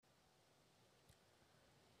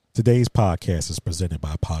Today's podcast is presented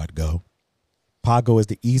by Podgo. Podgo is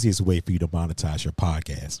the easiest way for you to monetize your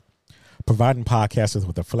podcast, providing podcasters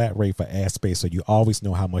with a flat rate for ad space so you always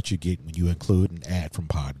know how much you get when you include an ad from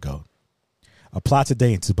Podgo. Apply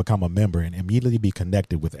today to become a member and immediately be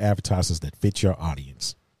connected with advertisers that fit your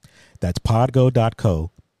audience. That's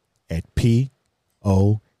podgo.co at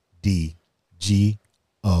podgo.co.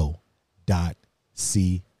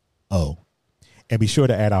 And be sure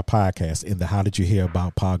to add our podcast in the How Did You Hear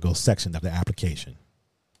About Podgo section of the application.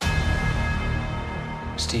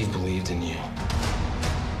 Steve believed in you.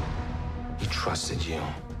 He trusted you.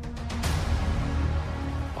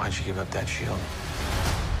 Why'd you give up that shield?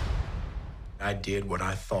 I did what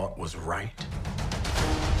I thought was right.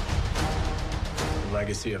 The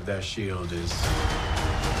legacy of that shield is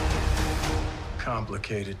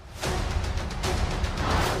complicated.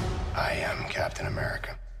 I am Captain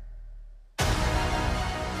America.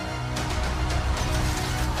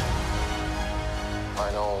 I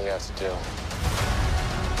know what we have to do.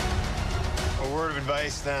 A word of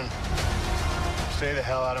advice, then. Stay the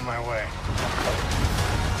hell out of my way.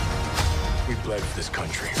 We bled for this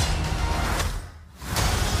country.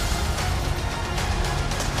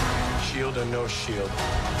 Shield or no shield,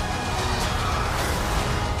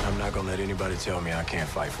 I'm not gonna let anybody tell me I can't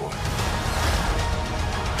fight for it.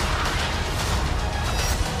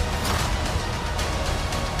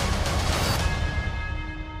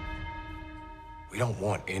 We don't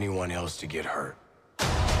want anyone else to get hurt.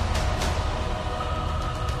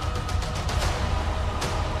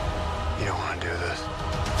 You don't want to do this.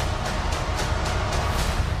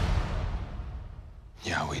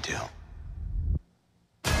 Yeah, we do.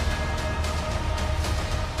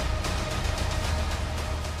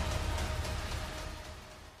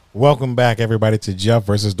 Welcome back, everybody, to Jeff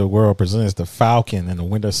versus the World presents the Falcon and the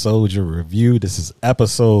Winter Soldier review. This is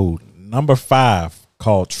episode number 5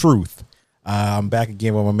 called Truth. I'm back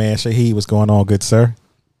again with my man Shahid. What's going on, good sir?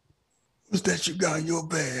 What's that you got in your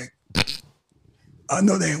bag? I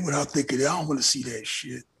know that ain't what I think it is. I don't want to see that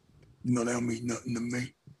shit. You know that don't mean nothing to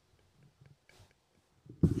me.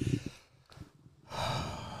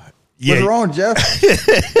 Yeah. What's wrong, Jeff?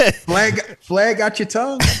 flag got your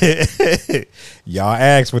tongue? Y'all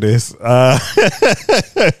asked for this.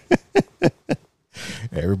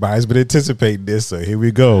 Everybody's been anticipating this, so here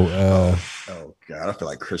we go. Oh God, I feel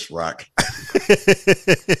like Chris Rock.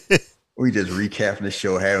 We just recapping the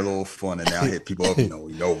show, had a little fun, and now hit people up. You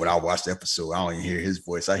know, when I watch the episode, I don't even hear his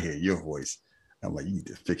voice. I hear your voice. I'm like, you need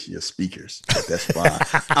to fix your speakers. But that's fine.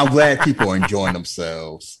 I'm glad people are enjoying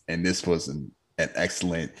themselves, and this was an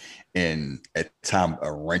excellent and at time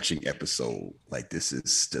a wrenching episode. Like, this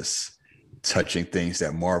is just touching things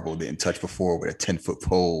that Marvel didn't touch before with a 10-foot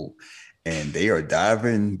pole, and they are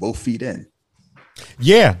diving both feet in.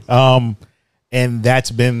 Yeah. And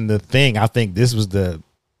that's been the thing. I think this was the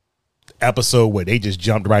episode where they just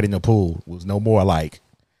jumped right in the pool. It was no more like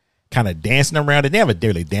kind of dancing around it. They never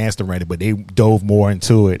really danced around it, but they dove more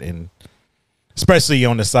into it. And especially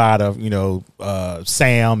on the side of,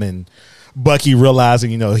 Sam and Bucky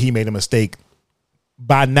realizing, he made a mistake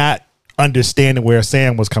by not understanding where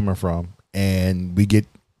Sam was coming from. And we get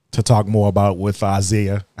to talk more about with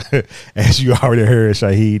Isaiah, as you already heard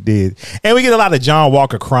Shahid did. And we get a lot of John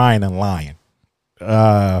Walker crying and lying.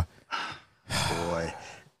 Boy,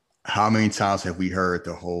 how many times have we heard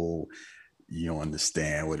the whole, you don't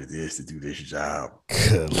understand what it is to do this job.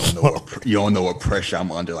 You don't know what pressure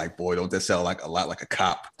I'm under. Like, boy, don't that sound like a lot like a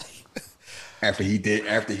cop after he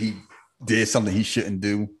did something he shouldn't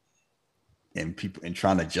do, and people and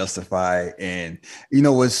trying to justify. And you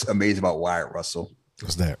know what's amazing about Wyatt Russell?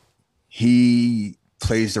 What's that? He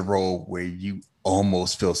plays the role where you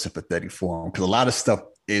almost feel sympathetic for him, because a lot of stuff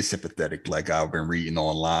is sympathetic. Like, I've been reading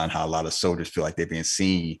online how a lot of soldiers feel like they're being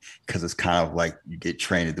seen, because it's kind of like you get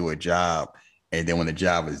trained to do a job, and then when the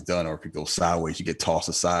job is done or if it goes sideways, you get tossed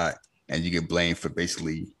aside and you get blamed for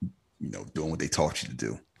basically, doing what they taught you to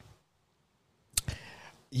do.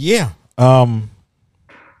 Yeah. But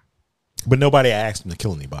nobody asked him to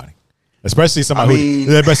kill anybody, especially somebody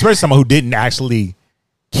who didn't actually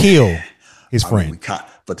kill his friend.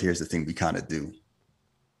 But here's the thing: we kind of do.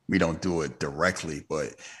 We don't do it directly,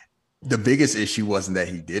 but the biggest issue wasn't that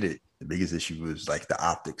he did it. The biggest issue was like the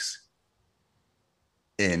optics,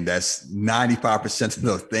 and that's 95% of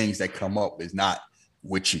the things that come up is not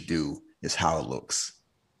what you do; it's how it looks.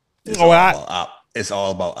 It's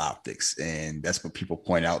all about optics, and that's what people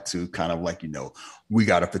point out to. Kind of like, we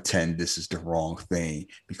got to pretend this is the wrong thing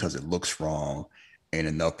because it looks wrong, and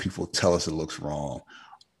enough people tell us it looks wrong.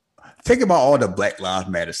 Think about all the Black Lives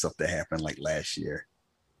Matter stuff that happened like last year.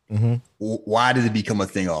 Mm-hmm. Why did it become a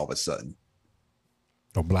thing all of a sudden?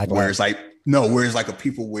 Oh, Black where Lives. it's like no, where it's like a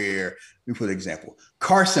people where we put an example.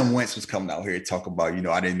 Carson Wentz was coming out here to talk about,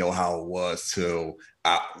 I didn't know how it was till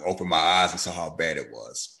I opened my eyes and saw how bad it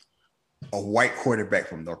was. A white quarterback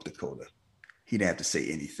from North Dakota. He didn't have to say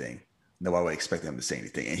anything. Nobody would expect him to say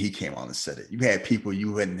anything. And he came on and said it. You had people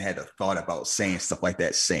you hadn't had a thought about saying stuff like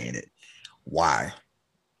that, saying it. Why?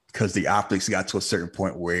 Because the optics got to a certain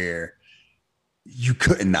point where you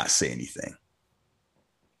couldn't not say anything.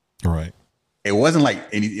 Right. It wasn't like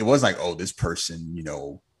oh, this person,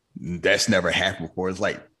 that's never happened before. It's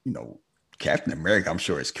like, Captain America, I'm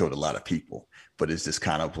sure, has killed a lot of people, but it's just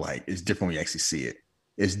kind of like, it's different when you actually see it.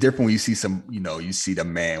 It's different when you see you see the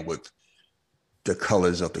man with the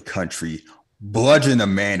colors of the country bludgeon a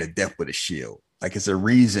man to death with a shield. Like, it's a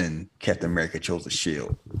reason Captain America chose a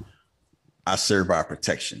shield. I serve by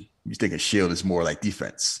protection. You think a shield is more like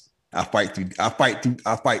defense. I fight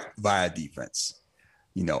via defense.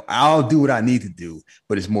 I'll do what I need to do,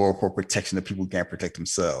 but it's more for protection of people who can't protect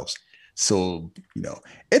themselves. So,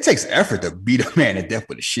 it takes effort to beat a man to death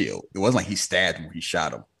with a shield. It wasn't like he stabbed him or he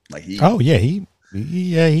shot him. Like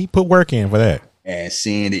he put work in for that. And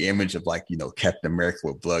seeing the image of Captain America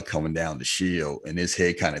with blood coming down the shield and his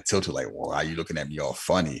head kind of tilted like, well, why are you looking at me all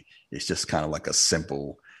funny? It's just kind of like a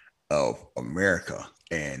symbol of America.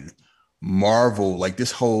 And Marvel, like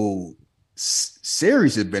this whole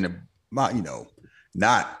series has been about,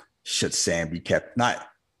 not should Sam be kept,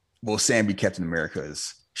 Sam be Captain America?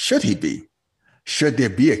 Should he be? Should there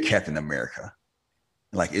be a Captain America?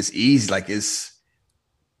 Like, it's easy, like it's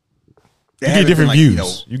you get different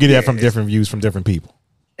views. You get that from different views from different people.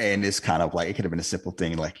 And it's kind of like, it could have been a simple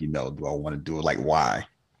thing, like, do I want to do it? Like, why?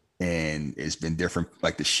 And it's been different.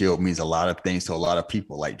 Like, the shield means a lot of things to a lot of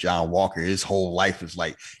people. Like John Walker, his whole life is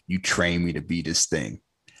like, you trained me to be this thing.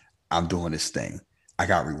 I'm doing this thing. I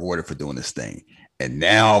got rewarded for doing this thing. And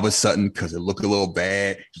now all of a sudden, because it looked a little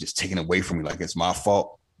bad, you're just taken away from me like it's my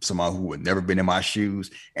fault. Someone who had never been in my shoes.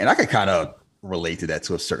 And I could kind of relate to that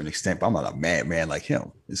to a certain extent, but I'm not a madman like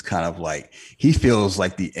him. It's kind of like he feels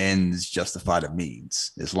like the ends justify the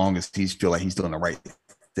means. As long as he feels like he's doing the right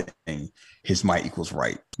thing, his might equals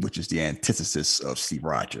right, which is the antithesis of Steve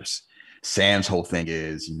Rogers. Sam's whole thing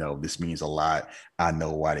is, this means a lot. I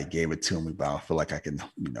know why they gave it to me, but I feel like I can,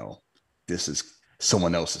 this is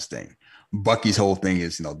someone else's thing. Bucky's whole thing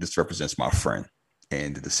is, this represents my friend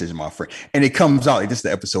and the decision my friend. And it comes out, like, this is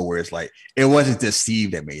the episode where it's like, it wasn't just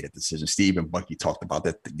Steve that made that decision. Steve and Bucky talked about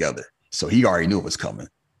that together. So he already knew it was coming.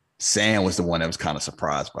 Sam was the one that was kind of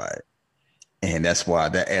surprised by it. And that's why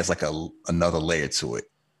that adds like another layer to it.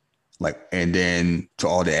 Like, and then to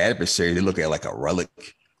all the adversaries, they look at it like a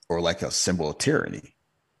relic or like a symbol of tyranny.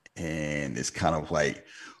 And it's kind of like,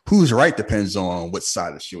 who's right depends on what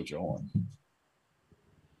side of the shield you're on.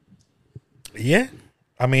 Yeah.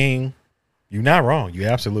 I mean, you're not wrong.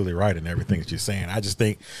 You're absolutely right in everything that you're saying. I just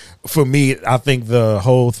think, for me, I think the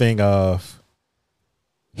whole thing of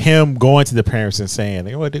him going to the parents and saying,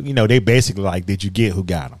 they basically like, did you get who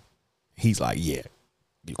got him? He's like, yeah,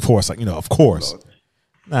 of course. Of course.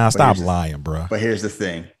 Nah, stop lying, bro. But here's the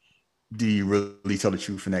thing. Do you really tell the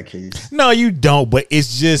truth in that case? No, you don't. But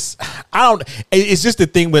it's just, it's just the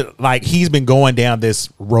thing with, like, he's been going down this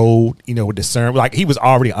road, with the CERN. Like, he was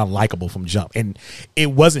already unlikable from jump. And it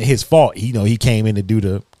wasn't his fault. He came in to do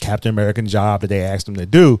the Captain American job that they asked him to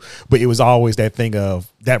do. But it was always that thing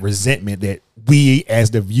of that resentment that we,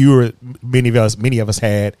 as the viewer, many of us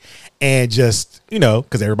had. And just,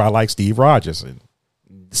 because everybody likes Steve Rogers. And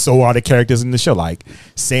so are the characters in the show. Like,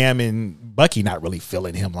 Sam and Bucky not really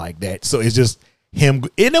feeling him like that. So it's just him.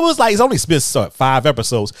 And it was like, it's only been 5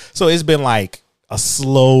 episodes. So it's been like a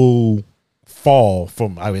slow fall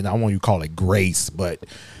from, I don't want you to call it grace, but,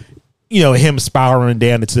 him spiraling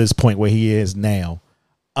down to this point where he is now.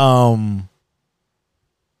 And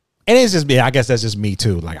it's just me. I guess that's just me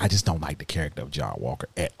too. Like, I just don't like the character of John Walker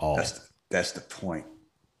at all. That's the point.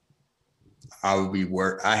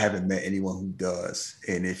 I haven't met anyone who does.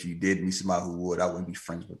 And if you did meet somebody who would, I wouldn't be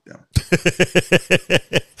friends with them.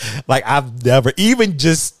 Like, I've never, even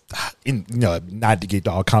just, not to get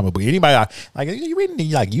all comic book, anybody, like, you reading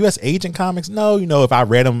the, like, U.S. Agent comics? No, if I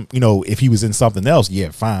read him, if he was in something else,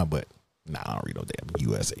 yeah, fine. But, nah, I don't read no damn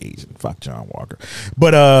U.S. Agent. Fuck John Walker.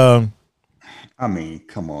 But, I mean,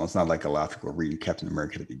 come on. It's not like a lot of people are reading Captain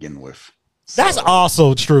America to begin with. So. That's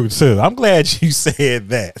also true, too. I'm glad you said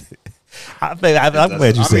that. I'm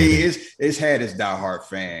glad you said it. It's had its diehard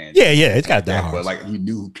fans. Yeah, it's got diehard. But like, you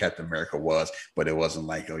knew who Captain America was, but it wasn't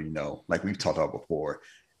like, like we've talked about before.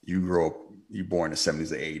 You grew up, you born in the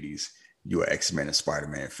 70s or 80s. You were X-Men and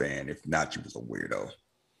Spider-Man fan. If not, you was a weirdo.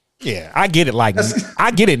 Yeah, I get it. Like, That's-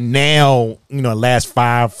 I get it now. You know, last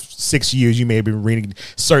 5-6 years, you may have been reading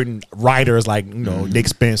certain writers like, you know, Nick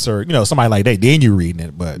Spencer, you know, somebody like that. Then you're reading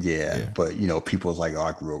it, but Yeah, but you know, people's like, oh,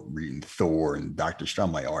 I grew up reading Thor and Doctor Strange.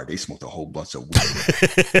 I'm like, all right, they smoked a whole bunch of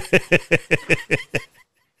weed.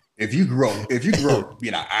 If you grew up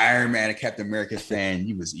being an Iron Man and Captain America fan,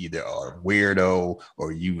 you was either a weirdo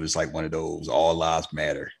or you was like one of those all lives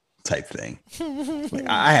matter type thing. Like,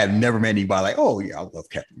 I have never met anybody like, oh yeah, I love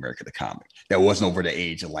Captain America the comic that wasn't over the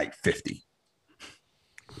age of like 50.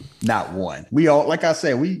 Not one. We all, like I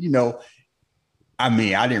said, we, you know, I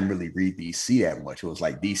mean, I didn't really read DC that much. It was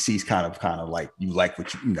like DC's kind of like you like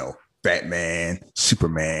what you know, Batman,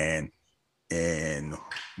 Superman, and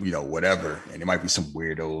you know, whatever. And there might be some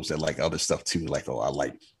weirdos that like other stuff too. Like, oh, I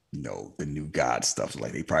like, you know, the new God stuff.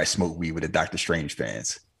 Like they probably smoke weed with the Doctor Strange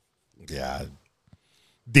fans. yeah.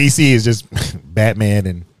 DC is just Batman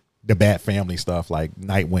and the Bat family stuff, like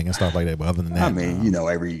Nightwing and stuff like that. But other than that, I mean, you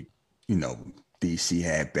know, DC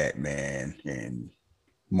had Batman and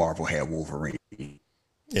Marvel had Wolverine.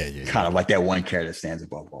 yeah. Kind of like that one character stands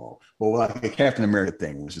above all. But like the Captain America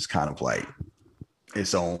thing was just kind of like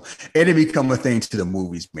its own. It didn't become a thing to the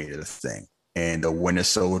movies made it a thing. And the Winter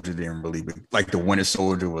Soldier didn't really like the Winter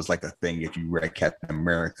Soldier was like a thing if you read Captain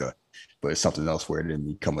America, but it's something else where it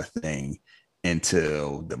didn't become a thing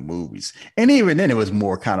until the movies. And even then it was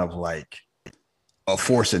more kind of like a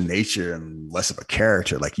force of nature and less of a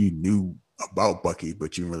character. Like you knew about Bucky,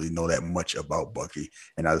 but you didn't really know that much about Bucky.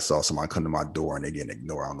 And I just saw somebody come to my door and they didn't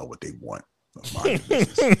ignore. I don't know what they want.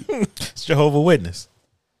 It's Jehovah's Witness.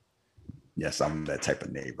 Yes, I'm that type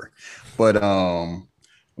of neighbor. But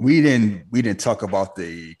we didn't talk about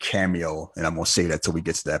the cameo, and I'm gonna say that till we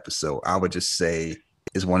get to the episode. I would just say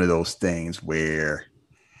it's one of those things where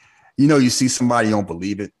you know you see somebody, you don't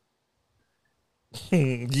believe it.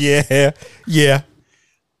 Yeah.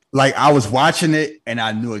 Like I was watching it and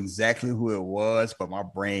I knew exactly who it was, but my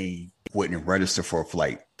brain wouldn't register for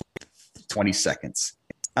like 20 seconds.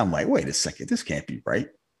 I'm like, wait a second, this can't be right.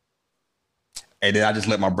 And then I just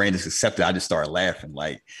let my brain just accept it. I just started laughing.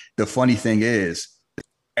 Like the funny thing is,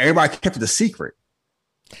 everybody kept it a secret.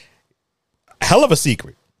 Hell of a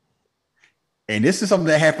secret. And this is something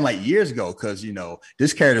that happened like years ago because, you know,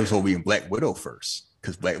 this character was going to be in Black Widow first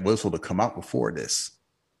because Black Widow was going to come out before this.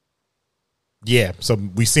 Yeah, so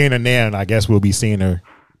we seeing her now, and I guess we'll be seeing her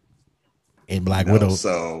in Black Widow.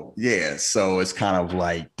 So yeah, so it's kind of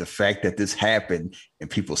like the fact that this happened and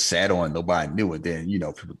people sat on it, nobody knew it. Then, you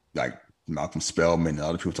know, people like Malcolm Spellman and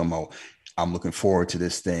other people talking about, I'm looking forward to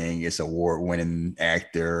this thing. It's an award-winning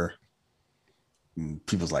actor. And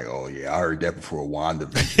people's like, oh yeah, I heard that before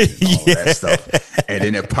WandaVision and all that stuff. And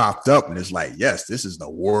then it popped up and it's like, yes, this is an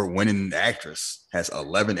award-winning actress, has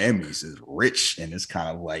 11 Emmys, is rich. And it's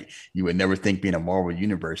kind of like, you would never think being a Marvel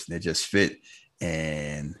universe and it just fit.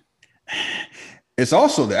 And it's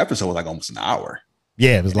also, the episode was like almost an hour.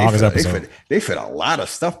 Yeah, it was long as episode. They fit a lot of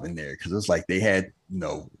stuff in there because it's like they had, you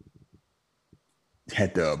know,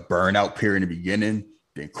 had the burnout period in the beginning,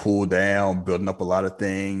 then cool down, building up a lot of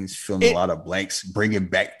things, filling a lot of blanks, bringing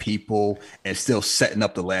back people, and still setting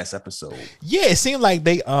up the last episode. Yeah, it seemed like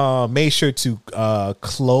they made sure to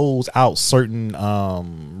close out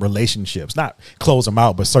certain relationships, not close them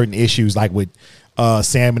out, but certain issues like with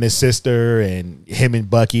Sam and his sister and him and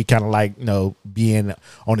Bucky kind of like, you know, being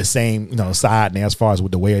on the same, you know, side now as far as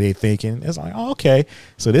with the way they're thinking. It's like, oh, okay.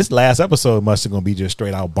 So this last episode must have going to be just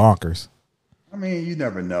straight out bonkers. I mean, you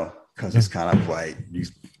never know because it's kind of like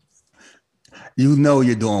you know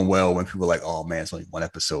you're doing well when people are like, oh man, it's only one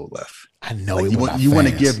episode left. I know like you want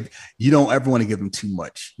to give, you don't ever want to give them too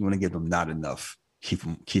much. You want to give them not enough. Keep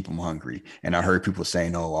them hungry. And I heard people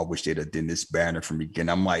saying, oh, I wish they'd have done this banner from the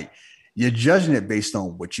beginning. I'm like, you're judging it based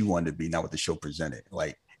on what you want to be, not what the show presented.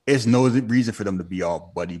 Like, there's no reason for them to be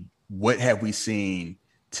all buddy. What have we seen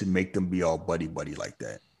to make them be all buddy like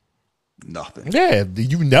that? Nothing. Yeah,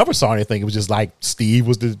 you never saw anything. It was just like Steve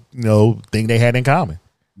was the, you know, thing they had in common.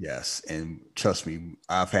 Yes, and trust me,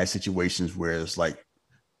 I've had situations where it's like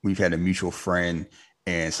we've had a mutual friend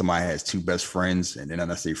and somebody has two best friends and then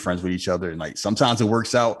unless they're friends with each other, and like sometimes it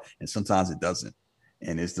works out and sometimes it doesn't.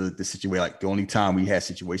 And it's the situation, like the only time we had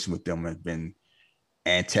situation with them has been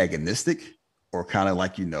antagonistic or kind of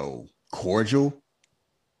like, you know, cordial.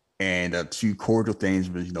 And two cordial things,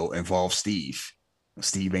 you know, involve Steve.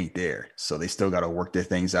 Steve ain't there, so they still got to work their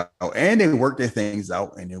things out, and they worked their things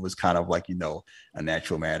out, and it was kind of like, you know, a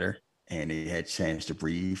natural matter, and they had chance to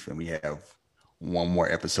breathe, and we have one more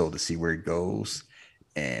episode to see where it goes.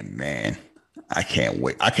 And man, I can't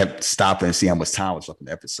wait. I kept stopping and see how much time was left in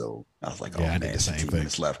the episode. I was like, oh Yeah, I did man, the same 15 thing.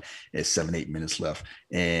 minutes left. It's 7-8 minutes left.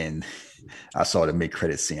 And I saw the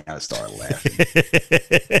mid-credit scene. I started laughing.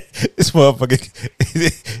 This motherfucker,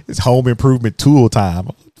 it's home improvement tool time.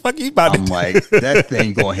 What the fuck you about I'm to like, that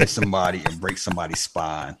thing gonna hit somebody and break somebody's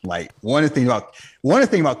spine. Like one of the thing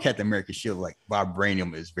about Captain America Shield, like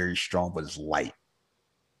vibranium is very strong, but it's light.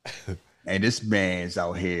 And this man's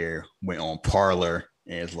out here went on Parlor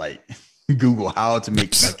and it's like Google how to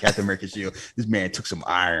make like Captain America Shield. This man took some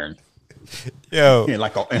iron Yo, and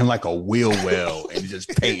like a wheel well and just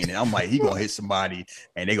painting it. I'm like, he gonna hit somebody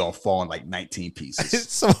and they gonna fall in like 19 pieces.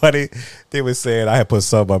 somebody, they was saying, I had put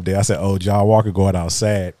something up there. I said, oh, John Walker going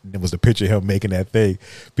outside. And it was the picture of him making that thing.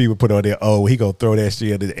 People put on there, oh, he gonna throw that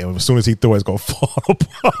shit. And as soon as he throw it, it's gonna fall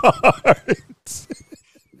apart.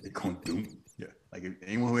 They gonna do. Yeah, like if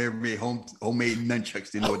anyone who ever made homemade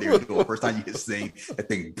nunchucks, they know what they were doing. First time you hit this thing, that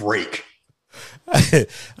thing break.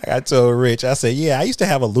 I told Rich, I said, yeah, I used to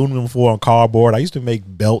have aluminum foil on cardboard. I used to make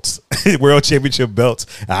belts, world championship belts.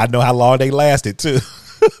 I know how long they lasted too.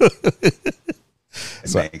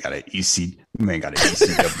 Man got an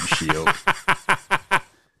ECW shield.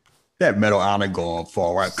 That metal honor going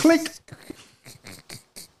forward. Click.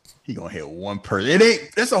 He gonna hit one person. It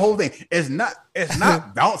ain't. That's the whole thing. It's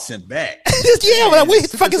not bouncing back. Yeah, but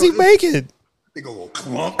what the fuck is he making? They go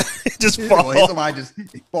clump. Just Hit fall. somebody just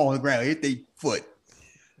fall on the ground, hit their foot.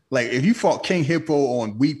 Like if you fought King Hippo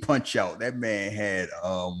on We Punch Out, that man had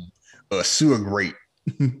a sewer grate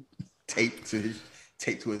taped to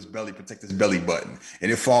his belly, protect his belly button, and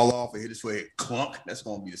it fall off and hit his foot, clunk. That's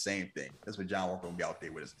gonna be the same thing. That's what John Walker gonna be out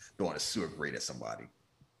there with, us throwing a sewer grate at somebody.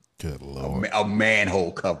 Good Lord. A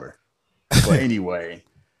manhole cover. But anyway,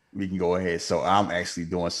 we can go ahead. So I'm actually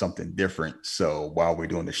doing something different. So while we're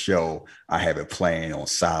doing the show, I have it playing on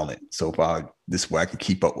silent. So this way I can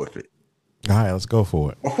keep up with it. All right, let's go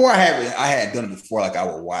for it. Before I had done it before, like I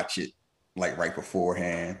would watch it like right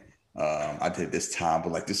beforehand. I did this time,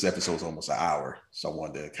 but like this episode's almost an hour. So I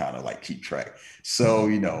wanted to kind of like keep track.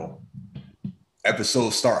 So,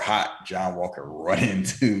 episodes start hot. John Walker run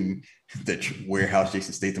into the warehouse.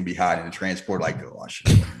 Jason Statham be hiding in the transport. Like, oh, I should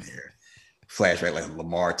have went in there. Flashback, like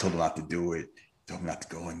Lamar told him not to do it. Told him not to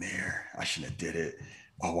go in there. I shouldn't have did it.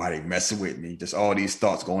 Oh, why they messing with me? Just all these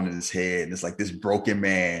thoughts going in his head. And it's like this broken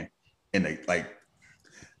man and like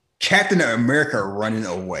Captain America running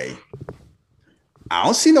away. I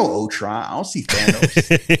don't see no Ultron. I don't see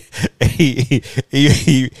Thanos.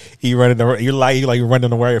 he running the you're like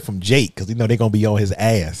running away from Jake because they're gonna be on his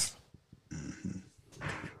ass.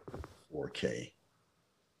 4K.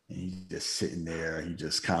 And he's just sitting there. He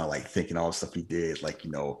just kind of like thinking all the stuff he did, like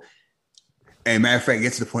And matter of fact, it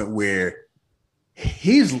gets to the point where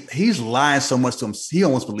he's lying so much to him. He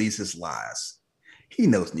almost believes his lies. He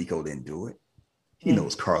knows Nico didn't do it. He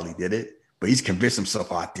knows Carly did it, but he's convinced himself,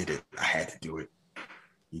 I did it. I had to do it.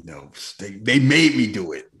 They made me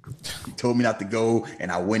do it. He told me not to go, and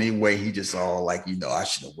I went anyway. He just all like, I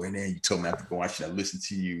should have went in. You told me not to go. I should have listened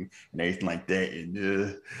to you and everything like that. And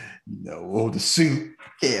the suit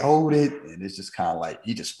can't hold it, and it's just kind of like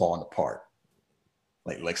he just falling apart,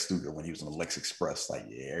 like Lex Luthor when he was on the Lex Express. Like,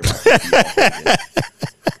 yeah,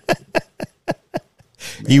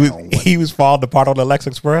 everybody. He was falling apart on the Lex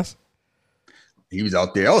Express. He was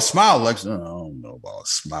out there. Oh, smile, Lex. I don't know about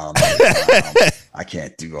smile. I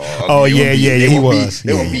can't do all. Oh, yeah, he was.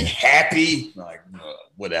 They would be happy. Like,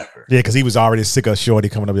 whatever. Yeah, because he was already sick of Shorty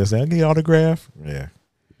coming up there saying, "Get autograph." Yeah.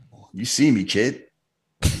 You see me, kid.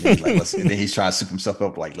 And then he's trying to soup himself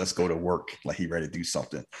up like, let's go to work. Like he ready to do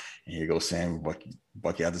something. And here goes Sam,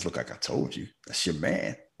 Bucky, I just look like I told you. That's your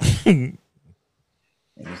man. And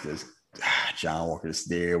it's just John Walker is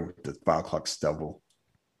there with the 5 o'clock stubble.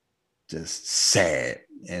 Just sad.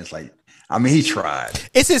 And it's like, I mean, he tried.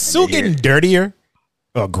 Is his suit getting dirtier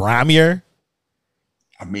or grimier?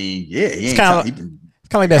 I mean, yeah, it's kind of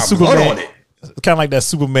like that Superman. It's kind of like that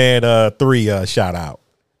Superman 3 shout out.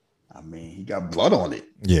 I mean, he got blood on it.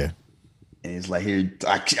 Yeah. And it's like, here,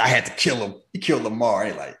 I had to kill him. He killed Lamar.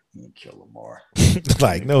 He like, he didn't kill Lamar.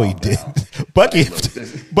 Like, no, he didn't.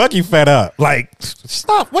 Bucky fed up. Like,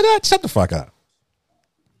 stop. Shut the fuck up.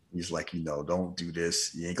 He's like, don't do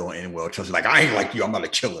this. You ain't going to end well. Trust me. Like, I ain't like you. I'm not a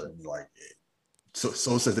killer. And like, yeah.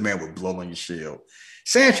 So says the man with blood on your shield.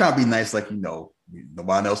 Saying trying to be nice, like,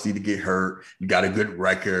 nobody else need to get hurt. You got a good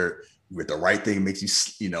record. With the right thing makes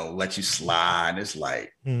you, let you slide. It's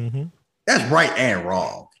like, that's right and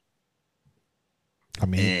wrong. I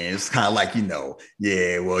mean, and it's kind of like,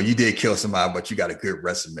 yeah, well, you did kill somebody, but you got a good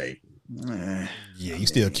resume. Yeah, you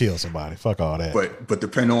still kill somebody. Fuck all that. But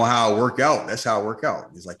depending on how it work out, that's how it work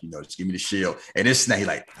out. It's like, just give me the shield. And this snake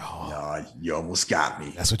like, no, you almost got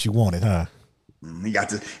me. That's what you wanted, huh? He got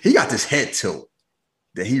this head tilt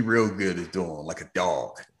that he real good at doing, like a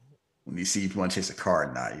dog. When he sees you want to chase a car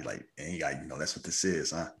or not, he like, that's what this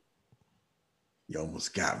is, huh? You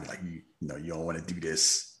almost got me. Like, you don't want to do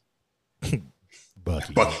this.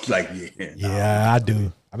 Bucky, like, I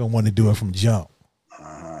do. I've been wanting to do it from jump.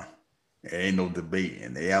 There ain't no debate.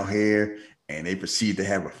 And they out here and they proceed to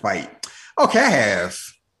have a fight. Okay, I have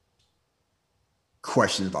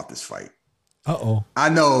questions about this fight. I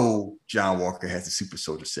know John Walker has the super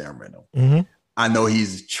soldier serum in him. Mm-hmm. I know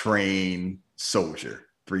he's a trained soldier,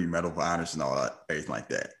 3 Medal of Honors and all that, everything like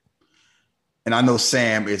that. And I know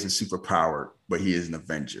Sam isn't super powered, but he is an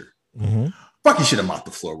Avenger. Mm-hmm. Bucky should have mopped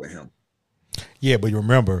the floor with him. Yeah, but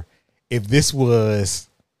remember, if this was,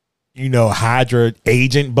 Hydra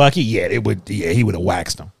agent Bucky, he would have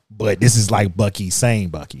waxed him. But this is like Bucky saying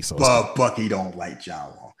Bucky. But Bucky don't like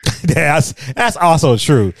John Walker. That's also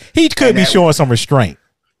true. He could be showing some restraint.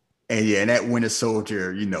 And that Winter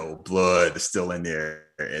Soldier, blood is still in there,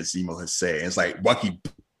 as Zemo has said. It's like Bucky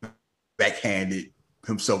backhanded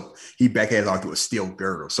himself. He backhanded onto a steel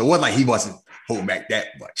girdle. So it wasn't like he wasn't holding back that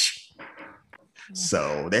much.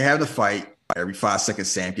 So they have the fight. Every 5 seconds,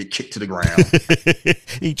 Sam get kicked to the ground.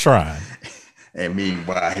 He tried. And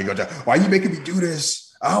meanwhile, he goes, why are you making me do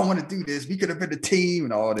this? I don't want to do this. We could have been a team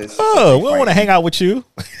and all this. Oh, we don't want to hang out with you.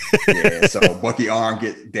 Yeah, so Bucky arm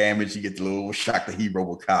get damaged. You get the little shock that he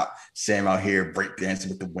RoboCop. Sam out here breakdancing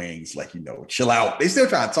with the wings, like, chill out. They still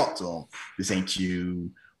trying to talk to him. This ain't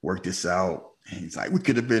you. Work this out. And he's like, we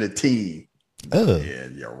could have been a team. Yeah,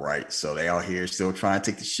 you're right. So they out here still trying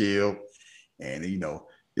to take the shield. And,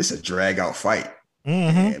 it's a drag out fight.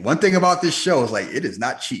 Mm-hmm. And one thing about this show is like, it is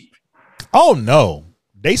not cheap. Oh no,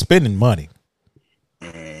 they spending money.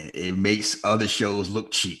 And it makes other shows look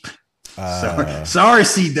cheap. Sorry,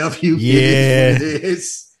 CW. Yeah. It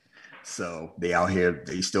is. So they out here,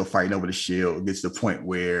 they still fighting over the shield. It gets to the point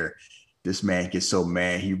where this man gets so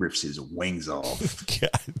mad, he rips his wings off. God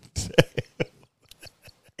damn.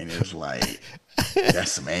 And it's like,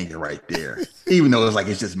 that's some anger right there. Even though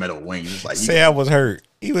it's just metal wings. It's like, Sam was hurt.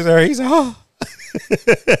 He was hurt. He's like, oh.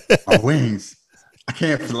 My wings. I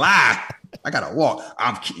can't fly. I gotta walk.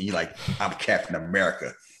 I'm Captain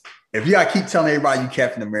America. If you gotta keep telling everybody you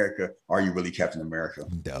Captain America, are you really Captain America?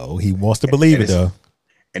 No, he wants to believe it though.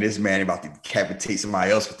 And this man about to decapitate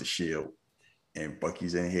somebody else with the shield. And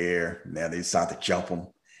Bucky's in here. Now they decide to jump him.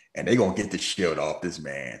 And they're gonna get the shield off this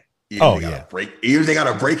man. Either they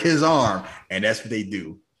gotta break his arm, and that's what they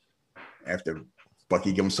do. After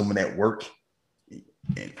Bucky gives him some of that work,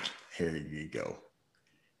 and here you go.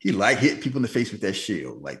 He hit people in the face with that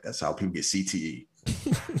shield. Like, that's how people get CTE.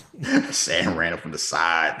 Sam ran up from the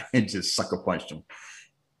side and just sucker punched him.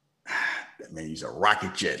 That man used a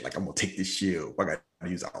rocket jet. Like, I'm gonna take this shield. I gotta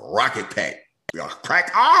use a rocket pack. We are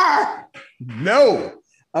crack. No,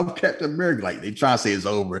 I'm Captain America. Like, they try to say it's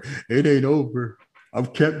over. It ain't over. I'm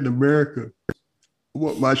Captain America. I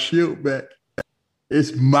want my shield back.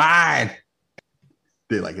 It's mine.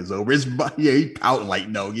 They're like, it's over. It's mine. Yeah, he pouting like,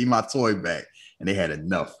 no, give me my toy back. And they had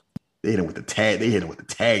enough. They hit him with the tag. They hit him with the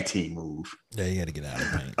tag team move. Yeah, you had to get out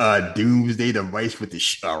of the paint. Doomsday device with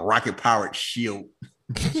the rocket powered shield,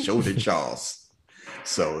 shoulder jaws.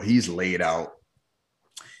 So he's laid out.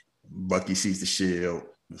 Bucky sees the shield.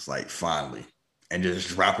 It's like, finally, and just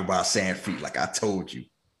drop it by Sam's feet. Like, I told you.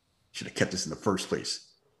 Should have kept us in the first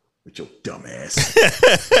place with your dumb ass.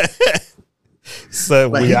 So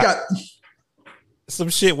like, he got some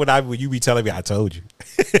shit when you be telling me I told you.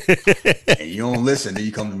 And you don't listen, then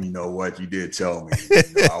you come to me, you know what? You did tell me.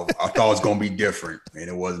 I thought it was gonna be different, and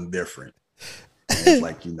it wasn't different. And it's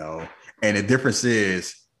like, and the difference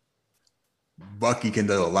is Bucky can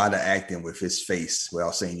do a lot of acting with his face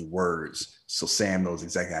without saying any words. So Sam knows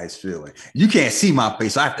exactly how he's feeling. You can't see my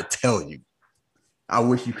face, so I have to tell you. I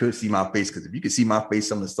wish you could see my face, because if you could see my face,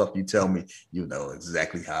 some of the stuff you tell me, you know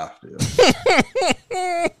exactly how I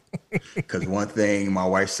feel. Because one thing my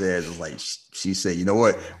wife says is like, she said, you know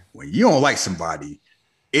what? When you don't like somebody,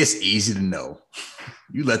 it's easy to know.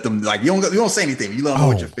 You let them, like, you don't say anything. You let them know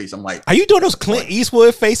with your face. I'm like, are you doing those Clint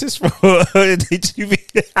Eastwood faces from? Did you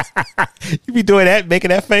be doing that,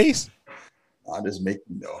 making that face? I just make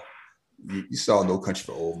you saw No Country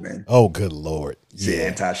for Old Men. Oh, good Lord! Yeah,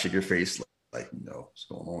 anti-shake your face. Like, what's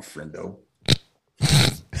going on, friendo?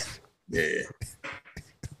 Yeah.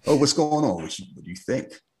 Oh, what's going on? What do you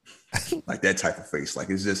think? Like that type of face. Like,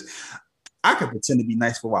 it's just, I can pretend to be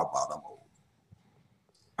nice for a while, but I'm old.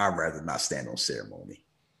 I'd rather not stand on ceremony.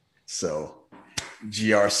 So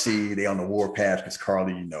GRC, they on the war path because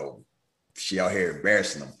Carly, she out here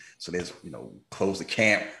embarrassing them. So there's, close the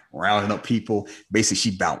camp, rounding up people. Basically,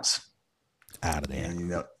 she bounced out of there.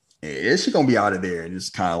 And, she's gonna be out of there. And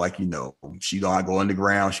it's kind of like, she gonna go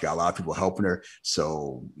underground. She got a lot of people helping her.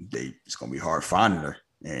 So it's gonna be hard finding her.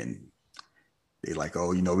 And they like, oh,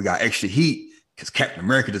 we got extra heat because Captain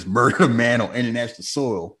America just murdered a man on international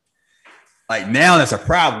soil. Like now that's a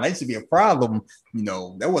problem. That used to be a problem.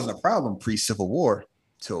 That wasn't a problem pre-Civil War.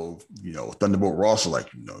 So, Thunderbolt Ross was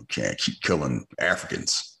like, can't keep killing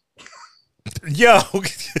Africans. Yo.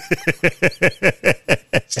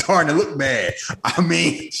 Starting to look bad. I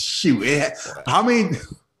mean, shoot.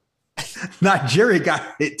 Nigeria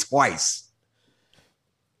got hit twice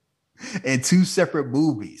in 2 separate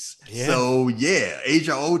movies. Yeah. So, Age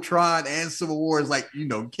of Ultron and Civil War is like,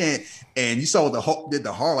 can't. And you saw what the Hulk did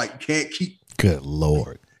to her. Like, can't keep. Good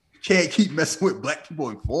Lord. Can't keep messing with black people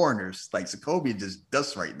and foreigners. Like, Sokovia just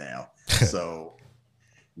dust right now. So.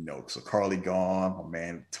 So Carly gone, my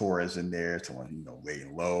man Torres in there, someone,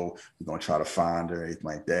 laying low. We're gonna try to find her, anything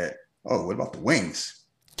like that. Oh, what about the wings?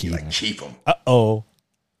 Keep them.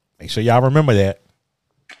 Make sure y'all remember that.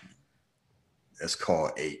 That's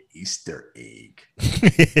called a Easter egg. That's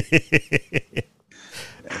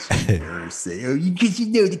what nerds say. Oh, because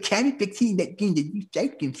the comic book scene that thing that you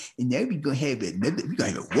Falcon, and now we're gonna have a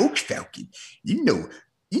woke Falcon.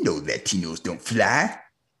 Latinos don't fly.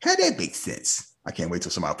 How that makes sense? I can't wait till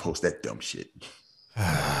somebody posts that dumb shit.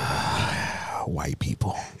 White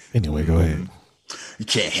people. Anyway, go ahead. You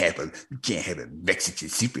can't have a Mexican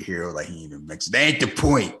superhero like he ain't Mexican. That ain't the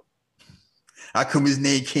point. How come his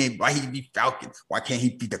name can't? Why he be Falcon? Why can't he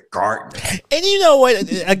be the Gardener? And you know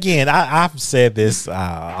what? Again, I've said this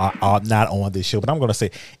not on this show, but I'm going to say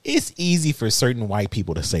it's easy for certain white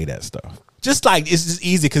people to say that stuff. Just like it's just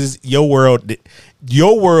easy because it's your world.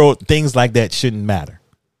 Your world, things like that shouldn't matter.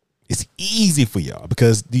 It's easy for y'all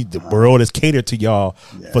because the world has catered to y'all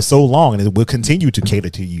for so long, and it will continue to cater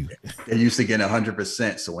to you. They're used to getting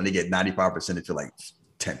 100%, so when they get 95%, they feel like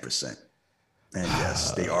 10%. And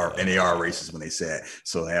yes, they are, and they are racist when they say it.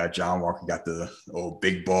 So now John Walker got the old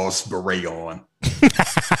big boss beret on.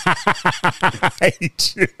 I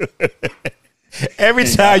hate you. Every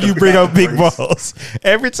time you bring up Big Boss,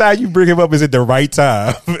 every time you bring him up is at the right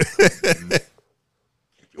time.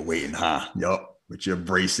 You're waiting, huh? Yup. With your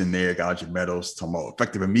brace in there, got your medals, talking about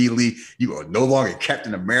effective immediately. You are no longer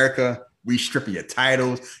Captain America. We stripping your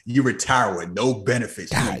titles. You retire with no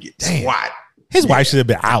benefits. You don't get squat. His wife should have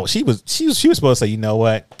been out. She was supposed to say, you know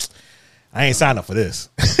what? I ain't signed up for this.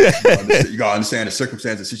 You gotta understand the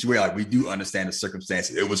circumstances, the situation. Like we do understand the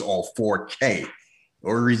circumstances. It was all 4K.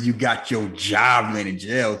 Or the reason you got your job in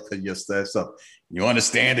jail because your stuff. You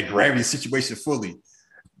understand the gravity of the situation fully.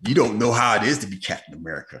 You don't know how it is to be Captain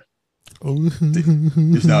America.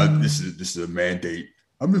 This is a mandate.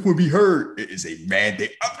 I'm just going to be heard. It is a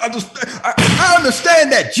mandate. I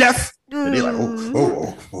understand that, Jeff. And they're like,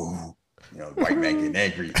 oh. White man getting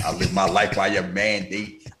angry. I live my life by your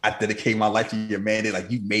mandate. I dedicate my life to your mandate.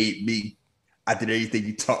 Like you made me. I did everything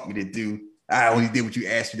you taught me to do. I only did what you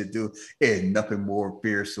asked me to do. There's nothing more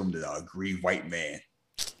fearsome than an aggrieved white man.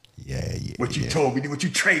 Yeah. What you told me, what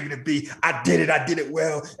you trained me to be. I did it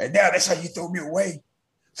well. And now that's how you throw me away.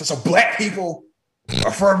 So black people,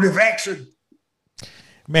 affirmative action.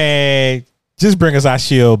 Man, just bring us our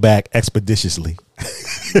shield back expeditiously.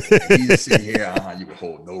 You just sit here, you would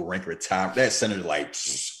hold no rank or time. That senator, like,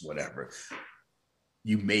 whatever.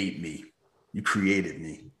 You made me. You created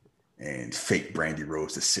me. And fake Brandy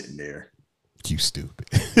Rose is sitting there. You stupid.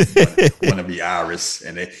 Want to be Iris.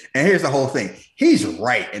 And here's the whole thing. He's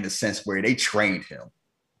right in the sense where they trained him.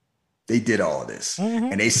 They did all this. Mm-hmm.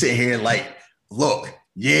 And they sit here like, look,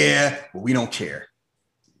 but we don't care.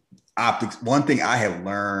 Optics. One thing I have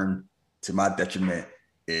learned to my detriment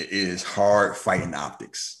is hard fighting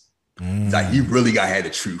optics. It's like you really got to have the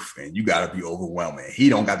truth, and you got to be overwhelming. He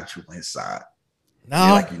don't got the truth on his side.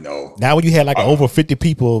 No, now when you had over 50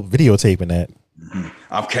 people videotaping that. Mm-hmm.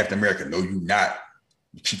 I'm Captain America. No, you not.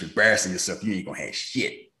 You keep embarrassing yourself. You ain't gonna have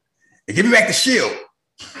shit. And give me back the shield.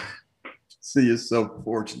 See, you're so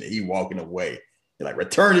fortunate. He walking away. You're like,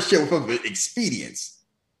 return the shield with expedience.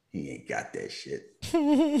 He ain't got that shit.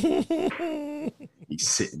 He's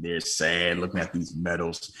sitting there sad, looking at these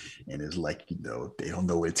medals, and it's like, they don't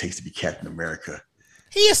know what it takes to be Captain America.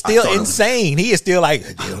 He is still insane. He is still like,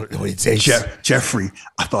 they don't know what it takes. Jeffrey,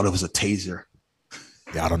 I thought it was a taser.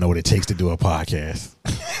 Y'all don't know what it takes to do a podcast.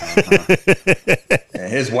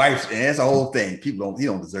 And his wife, and that's the whole thing. He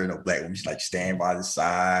don't deserve no black woman. She's like, stand by the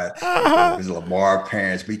side. His Lamar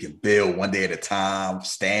parents, we can build one day at a time.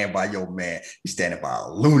 Stand by your man. He's standing by a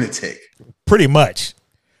lunatic. Pretty much.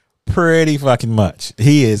 Pretty fucking much.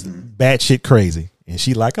 He is batshit crazy. And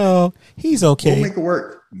she like, oh, he's okay. We'll make it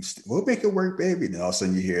work. We'll make it work, baby. And then all of a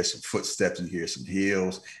sudden you hear some footsteps and you hear some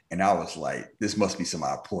heels. And I was like, this must be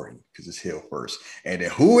somebody important because it's heel first. And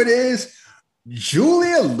then who it is?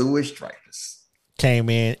 Julia Louis-Dreyfus. Came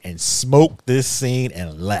in and smoked this scene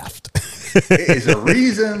and left. It is a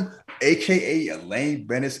reason, aka Elaine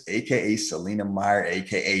Bennis, aka Selena Meyer,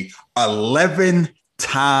 aka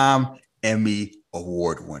 11-time Emmy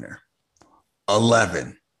Award winner.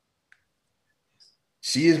 11.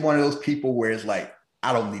 She is one of those people where it's like,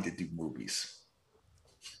 I don't need to do movies.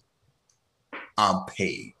 I'm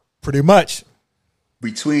paid. Pretty much.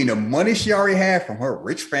 Between the money she already had from her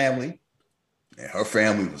rich family, and her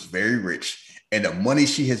family was very rich, and the money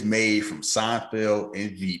she has made from Seinfeld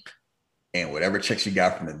and Veep, and whatever check she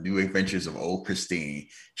got from the New Adventures of Old Christine,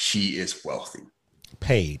 she is wealthy.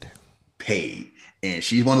 Paid. And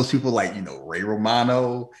she's one of those people like, Ray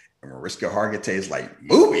Romano and Mariska Hargitay is like,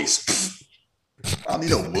 movies? Pfft. I don't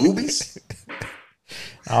need no movies.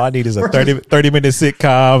 All I need is a 30-minute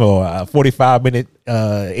sitcom or a 45-minute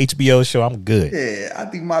HBO show. I'm good. Yeah, I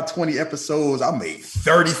think my 20 episodes, I made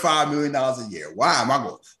 $35 million a year. Why am I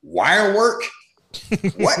going wire work?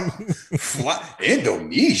 What?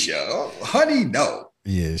 Indonesia? Oh, honey, no.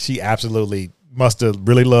 Yeah, she absolutely must have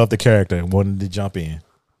really loved the character and wanted to jump in.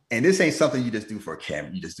 And this ain't something you just do for a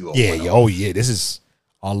camera. You just do a yeah. Oh, yeah. This is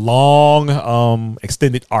a long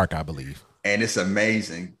extended arc, I believe. And it's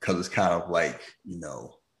amazing because it's kind of like,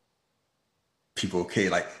 people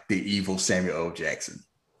like the evil Samuel L. Jackson.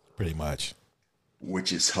 Pretty much.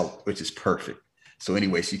 Which is perfect. So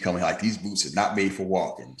anyway, she coming like these boots are not made for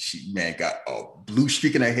walking. She got a blue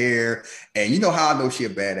streak in her hair. And you know how I know she a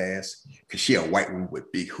badass? Because she a white woman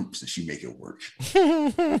with big hoops and she make it work.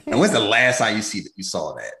 And when's the last time you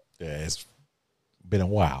saw that? Yeah, it's been a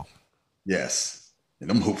while. Yes.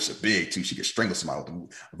 And them hoops are big too. She could strangle somebody with them.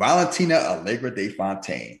 Valentina Allegra de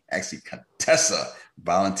Fontaine, actually Contessa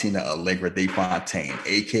Valentina Allegra de Fontaine,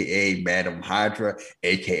 aka Madam Hydra,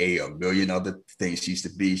 aka a million other things she used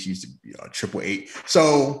to be. She used to be Triple Eight.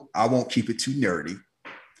 So I won't keep it too nerdy.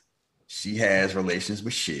 She has relations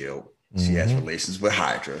with Shield. She has relations with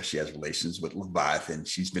Hydra. She has relations with Leviathan.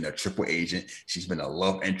 She's been a triple agent. She's been a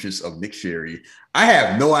love interest of Nick Fury. I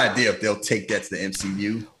have no idea if they'll take that to the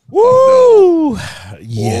MCU. Woo!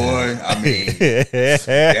 Yeah. Boy, I mean,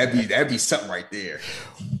 that'd be something right there.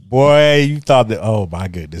 Boy, you thought that, oh my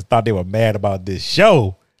goodness, thought they were mad about this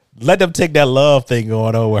show. Let them take that love thing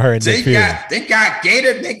going on with her and Nick Fury. They got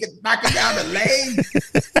Gator knocking down the lane.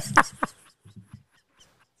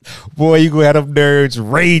 Boy, you gonna have them nerds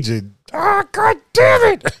raging. Oh, God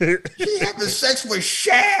damn it. She having sex with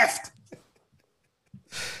Shaft.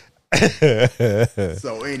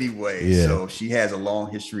 So anyway, so she has a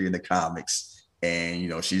long history in the comics,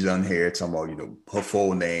 and she's on here talking about her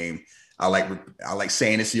full name. I like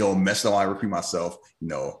saying this, mess up. I repeat myself.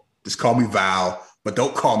 Just call me Val, but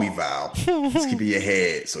don't call me Val. Just keep it in your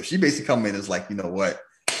head. So she basically come in and is like, you know what?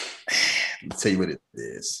 Let me tell you what it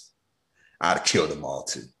is. I'd have killed them all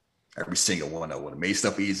too. Every single one. I would have made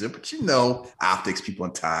stuff easier, but optics, people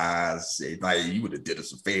in ties. Like, you would have did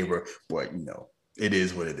us a favor, but it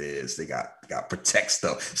is what it is. They got protect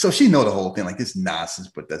stuff. So she know the whole thing, like this nonsense,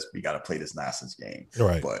 but we got to play this nonsense game.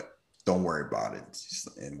 Right. But don't worry about it.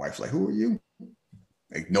 And wife's like, who are you?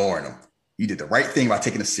 Ignoring them. You did the right thing by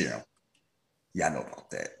taking the serum. Yeah, I know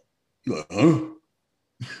about that. You're like, huh?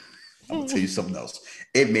 I'm gonna tell you something else.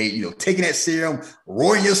 It made, taking that serum,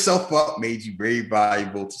 roaring yourself up made you very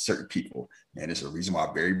valuable to certain people. And it's a reason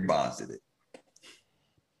why Barry Bonds did it.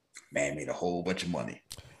 Man made a whole bunch of money.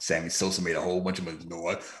 Sammy Sosa made a whole bunch of money.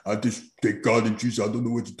 I just take garden juice. I don't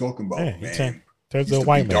know what you're talking about, yeah, man. Turns to a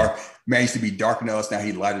white man. Man used to be darker than us. Now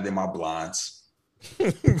he lighter than my blinds.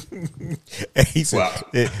 And he said,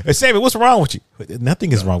 Sammy, what's wrong with you?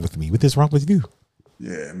 Nothing is wrong with me. What is wrong with you?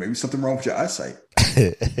 Yeah, maybe something wrong with your eyesight.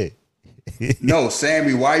 No,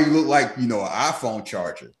 Sammy, why you look like, an iPhone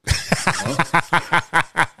charger?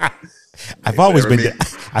 Huh? I've always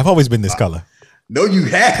been this color. No, you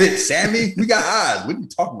haven't, Sammy. We got eyes. What are you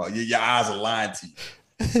talking about? Your eyes are lying to you.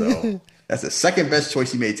 So that's the second best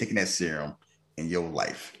choice you made, taking that serum in your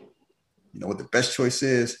life. You know what the best choice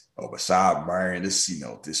is? Oh, beside marrying this,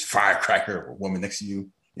 this firecracker of a woman next to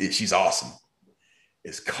you, she's awesome.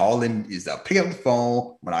 It's pick up the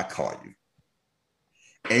phone when I call you.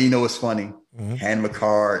 And what's funny? Hand him a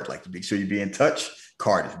card, like to make sure you be in touch.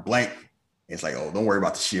 Card is blank. It's like, oh, don't worry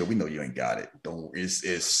about the shield. We know you ain't got it.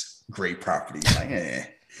 It's great property. Like, and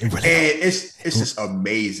it's just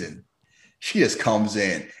amazing. She just comes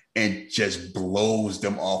in and just blows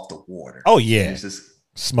them off the water. Oh yeah, just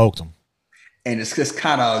smoked them. And it's just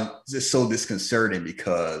kind of just so disconcerting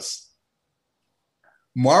because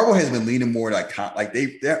Marvel has been leaning more like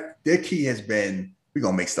their key has been, we're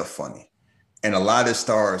gonna make stuff funny. And a lot of the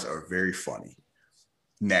stars are very funny,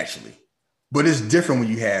 naturally. But it's different when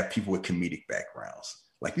you have people with comedic backgrounds.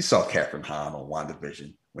 Like you saw Catherine Hahn on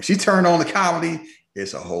WandaVision. When she turned on the comedy,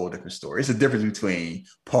 it's a whole different story. It's a difference between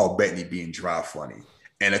Paul Bettany being dry funny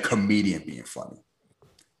and a comedian being funny.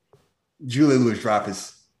 Julia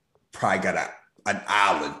Louis-Dreyfus probably got an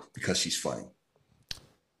island because she's funny.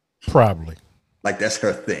 Probably. Like that's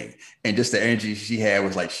her thing. And just the energy she had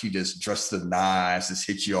was like she just dressed the knives, just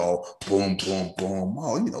hit you all boom, boom, boom.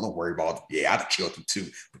 Oh, don't worry about it. Yeah, I'd have killed him too.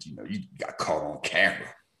 But you got caught on camera.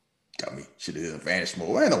 Tell me, should have done vanish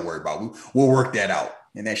mode. Don't worry about it. We'll work that out.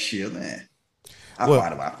 And that shit, man. I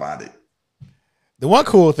find it. The one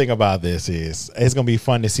cool thing about this is it's gonna be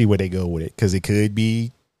fun to see where they go with it, because it could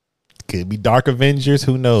be Dark Avengers.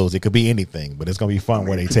 Who knows? It could be anything, but it's gonna be fun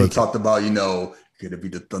where they take it. Talked about, could it be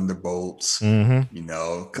the Thunderbolts?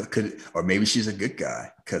 Mm-hmm. Or maybe she's a good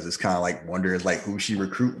guy, because it's kind of like wonder is like who's she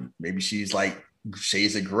recruiting? Maybe she's like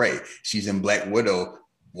Shades of Grey. She's in Black Widow.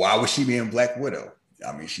 Why would she be in Black Widow?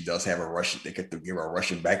 I mean, she does have a Russian. They could give her a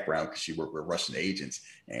Russian background because she worked with Russian agents,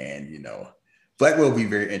 and Black Widow will be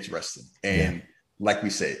very interesting. And like we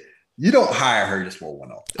said, you don't hire her just for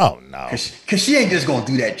one-off. Oh no, because she ain't just gonna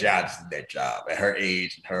do that job. Just do that job at her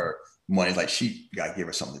age and her money. Like you gotta give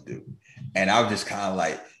her something to do. And I was just kind of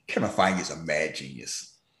like, Kevin Feige is a mad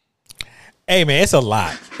genius. Hey man, it's a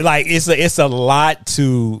lot. Like it's a lot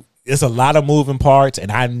of moving parts,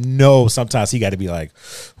 and I know sometimes he got to be like,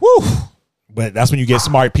 whoo. But that's when you get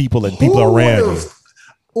smart people and people around you.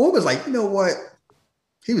 Or was like, you know what?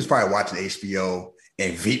 He was probably watching HBO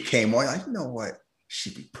and Veep came on. Like, you know what?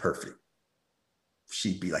 She'd be perfect.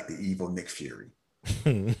 She'd be like the evil Nick Fury.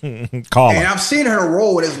 Call her. And I've seen her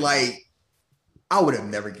role, and it's like, I would have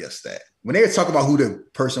never guessed that. When they were talking about who the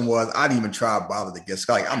person was, I didn't even try to bother to guess.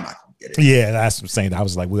 Like, I'm not going to get it. Yeah, that's what I'm saying. I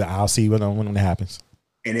was like, well, I'll see when it happens.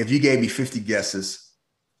 And if you gave me 50 guesses,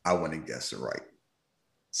 I wouldn't guess it right.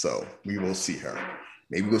 So we will see her.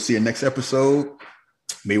 Maybe we'll see her next episode.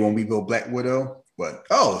 Maybe when we go Black Widow. But,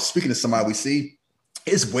 speaking of somebody we see,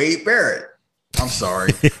 it's Wade Barrett. I'm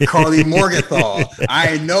sorry. Carly Morgenthau.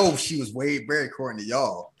 I know she was Wade Barrett according to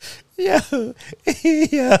y'all. Yeah.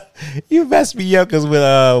 You messed me up because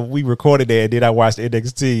when we recorded that and then I watched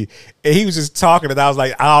NXT and he was just talking and I was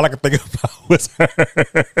like, all I could think about was her.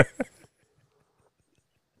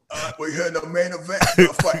 We had the main event.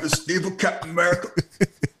 We'll fight the evil Captain America.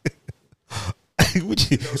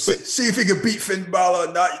 See if he can beat Finn Balor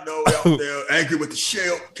or not. Out there angry with the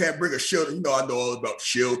Shield. Can't bring a Shield. I know all about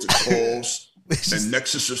Shields and calls and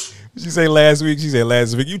Nexuses. She said last week,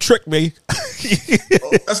 you tricked me.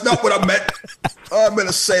 That's not what I meant. I'm going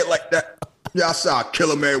to say it like that. Yeah, I saw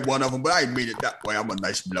Killer Mary, one of them, but I didn't mean it that way. I'm a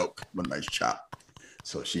nice bloke. I'm a nice chop.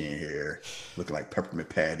 So she in here looking like Peppermint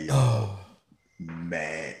Patty.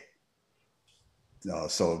 Man.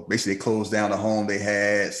 So basically, they closed down the home they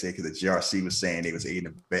had. Say because the GRC was saying they was aiding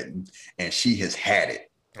and abetting, and she has had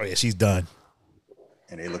it. Oh yeah, she's done.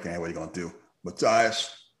 And they looking at what they're gonna do.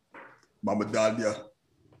 Matthias, Mama Danya,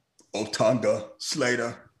 Otunga,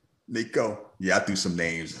 Slater, Nico. Yeah, I threw some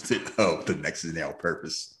names. The next is now on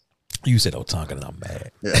purpose. You said Otunga, and I'm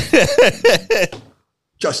mad. Yeah.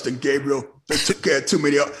 Justin Gabriel. They took care of too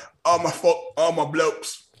many. All my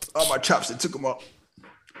blokes, all my chops. They took them up.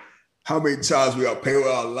 How many times we got to pay with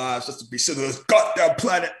our lives just to be sitting on this goddamn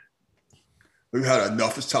planet? We've had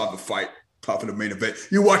enough. It's time to fight. Time for the main event.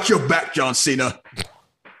 You watch your back, John Cena.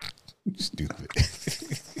 Stupid.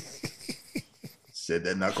 Said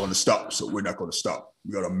they're not going to stop, so we're not going to stop.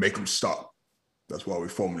 We got to make them stop. That's why we're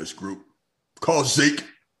forming this group. Call Zeke.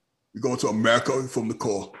 We go to America. We form the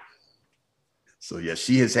core. So yeah,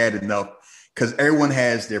 she has had enough because everyone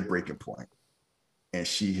has their breaking point, and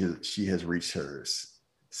she has reached hers.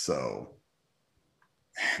 So,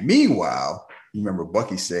 meanwhile, you remember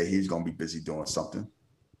Bucky said he's going to be busy doing something.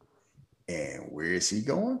 And where is he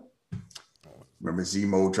going? Remember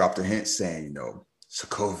Zemo dropped a hint saying,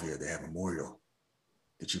 Sokovia, they have a memorial.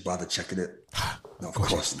 Did you bother checking it? No, of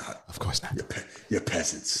course not. Of course not. You're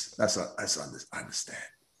peasants. I understand.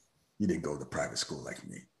 You didn't go to private school like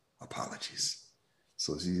me. Apologies.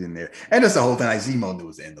 So she's in there. And that's the whole thing. Like Zemo knew it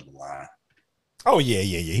was the end of the line. Oh, yeah.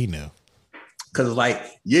 He knew. Because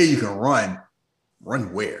you can run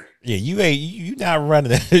where? Yeah, you not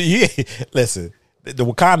running. Listen, the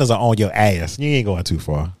Wakandas are on your ass. You ain't going too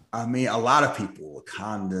far. I mean, a lot of people,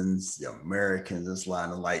 Wakandans, the Americans, this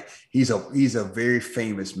line of he's a very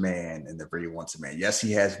famous man and a very wanted man. Yes,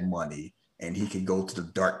 he has money and he can go to the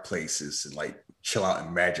dark places and chill out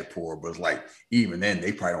in Madripoor, but it's like even then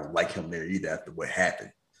they probably don't like him there either after what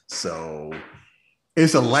happened. So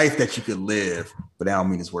it's a life that you could live, but that don't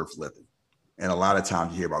mean it's worth living. And a lot of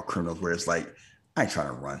times you hear about criminals where it's like, I ain't trying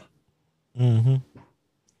to run. Mm-hmm.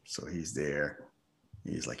 So he's there.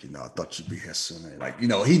 He's like, I thought you'd be here sooner. Like, he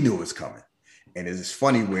knew it was coming. And it's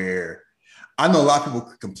funny where I know a lot of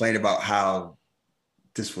people complain about how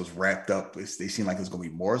this was wrapped up. They seem like it's going to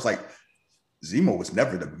be more. It's like Zemo was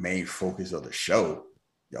never the main focus of the show.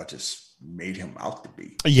 Y'all just made him out to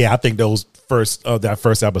be. Yeah, I think that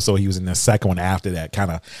first episode he was in, the second one after that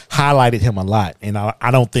kind of highlighted him a lot. And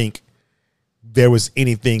I don't think there was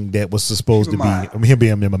anything that was supposed to be him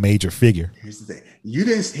being a major figure. Here's the thing.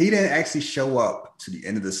 He didn't actually show up to the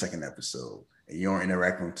end of the second episode, and you don't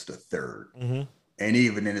interact with him to the third. Mm-hmm. And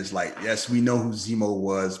even then it's like, yes, we know who Zemo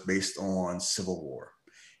was based on Civil War.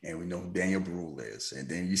 And we know who Daniel Brühl is. And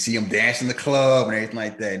then you see him dance in the club and everything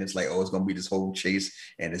like that. And it's like, oh, it's going to be this whole chase.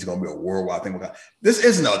 And it's going to be a worldwide thing. This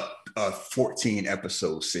isn't a 14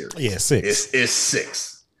 episode series. Yeah, 6. It's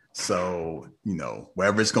 6. So,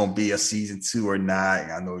 whether it's going to be a season 2 or not,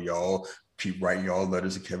 and I know y'all keep writing y'all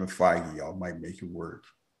letters to Kevin Feige. Y'all might make it work.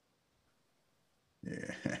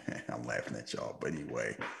 Yeah, I'm laughing at y'all. But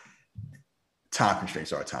anyway, time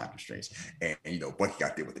constraints are time constraints. And Bucky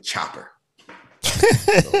got there with the chopper.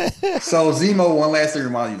 So Zemo, one last thing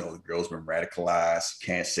remind the girl's been radicalized,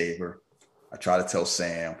 can't save her. I try to tell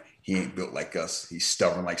Sam he ain't built like us, he's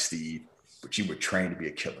stubborn like Steve, but you were trained to be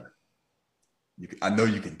a killer. I know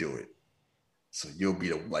you can do it, so you'll be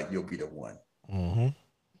the one. Mm-hmm.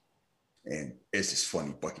 And it's just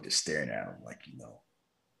funny, Bucky just staring at him like,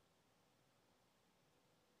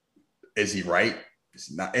 is he right? It's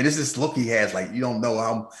not, and it's this look he has, like, you don't know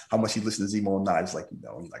how much he listens to Zemo or not. It's like,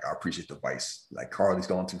 he's like, I appreciate the advice. Like, Carly's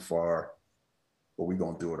going too far, but we're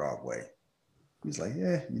going to do it our way. He's like,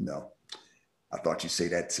 yeah, I thought you'd say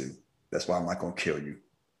that too. That's why I'm not going to kill you.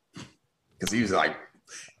 Because he was like,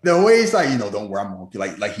 the way he's like, don't worry, I'm going to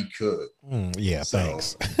kill like he could. Yeah, so,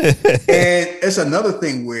 thanks. And it's another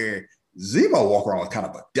thing where Zemo walk around with kind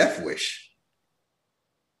of a death wish.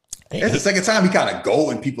 That's the second time he kind of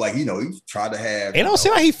go and people like, he tried to have. It don't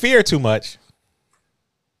seem like he feared too much.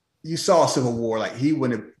 You saw Civil War, like he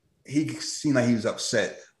seemed like he was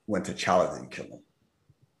upset when T'Challa didn't kill him.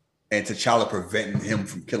 And T'Challa preventing him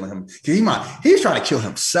from killing him. He was trying to kill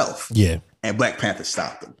himself. Yeah. And Black Panther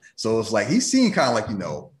stopped him. So it's like, he's seen kind of like,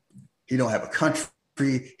 he don't have a country.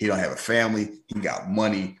 He don't have a family. He got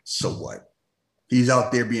money. So what? He's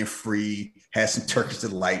out there being free, has some Turkish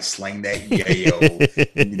delight, slang that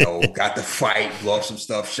yayo, got to fight, blow up some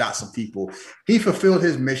stuff, shot some people. He fulfilled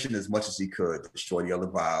his mission as much as he could, destroy the other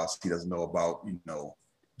vials. He doesn't know about,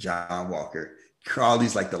 John Walker.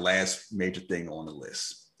 Carly's like the last major thing on the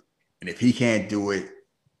list. And if he can't do it,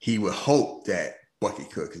 he would hope that Bucky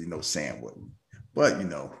could, because he knows Sam wouldn't. But,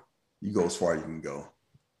 you go as far as you can go.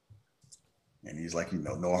 And he's like,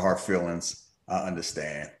 no hard feelings. I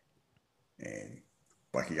understand. And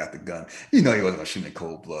Bucky got the gun. He wasn't going to shoot in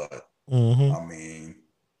cold blood. Mm-hmm. I mean,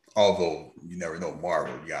 although you never know,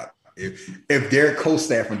 Marvel, you got if Derek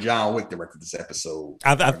Kostad from John Wick directed this episode,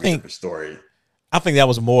 I think story. I think that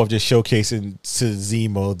was more of just showcasing to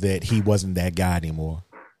Zemo that he wasn't that guy anymore.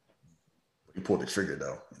 He pulled the trigger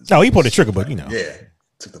though. No, he pulled the trigger, but yeah,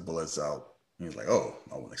 took the bullets out. He was like, "Oh,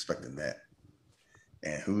 I wasn't expecting that."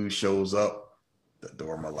 And who shows up? The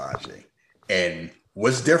Dora Milaje. And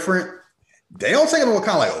what's different? They don't take him to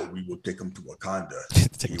Wakanda like, oh, we will take him to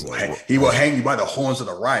Wakanda. He will hang you by the horns of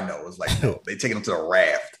the rhino. It's like, no, they take him to the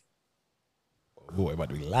raft. Boy, about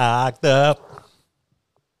to be locked up.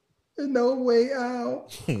 There's no way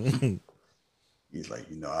out. He's like,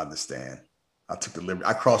 I understand. I took the liberty.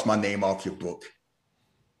 I crossed my name off your book.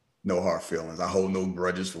 No hard feelings. I hold no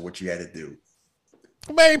grudges for what you had to do.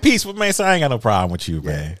 Man, peaceful, man. So I ain't got no problem with you,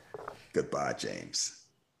 man. Goodbye, James.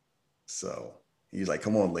 So he's like,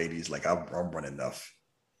 come on, ladies. Like, I'm running enough.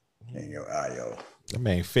 And yo. That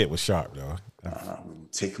man fit was sharp, though. We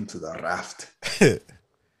would take him to the raft.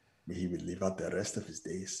 He would live out the rest of his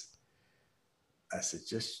days. I said,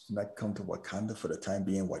 just not come to Wakanda for the time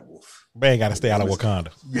being, White Wolf. Man, got to stay out of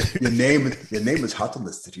Wakanda. Your name is hot on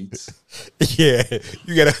the streets. Yeah,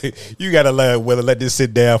 you gotta let this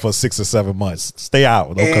sit down for 6 or 7 months. Stay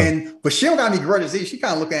out. But she don't got any grudges. She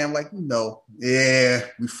kind of look at him like, yeah,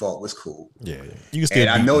 we fought. It was cool. Yeah. You can still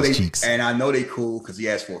I know they cool because he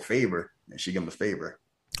asked for a favor and she gave him a favor.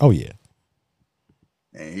 Oh yeah.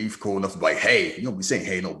 And he's cool enough to be like, hey, you don't be saying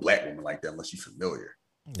hey no black woman like that unless you're familiar.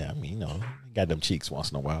 Yeah, I mean, got them cheeks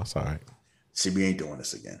once in a while. It's all right. See, we ain't doing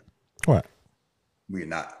this again. What? We're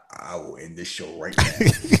not. I will end this show right now.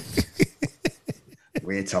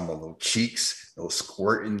 We ain't talking about little cheeks. no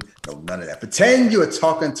squirting, no none of that. Pretend you're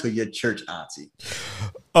talking to your church auntie.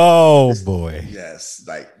 Oh boy. Yes,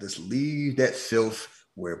 like just leave that filth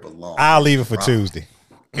where it belongs. I'll leave it for Tuesday.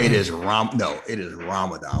 It is it is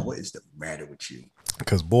Ramadan. What is the matter with you?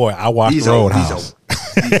 Because boy, I watched Roadhouse.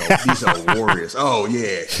 These are warriors. Oh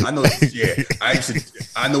yeah, I know. Yeah,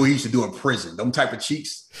 I know he used to do in prison. Them type of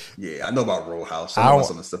cheeks. Yeah, I know about Roadhouse. I know about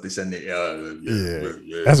some of the stuff they said in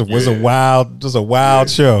there. Was a wild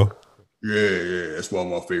show. Yeah, that's one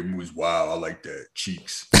of my favorite movies. Wow, I like that.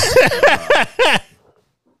 Cheeks.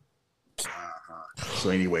 So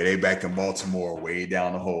anyway, they back in Baltimore, way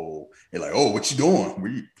down the hole. They're like, "Oh, what you doing?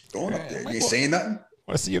 Where you going up there? You ain't saying nothing." I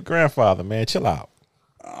want to see your grandfather, man. Chill out.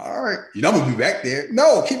 All right, you know I'm gonna be back there.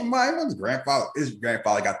 No, keep in mind, his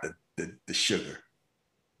grandfather got the sugar.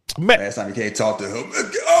 Man. Last time he came talk to him,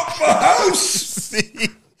 get off my house.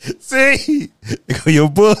 see, your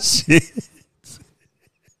bullshit.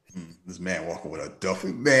 This man walking with a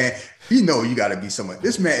duffel, man. You know you got to be someone.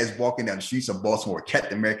 This man is walking down the streets of Baltimore,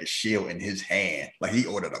 Captain America's shield in his hand, like he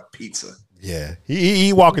ordered a pizza. Yeah,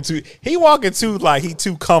 he walking too like he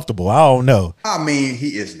too comfortable. I don't know. I mean,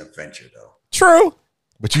 he is an adventure though. True,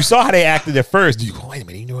 but you saw how they acted at first. You go, wait a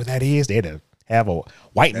minute, you know what that is? They had to have a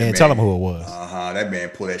white man tell them who it was. That man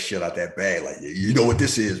pulled that shit out that bag. Like, you know what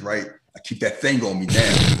this is, right? I keep that thing on me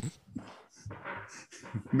now.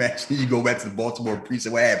 Imagine you go back to the Baltimore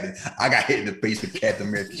precinct. What happened? I got hit in the face with Captain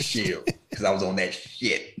America's shield because I was on that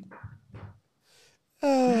shit.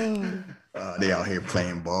 They out here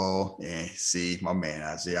playing ball, and see my man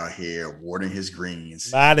Isaiah out here watering his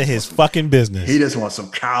greens, minding his fucking business. He just wants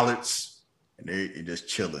some collards, and they just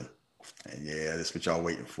chilling. And yeah, that's what y'all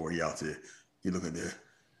waiting for. He out there. You looking there.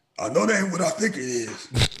 I know that ain't what I think it is.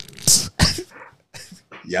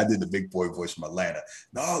 Yeah, I did the big boy voice from Atlanta.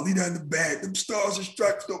 No, leave that in the bag. Them stars and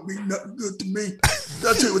stripes don't mean nothing good to me.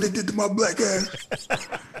 I'll tell you what they did to my black ass.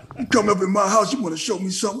 You come up in my house, you want to show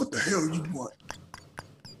me something? What the hell you want?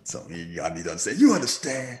 So y'all need to understand. You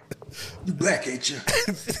understand. You black, ain't you?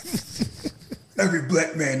 Every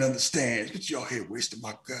black man understands. But y'all here wasting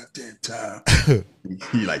my goddamn time.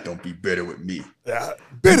 He like, don't be bitter with me.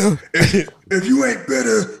 Bitter. If you ain't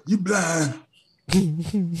bitter, you blind.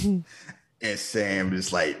 And Sam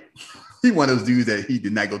is like, he one of those dudes that he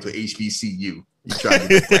did not go to HBCU. He tried to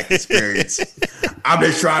get black experience. I'm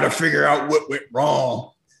just trying to figure out what went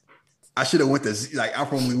wrong. I should have went to, like, I'm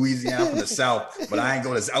from Louisiana, from the South, but I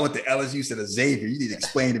went to LSU instead of Xavier. You need to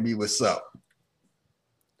explain to me what's up.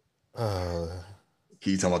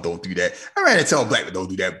 He talking about don't do that. I ran to tell black people don't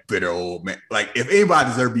do that bitter old man. Like, if anybody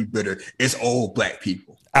deserves to be bitter, it's old black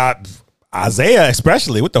people. Isaiah,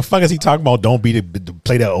 especially. What the fuck is he talking about? Don't be to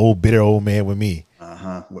play that old bitter old man with me. What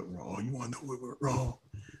wrong? You want to know what went wrong?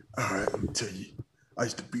 All right, let me tell you. I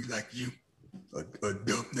used to be like you, a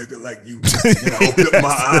dumb nigga like you. And I opened up my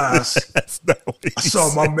eyes. I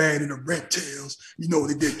saw my man in the Red Tails. You know what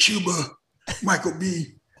they did? Cuba, Michael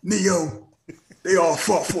B, Neo. They all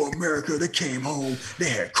fought for America. They came home. They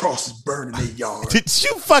had crosses burned in their yard. Did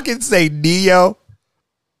you fucking say Neo?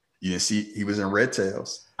 You didn't see he was in Red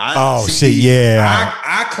Tails. Shit, yeah.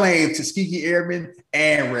 I claimed Tuskegee Airmen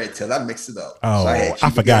and Red Tails. I mixed it up. Oh, so I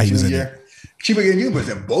forgot he was in there. Cuba Gooding was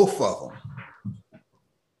in both of them.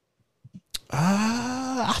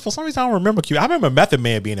 For some reason, I don't remember Cuba. I remember Method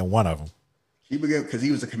Man being in one of them. Cuba Gooding, because he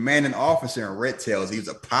was a commanding officer in Red Tails. He was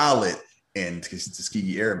a pilot in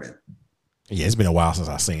Tuskegee Airmen. Yeah, it's been a while since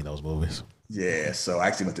I've seen those movies. Yeah, so I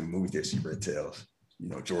actually went to the movie there to see Red Tails. You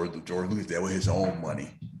know, George Lucas there with his own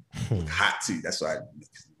money. Hot too. That's why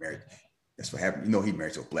married. That's what happened. You know, he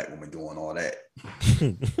married to a black woman doing all that.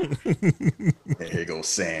 And here goes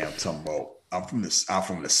Sam talking about I'm from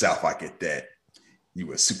the South. I get that. You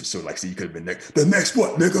were super so like so you could have been next. The next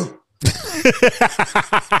what, nigga?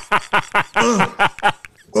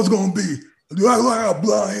 What's gonna be? Do I have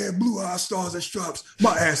blonde hair, blue eyes, stars and stripes?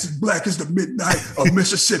 My ass is black as the midnight of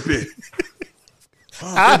Mississippi.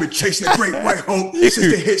 I've been chasing that great white hope since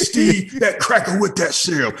they hit Steve, that cracker with that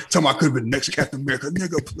serum. Tell me I could have been next Captain America.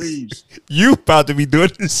 Nigga, please. You about to be doing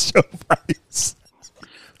this show, right?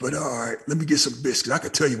 But all right, let me get some biscuits. I can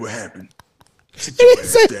tell you what happened. Say,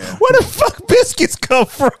 where the fuck biscuits come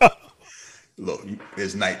from? Look,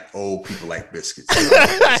 it's night old people like biscuits.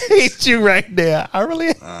 I hate you right there. I really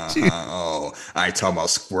hate you. Oh, I ain't talking about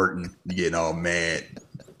squirting. You getting all mad.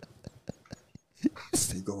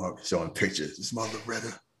 You go up showing pictures. This my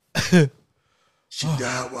Loretta. She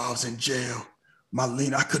died while I was in jail. My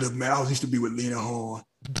Lena, I could have met. I used to be with Lena Horne.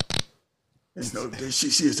 You know, she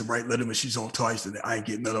is the right Letterman. She's on twice, and I ain't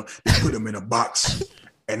getting none of them. They put them in a box,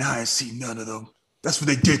 and I ain't seen none of them. That's what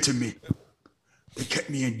they did to me. They kept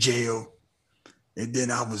me in jail. And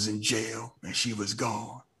then I was in jail and she was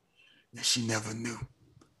gone. And she never knew.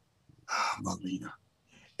 Ah, Marlena.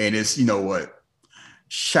 And it's, you know what?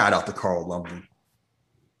 Shout out to Carl Lumbly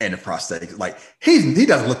and the prosthetic. Like, he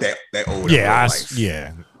doesn't look that old. Yeah,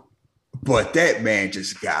 yeah. But that man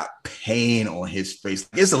just got pain on his face.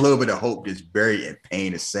 It's a little bit of hope just buried in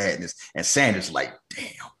pain and sadness. And Sanders like, damn.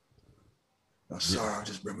 I'm sorry, I'm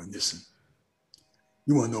just reminiscing.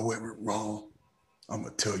 You want to know what went wrong? I'm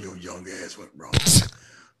going to tell your young ass what went wrong.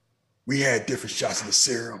 We had different shots of the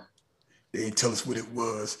serum. They didn't tell us what it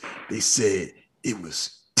was. They said it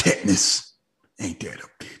was tetanus. Ain't that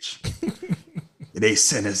a bitch? They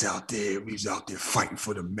sent us out there. We was out there fighting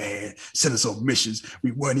for the man. Sent us on missions.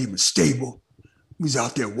 We weren't even stable. We was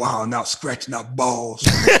out there wilding out, scratching our balls.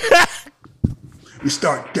 We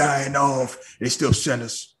start dying off. They still sent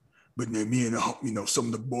us. But then me and some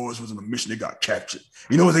of the boys was on a mission. They got captured.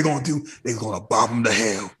 You know what they're gonna do? They're gonna bomb them to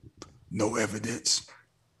hell. No evidence.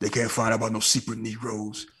 They can't find out about no secret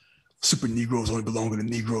Negroes. Super Negroes only belong in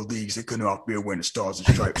the Negro leagues. They couldn't out there wearing the stars and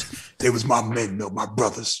stripes. They was my men, though, my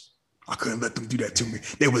brothers. I couldn't let them do that to me.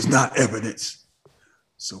 There was not evidence.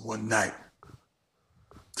 So one night,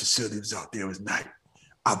 facility was out there. It was night.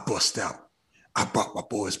 I bust out. I brought my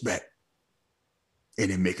boys back. It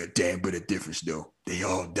didn't make a damn bit of difference, though. They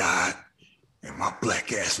all died. And my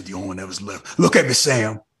black ass was the only one that was left. Look at me,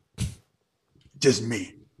 Sam. Just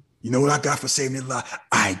me. You know what I got for saving their life?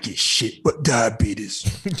 I ain't get shit but diabetes.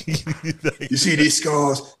 You see these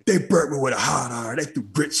scars? They burnt me with a hot iron. They threw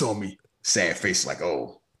grits on me. Sad face like,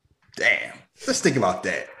 oh, damn. Let's think about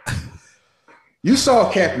that. You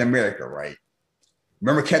saw Captain America, right?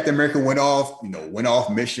 Remember Captain America went off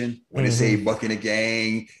mission when they saved Bucky and the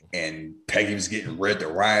gang, and Peggy was getting ready to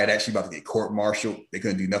riot. Actually about to get court-martialed. They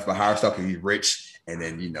couldn't do nothing but hire stuff because he's rich. And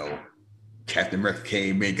then, Captain America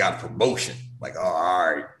came in, got a promotion. Like, oh,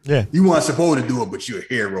 all right. Yeah. You weren't supposed to do it, but you're a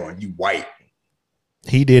hero and you white.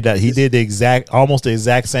 He did that. He did almost the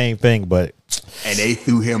exact same thing, but. And they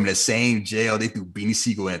threw him in the same jail they threw Beanie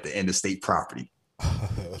Siegel at the end of state property.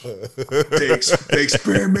 They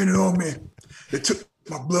experimented on me. They took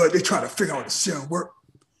my blood. They tried to figure out the serum work.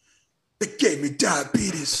 They gave me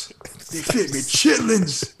diabetes. They fed me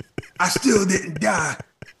chitlins. I still didn't die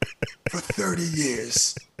for 30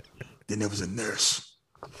 years. Then there was a nurse.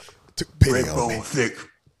 Red bone thick.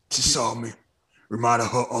 She saw me. Reminded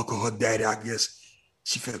her uncle, her daddy, I guess.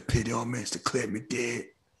 She felt pity on me and declared me dead.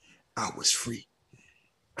 I was free.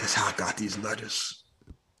 That's how I got these letters.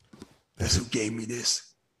 That's who gave me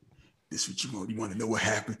this. This is what you want. You want to know what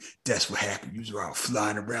happened? That's what happened. You was around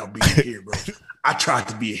flying around being a hero. I tried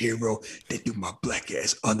to be a hero. They threw my black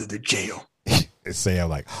ass under the jail. And say, I'm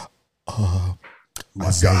like, oh,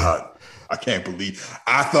 my God. I can't believe.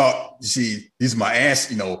 I thought, these are my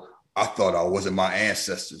aunts, I thought I wasn't my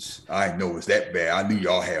ancestors. I didn't know it was that bad. I knew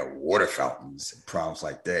y'all had water fountains and problems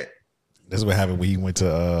like that. That's what happened when you went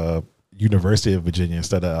to University of Virginia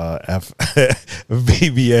instead of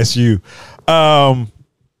VBSU.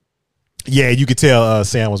 Yeah, you could tell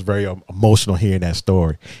Sam was very emotional hearing that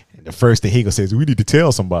story. And the first thing he gonna say is, "We need to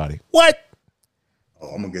tell somebody." What?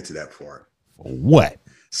 Oh, I'm gonna get to that part. For what?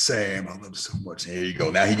 Sam, I love you so much. Here you go.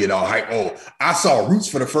 Now he get all hype. Oh, I saw Roots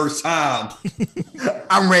for the first time.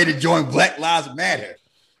 I'm ready to join Black Lives Matter.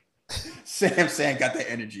 Sam got that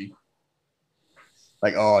energy.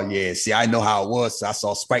 Like, oh yeah. See, I know how it was. So I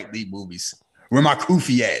saw Spike Lee movies. Where my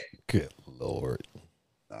Koofy at? Good Lord.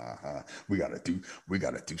 We gotta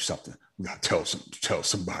do something. We gotta tell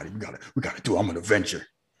somebody. We gotta do. I'm an Avenger.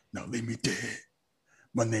 Now leave me dead.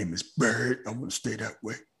 My name is Bird. I'm gonna stay that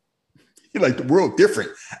way. You're like, the world different.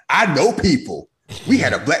 I know people. We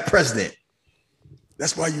had a black president.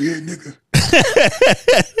 That's why you here, nigga.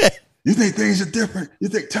 You think things are different? You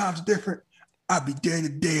think times are different? I'd be dead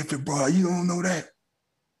today if it brought. You don't know that?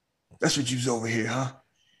 That's what you's over here, huh?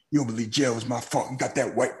 You don't believe jail was my fault. You got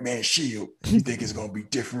that white man shield. You think it's gonna be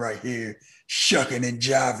different right here, shucking and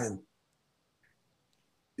jiving.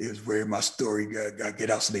 It was where my story got get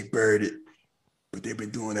out, so they buried it. But they've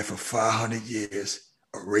been doing that for 500 years,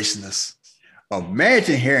 erasing us.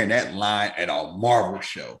 Imagine hearing that line at a Marvel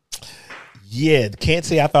show. Yeah, can't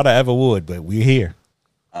say I thought I ever would, but we're here.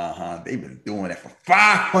 They've been doing that for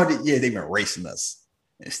 500 years. They've been racing us.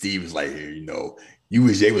 And Steve was like, hey, you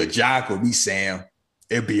was able to jog with me, Sam.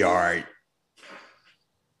 It'll be all right.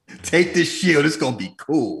 Take this shield. It's going to be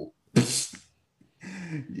cool.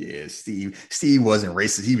 Yeah, Steve wasn't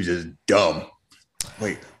racist. He was just dumb.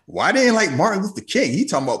 Wait, why they ain't like Martin Luther King? He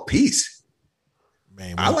talking about peace.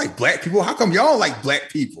 Man, I like black people. How come y'all like black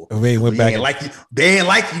people? They ain't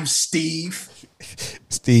like you, Steve.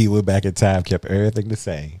 Steve went back in time, kept everything the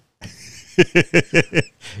same.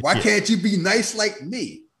 Why can't you be nice like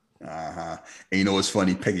me? And you know what's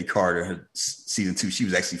funny? Peggy Carter, her season 2, she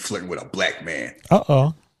was actually flirting with a black man.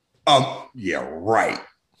 Yeah, right.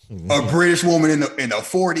 A British woman in the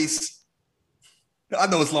 40s. I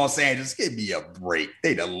know it's Los Angeles. Give me a break.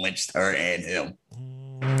 They'd have lynched her and him.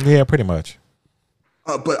 Yeah, pretty much.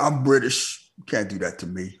 But I'm British. You can't do that to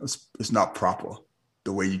me. It's not proper.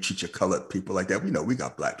 The way you treat your colored people like that. We know we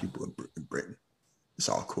got black people in Britain. It's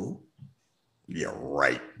all cool. Yeah,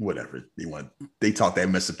 right. Whatever they want. They talk that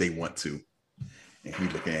mess if they want to. And he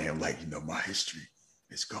looking at him like, my history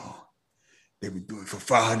is gone. They've been doing it for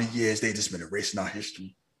 500 years. They just been erasing our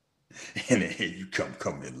history. And then here you come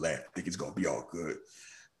and laugh. Think it's gonna be all good.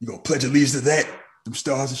 You gonna pledge allegiance to that? Them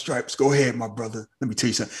stars and stripes. Go ahead, my brother. Let me tell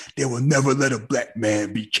you something. They will never let a black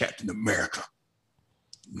man be Captain America.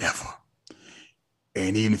 Never.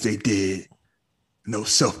 And even if they did, no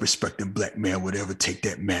self-respecting black man would ever take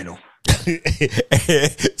that mantle.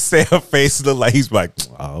 Sam face look like he's like,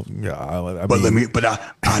 oh yeah.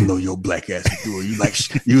 I know your black ass will do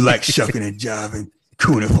it. You like shucking and jiving,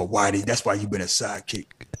 cooning for Whitey. That's why you've been a sidekick.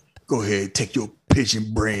 Go ahead, take your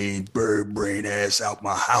pigeon brain, bird brain ass out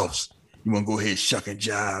my house. You want to go ahead, shuck and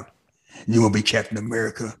jive? You want to be Captain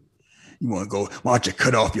America? You want to go? Why don't you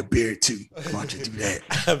cut off your beard too? Why don't you do that?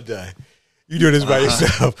 I'm done. You doing this by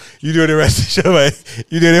yourself. You doing the rest of the show, man.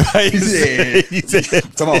 You doing it by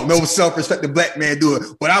yourself. Come on, no self-respecting black man do it.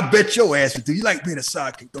 But I bet your ass would do. You like being a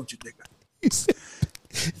sidekick, don't you, nigga?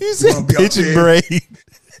 You said pigeon brain.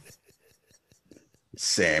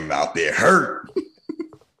 Sam out there hurt.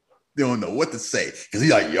 They don't know what to say. Because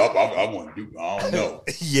he's like, yup, I want to do, I don't know.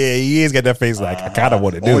 Yeah, he is got that face like, I kind of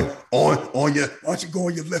want to do it. On your, why don't you go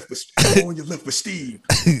on your left with Steve?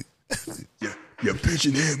 Yeah. You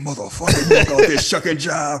pigeon head motherfucker. You go out there shuck and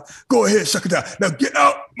jive. Go ahead, shuck and jive. Now get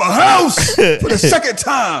out my house for the second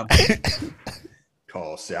time.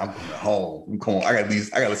 Call say I'm coming home. I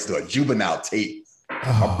gotta listen to a juvenile tape.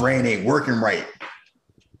 My brain ain't working right.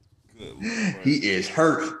 He is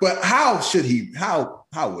hurt. But how would he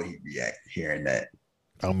react hearing that?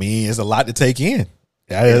 I mean, it's a lot to take in.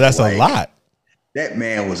 That's like, a lot. That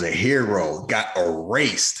man was a hero, got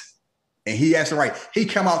erased. And he asked right. He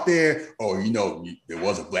come out there, there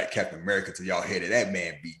was a black Captain America till y'all headed. That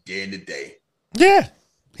man be dead today. Yeah.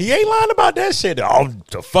 He ain't lying about that shit. Oh,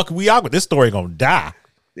 the fuck we out with this story gonna die.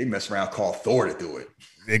 They mess around, call Thor to do it.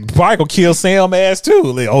 They probably gonna kill Sam ass too.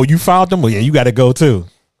 Like, oh, you found them? Well, yeah, you gotta go too.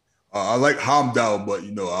 I like Heimdall, but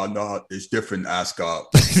I know it's different in Asgard.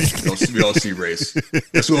 We don't see race.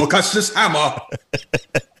 This will catch this hammer.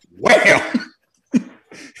 Well,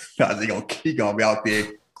 he gonna be out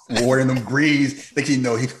there warding them greens. Think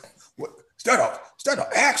start off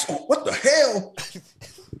axe on what the hell?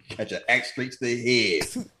 Catch an axe straight to the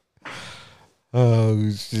head.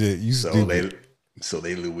 Oh shit! You stupid. So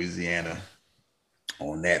they Louisiana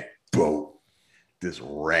on that boat, this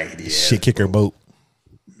raggedy shit kicker boat.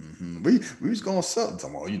 Mm-hmm. We was going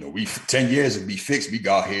something. We 10 years to be fixed. We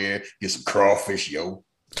got here, get some crawfish,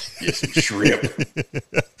 get some shrimp.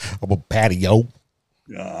 I'm a patio.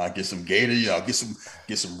 Get some gator, get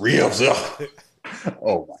some ribs.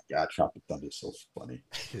 Oh my God, Tropic Thunder is so funny.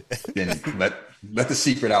 Then let the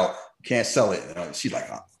secret out. Can't sell it. She's like,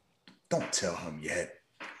 don't tell him yet.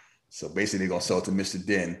 So basically, they're gonna sell it to Mr.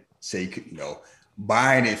 Den. Say,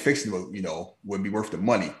 buying and fixing it, wouldn't be worth the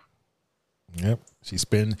money. Yep, she's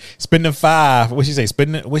spending $5. What she say?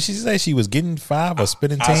 What she say? She was getting $5 or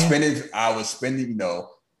spending 10. I was spending,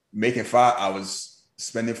 making $5. I was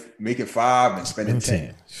making $5 and spending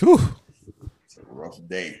 10. Whew. It's a rough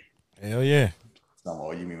day. Hell yeah.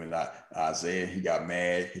 You mean not Isaiah? He got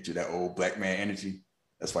mad, hit you that old black man energy.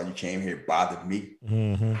 That's why you came here, bothered me.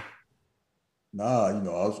 Mm-hmm. Nah,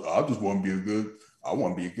 I just want to be I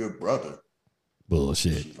want to be a good brother.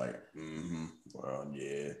 Bullshit. She's like, well,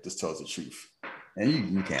 yeah, just tells the truth.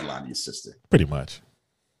 And you can't lie to your sister. Pretty much.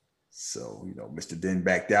 So, Mr. Den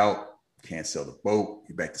backed out, can't sell the boat.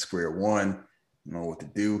 He back to square one. You know what to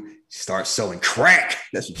do. Start selling crack.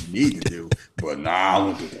 That's what you need to do. But I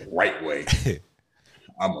want to do it the right way.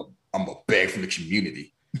 I'm a beg from the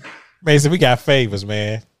community. Mason, we got favors,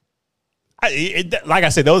 man. Like I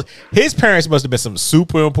said, his parents must have been some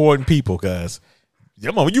super important people, cause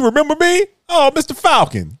you remember me? Oh, Mr.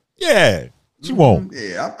 Falcon. Yeah. You won't.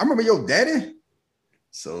 Yeah, I remember your daddy.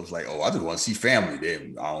 So it's like, I just want to see family.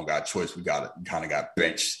 Then I don't got a choice. We kind of got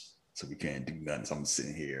benched, so we can't do nothing. So I'm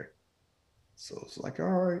sitting here. So it's like, all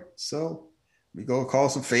right. So we go call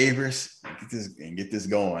some favors and get this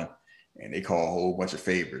going. And they call a whole bunch of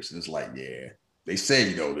favors. And it's like, yeah, they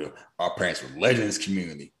say, our parents were legends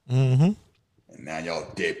community. Mm-hmm. And now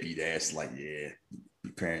y'all deadbeat ass like, yeah,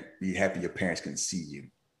 be happy your parents can see you.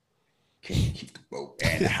 Can you keep the boat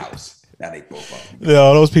and the house? Now they both up.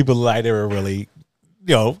 No, those people like they were really,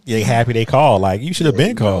 they happy they called. Like you should have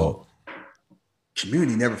been called.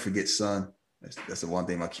 Community never forgets, son. That's the one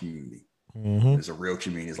thing about community. Mm-hmm. It's a real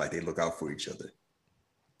community. It's like they look out for each other.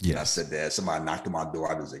 Yeah, I said that somebody knocked on my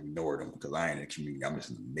door. I just ignored them because I ain't in the community. I'm just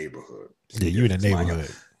in the neighborhood. Yeah, you in the neighborhood.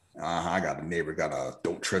 I got a neighbor got a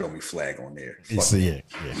 "Don't tread on me" flag on there. You see it?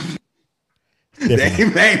 Yeah.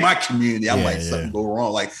 That ain't my community. I'm like something go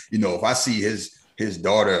wrong. Like if I see his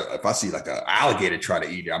daughter, if I see like an alligator try to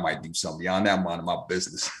eat it, I might do something. Beyond that, I'm minding my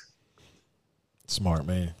business. Smart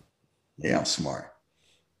man. Yeah, I'm smart.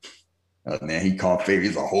 Man, he called favors.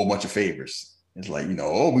 He's a whole bunch of favors. It's like, we're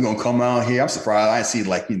going to come out here. I'm surprised I see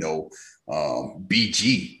like, BG.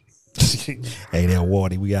 Hey there,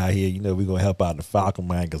 Wardy. We out here, we're going to help out the Falcon,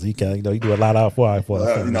 man, because he can, he do a lot out for us.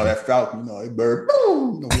 That Falcon, that bird,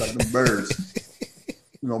 boom, we like them birds.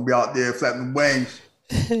 We're going to be out there flapping the wings.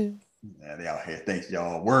 Man, they out here. Thanks,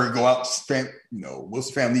 y'all. Word go out,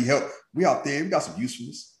 Wilson family need help. We out there. We got some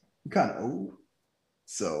usefulness. We kind of old.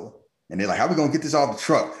 So, and they're like, how we going to get this off the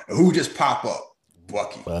truck? And who just pop up?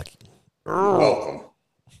 Bucky. Welcome.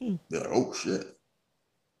 They're like, oh shit.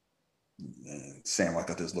 Man, Sam, I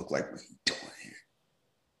thought this looked like, what are you doing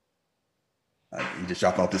here? He just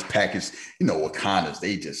dropped off this package.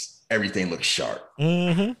 Wakandas, everything looks sharp.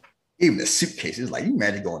 Mm-hmm. Even the suitcases, like you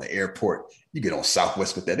imagine going to the airport, you get on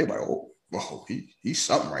Southwest with that. They're like, oh, he's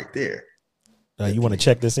something right there. You want to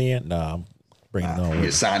check this in? No, I'm bringing it on.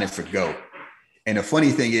 You're signing for go. And the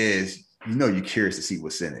funny thing is, you're curious to see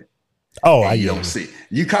what's in it. Oh, you don't see.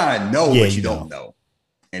 You kind of know, but you don't know.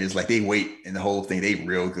 And it's like they wait, and the whole thing, they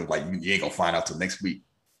real good. Like you ain't gonna find out till next week.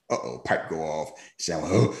 Pipe go off. Sound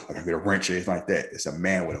like, I gotta get a wrench or anything like that. It's a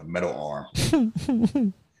man with a metal arm.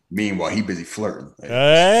 Meanwhile, he busy flirting.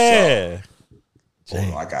 Hey. So,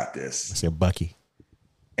 I got this. I said Bucky.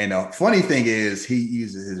 And the funny thing is, he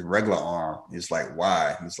uses his regular arm. It's like,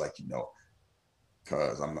 why? It's like,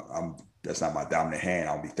 because I'm that's not my dominant hand.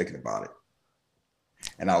 I'll be thinking about it.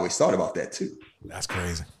 And I always thought about that too. That's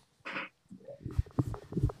crazy.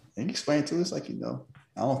 And he explained to us, like, I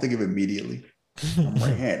don't think of it immediately. I'm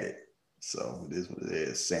right-handed. So it is what it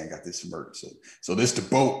is. Sam got this smirk. So this the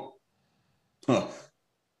boat.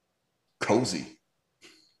 Cozy.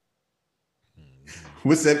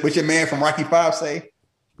 What's your man from Rocky 5 say?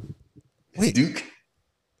 Wait. Duke.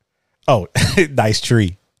 Oh, nice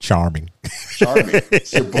tree. Charming.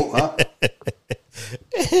 It's your boat, huh?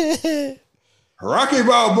 Rocky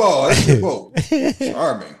Balboa. That's your boat.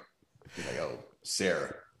 Charming. You're like,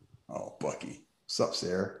 Sarah. Oh, Bucky. What's up,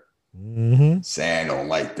 Sarah? Mm-hmm. Sam don't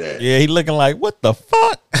like that. Yeah, he looking like, what the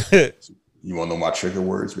fuck? You want to know my trigger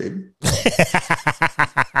words, baby?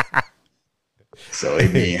 So they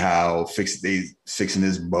mean how they fixing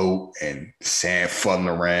this boat and Sam fuddling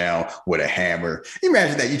around with a hammer.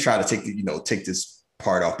 Imagine that you try to take this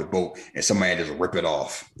part off the boat and somebody just rip it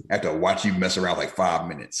off after watch you mess around like 5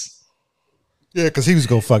 minutes. Yeah, because he was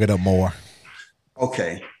gonna fuck it up more.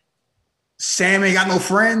 Okay. Sam ain't got no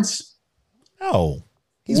friends. Oh.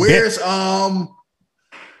 Where's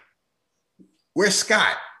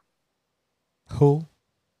Scott? Who?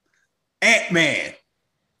 Ant-Man.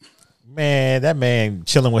 Man, that man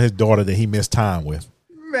chilling with his daughter that he missed time with.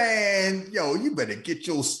 Man, you better get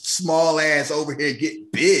your small ass over here and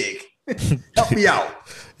get big. Help me out.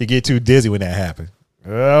 You get too dizzy when that happened.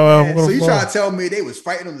 So you trying to tell me they was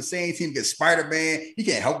fighting on the same team against Spider-Man? He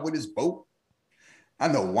can't help with his boat? I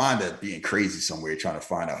know Wanda being crazy somewhere trying to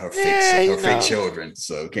find out her fake children.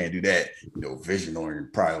 So can't do that. Vision or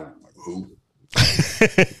probably like, who?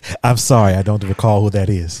 I'm sorry, I don't recall who that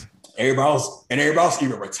is. Everybody else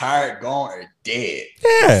either retired, gone, or dead.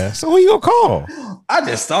 Yeah. So who you gonna call? I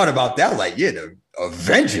just thought about that. Like, the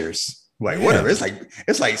Avengers. Like, whatever.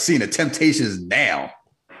 It's like seeing the Temptations now.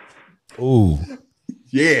 Ooh.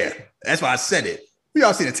 Yeah. That's why I said it. We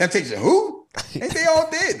all seen the Temptations. Who? Ain't they all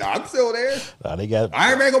dead? No, I'm still there. They got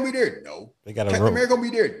Iron Man gonna be there? No. They got Captain America gonna be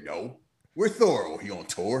there? No. Where Thor? Oh, he on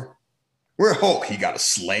tour. Where Hulk? He got a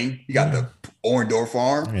sling. He got the Orndorff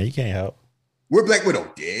arm. Yeah, you can't help. Where Black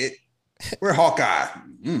Widow? Dead. Where Hawkeye?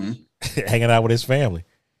 Hanging out with his family.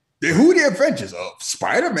 Who the Avengers? Oh,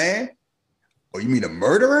 Spider-Man. Oh, you mean a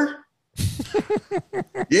murderer?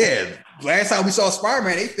 Yeah. Last time we saw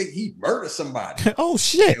Spider-Man, they think he murdered somebody. Oh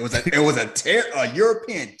shit! It was a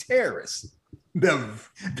European terrorist. The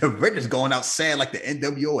Avengers going out sad like the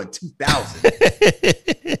NWO in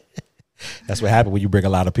 2000. That's what happened when you bring a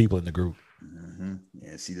lot of people in the group. Mm-hmm.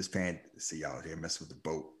 Yeah. See y'all out here messing with the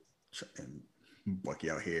boat and Bucky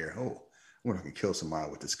out here. Oh, I wonder if I can kill somebody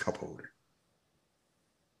with this cup holder.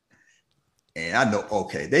 And I know,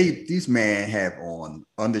 okay, these men have on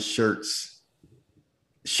undershirts,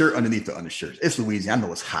 shirt underneath the undershirts. It's Louisiana. I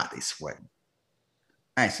know it's hot. They sweating.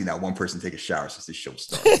 I ain't seen that one person take a shower since this show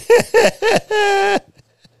started.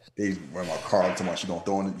 They run my car up to me. She gonna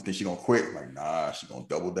throw in. You think she gonna quit? I'm like, nah, she gonna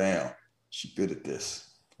double down. She good at this.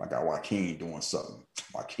 I got Joaquin doing something.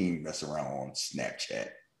 Joaquin messing around on Snapchat.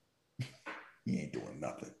 He ain't doing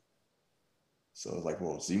nothing. So it's like,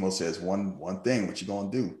 well, Zemo says one thing. What you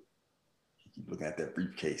gonna do? Keep looking at that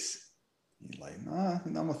briefcase. He's like, nah,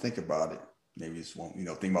 I'm gonna think about it. Maybe it's one,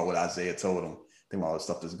 think about what Isaiah told him. Think about all the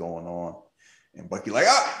stuff that's going on. And Bucky like,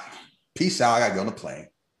 peace out. I gotta get on the plane.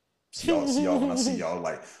 See y'all when I see y'all.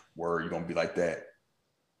 Like, word, you gonna be like that?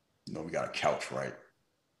 We got a couch, right?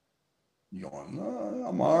 You going? No,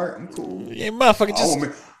 I'm all right. I'm cool. Yeah,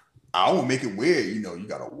 motherfucker. I won't make it weird. You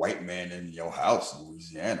got a white man in your house in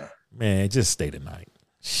Louisiana. Man, just stay tonight.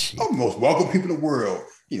 Shit. I'm the most welcome people in the world.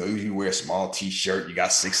 You wear a small t-shirt, you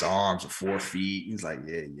got 6 arms or 4 feet. He's like,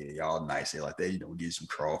 yeah, y'all nice. They like that, we get some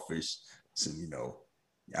crawfish, some,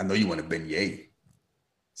 I know you want a beignet,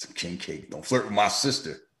 some king cake. Don't flirt with my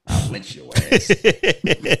sister. I'll lynch your ass.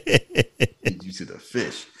 Lead you to the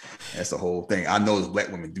fish. That's the whole thing. I know black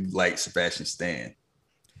women do like Sebastian Stan.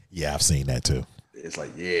 Yeah, I've seen that too. It's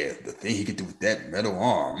like, yeah, the thing he could do with that metal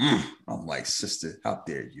arm. I'm like, sister, how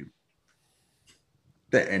dare you?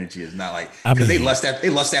 That energy is not like, because they lust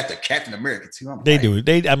after Captain America too. They do.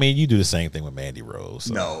 You do the same thing with Mandy Rose.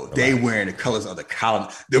 So. No, they wearing the colors of the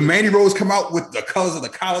colonizer. The Mandy Rose come out with the colors of the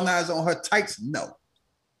colonizer on her tights? No.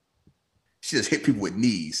 She just hit people with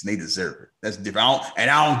knees and they deserve it. That's different. I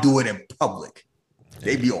don't do it in public.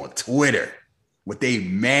 They be on Twitter with they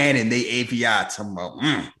man and they API talking about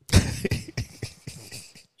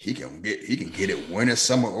he can get it winter,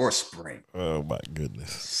 summer, or spring. Oh my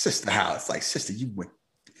goodness. Sister, how it's like, sister, you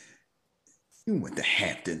went to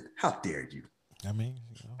Hampton. How dare you?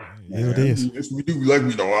 It is. Yes, we do. Like,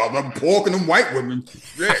 I'm porking them white women.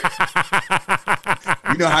 Yeah.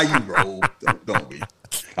 You know how you roll, don't we?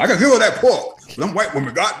 I can feel that pork. Them white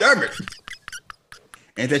women, God damn it.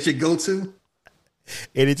 Ain't that your go-to?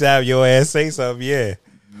 Anytime your ass say something, yeah.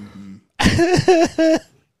 Mm-hmm.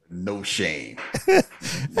 No shame.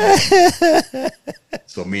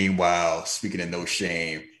 So meanwhile, speaking of no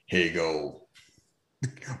shame, here you go.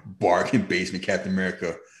 Bargain basement Captain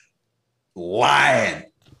America lying.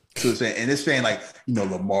 So and it's saying like,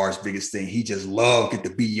 Lamar's biggest thing. He just get to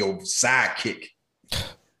be your sidekick.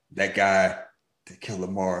 That guy that killed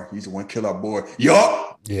Lamar, he's the one kill our boy.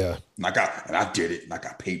 Yup. Yeah. And I did it and I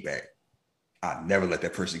got paid back. I never let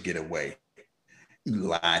that person get away. You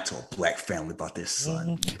lied to a black family about their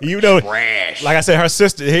son. Trash. Like I said, her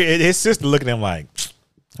sister, his sister looking at him like,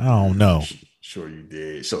 I don't know. Sure you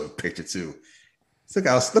did. Show a picture too.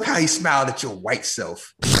 Look how he smiled at your white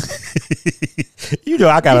self.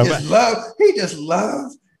 I gotta He just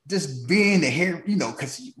loved just being the hair,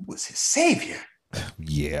 because he was his savior.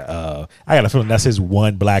 Yeah. I got a feeling that's his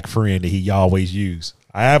one black friend that he always use.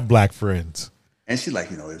 I have black friends. And she's like,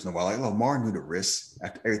 there's nobody like, Lamar knew the risk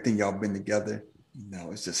after everything y'all been together.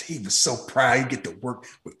 It's just, he was so proud. He get to work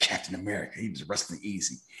with Captain America. He was resting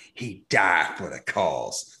easy. He died for the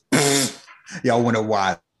cause. Y'all wonder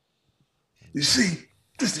why. You see,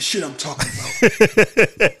 this is the shit I'm talking about.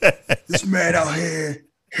 This man out here,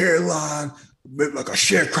 hairline, like a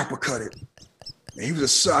sharecropper cut it. And he was a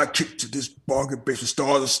sidekick to this bargain basement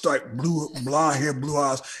star of the stripe, blonde hair, blue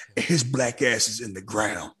eyes, and his black ass is in the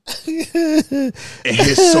ground. And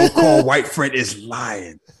his so-called white friend is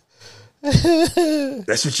lying.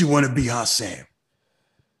 That's what you want to be, huh, Sam?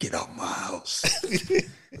 Get out my house.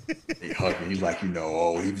 They hug me. He's like, he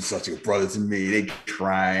was such a brother to me. They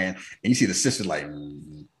crying. And you see the sister like,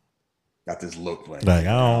 got this look like I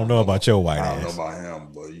don't know about your white ass. I don't know about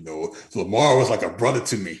him, but Lamar was like a brother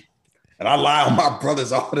to me. And I lie on my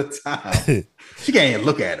brothers all the time. She can't even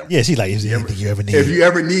look at him. Yeah, she's like, if you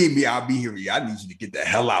ever need me, I'll be here. I need you to get the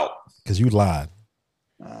hell out. Because you lied.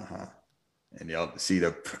 Uh-huh. And y'all see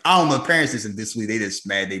I don't know, parents isn't this week. They just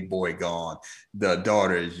mad they boy gone. The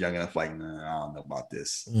daughter is young enough, like, nah, I don't know about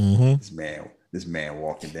this. Mm-hmm. This man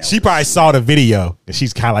walking down. She probably saw the video and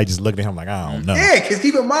she's kind of like just looking at him like, I don't know. Yeah, because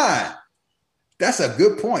keep in mind, that's a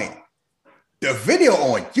good point. The video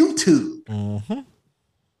on YouTube. Mm-hmm.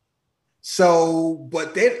 So,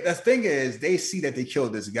 but the thing is, they see that they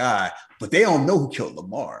killed this guy, but they don't know who killed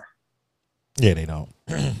Lamar. Yeah, they don't.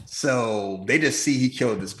 So they just see he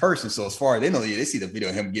killed this person. So as far as they know, they see the video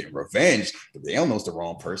of him getting revenge, but they don't know it's the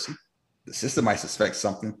wrong person. The sister might suspect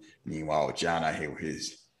something. Meanwhile, John out here with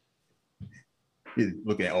his He's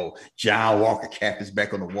looking at John Walker cap is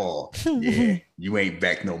back on the wall. Yeah, you ain't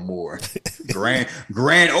back no more. Grand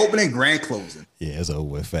opening, grand closing. Yeah, it's over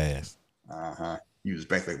with fast. He was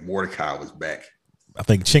back like Mordecai was back. I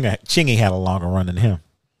think Chingy had a longer run than him.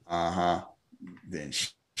 Then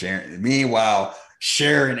Sharon. Meanwhile,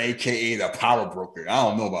 Sharon, aka the power broker. I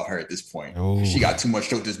don't know about her at this point. She got too much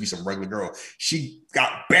show to just be some regular girl. She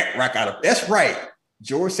got Batroc out of. That's right.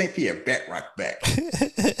 George St. Pierre Batroc back.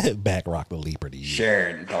 Batroc the leaper to you.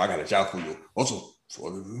 Sharon, I got a job for you. Also,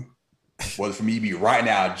 for me to be right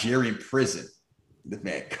now, Jerry in prison. This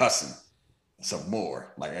man cussing some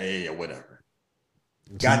more. Like, hey, whatever.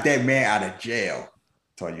 Got that man out of jail.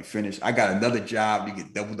 Till you finish. I got another job. You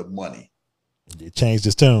get double the money. You changed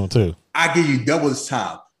his tune too. I give you double this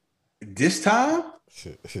time. This time? So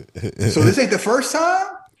this ain't the first time?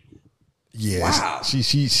 Yeah. Wow.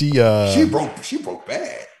 She broke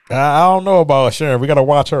bad. I don't know about Sharon. We gotta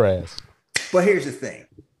watch her ass. But here's the thing.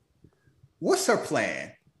 What's her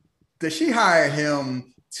plan? Does she hire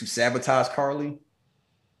him to sabotage Carly?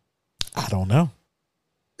 I don't know.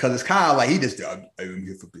 Because it's kind of like he just, I'm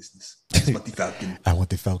here for business. I want the Falcon. I want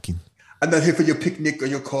the Falcon. I'm not here for your picnic or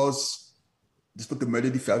your cause. Just want to murder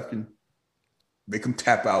the Falcon. Make him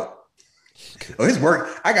tap out. Oh, his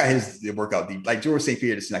work, I got his workout deep. Like George St.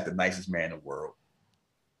 Pierre is like the nicest man in the world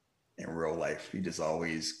in real life. He just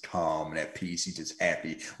always calm and at peace. He's just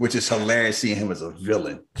happy, which is hilarious seeing him as a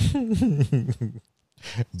villain.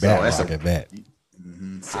 That's a bet.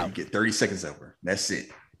 So you get 30 seconds of her. That's it.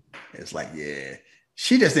 It's like, yeah.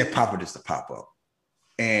 She just didn't pop up just to pop up.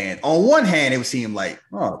 And on one hand, it would seem like,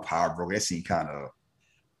 the power broker. That seemed kind of,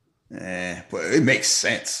 but it makes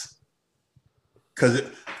sense.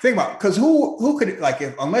 Because who could, like,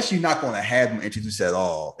 unless you're not going to have them introduced at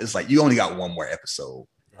all, it's like you only got one more episode.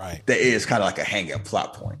 Right. That is kind of like a hang-up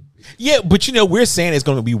plot point. Yeah, but we're saying it's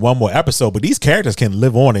going to be one more episode, but these characters can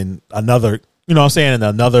live on in another, in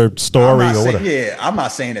another story or whatever. Yeah, I'm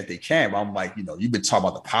not saying that they can, but I'm like, you've been talking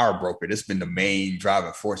about the power broker. That's been the main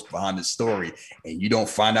driving force behind the story, and you don't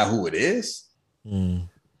find out who it is.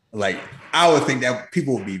 Like, I would think that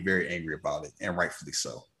people would be very angry about it, and rightfully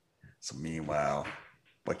so. So meanwhile,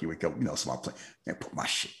 Bucky wake up, somebody playing, man, put my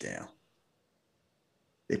shit down.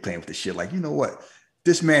 They playing with the shit like, you know what?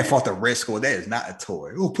 This man fought the Red Skull. That is not a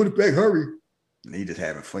toy. Oh, put it back, hurry. And he just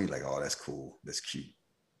having fun. He's like, oh, that's cool. That's cute.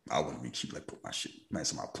 I wouldn't be cute like put my shit. Man,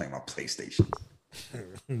 somebody playing my PlayStation.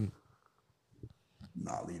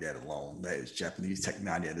 Nah, leave that alone. That is Japanese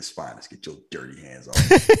technology at its finest. Get your dirty hands off.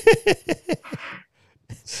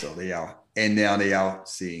 So they out. And now they out.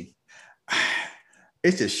 See,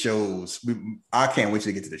 it just shows. I can't wait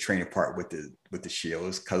to get to the training part with the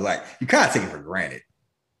shields, because like you kind of take it for granted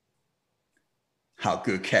how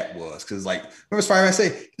good Cap was. Because like remember Spider-Man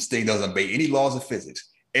say this thing doesn't obey any laws of physics,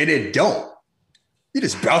 and it don't. You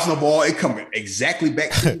just bouncing the ball, it coming exactly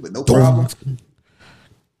back to you with no problem.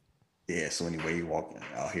 Yeah. So anyway, you walking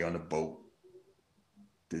out here on the boat,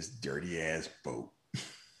 this dirty ass boat,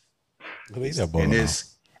 and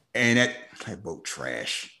that boat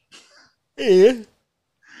trash. Yeah.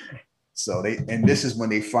 So this is when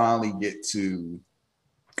they finally get to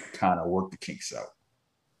kind of work the kinks out.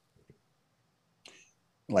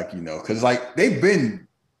 Like, because like they've been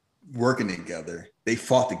working together, they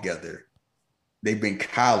fought together, they've been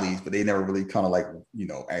colleagues, but they never really kind of like,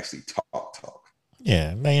 actually talk.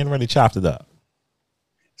 Yeah, they ain't really chopped it up.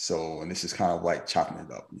 So, and this is kind of like chopping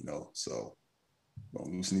it up, So,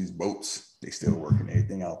 don't loosen these boats. They still working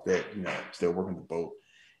everything out there, still working the boat.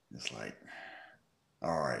 It's like,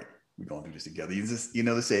 all right, we're gonna do this together. You just,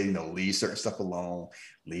 they say, leave certain stuff alone,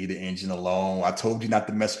 leave the engine alone. I told you not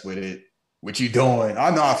to mess with it. What you doing? I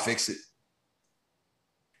know I'll fix it.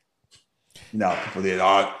 People did.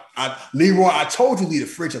 Leroy, I told you leave the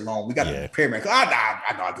fridge alone. We got to prepare, man.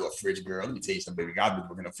 I know I do a fridge, girl. Let me tell you something, baby. I've been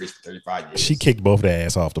working on a fridge for 35 years. She kicked both their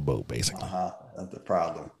ass off the boat, basically. That's the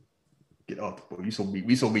problem. Get off the boat.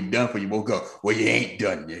 We so be done for you woke up. Well, you ain't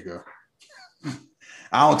done, nigga.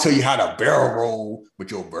 I don't tell you how to barrel roll with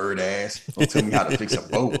your bird ass. Don't tell me how to fix a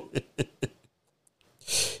boat.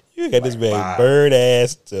 You got this man bird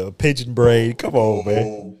ass to pigeon braid. Come on,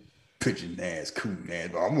 man. Pigeon ass, coon ass.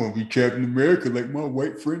 I'm gonna be Captain America like my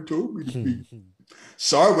white friend told me to be.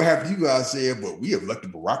 Sorry what happened to you guys there, but we have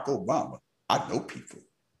elected Barack Obama. I know people.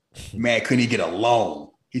 Man, couldn't he get a loan?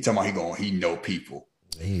 He talking about he know people.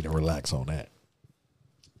 He need to relax on that.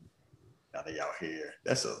 Now they out here.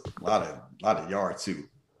 That's a lot of yard too.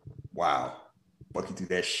 Wow. Bucky threw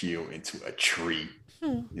that shield into a tree.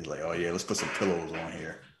 He's like, oh yeah, let's put some pillows on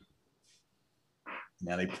here.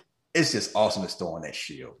 Now it's just awesome to store on that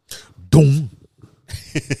shield. Doom.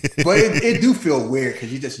 But it do feel weird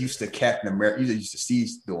because you just used to Captain America. You just used to Steve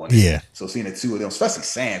doing it. Yeah. So seeing the two of them, especially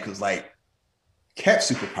Sam, because like Cap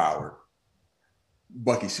superpower,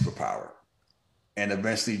 Bucky superpower, and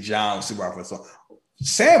eventually John was superpower. So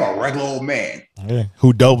Sam, a regular old man,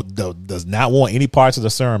 who does not want any parts of the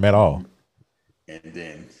serum at all. And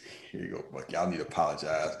then here you go, Bucky. Y'all need to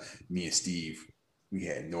apologize. Me and Steve, we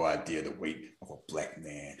had no idea the weight of a black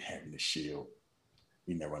man having the shield.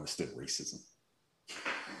 We never understood racism.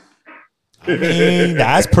 I mean,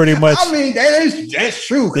 that's pretty much. I mean, that's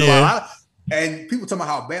true. Yeah. And people talking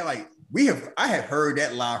about how bad, like I have heard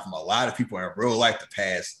that line from a lot of people in real life the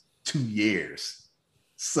past 2 years.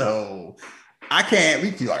 So I can't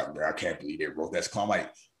believe they wrote that. I'm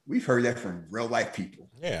like, we've heard that from real life people.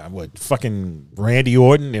 Yeah, what fucking Randy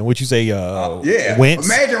Orton and what you say? Yeah, Wentz?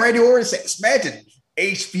 Imagine Randy Orton. Imagine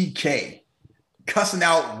HBK cussing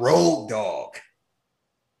out Road Dogg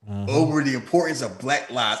over the importance of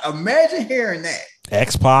Black lives. Imagine hearing that.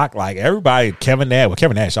 X-Pac, like everybody, Kevin Nash. Well,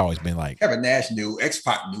 Kevin Nash always been like. Kevin Nash knew.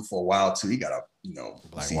 X-Pac knew for a while too. He got a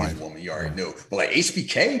black see wife. his woman. You already knew. But like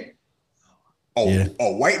HBK.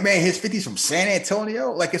 A white man his 50s from San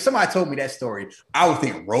Antonio. Like if somebody told me that story, I would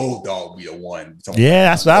think Road Dogg would be the one. Yeah,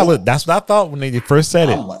 that's what I thought when they first said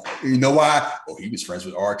it. Like, you know why? Oh, he was friends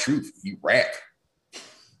with R-Truth. He rap.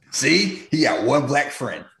 See, he got one black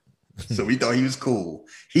friend, so we thought he was cool.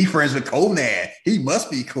 He friends with Conan. He must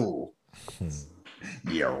be cool.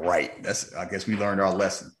 Yeah, right. I guess we learned our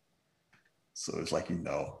lesson. So it's like I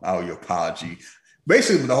owe you apology.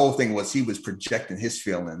 Basically, the whole thing was he was projecting his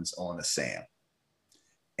feelings on the Sam.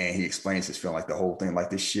 And he explains his feeling like the whole thing, like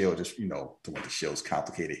this shield, just, the shield's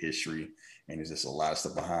complicated history. And there's just a lot of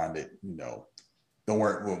stuff behind it. Don't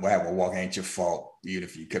worry, what happened with Walker ain't your fault. Even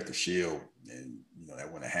if you kept the shield, and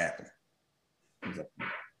that wouldn't happen. Like,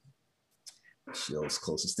 the shield's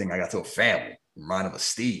closest thing I got to a family. Remind him of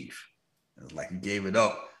Steve. It was like he gave it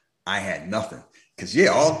up. I had nothing. Because,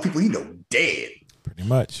 all the people he know dead. Pretty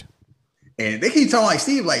much. And they keep talking like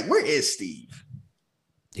Steve, like, where is Steve?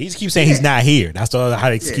 He just keeps saying he's not here. That's how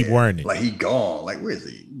they keep wording it. Like he gone. Like where is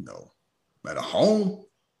he? At a home.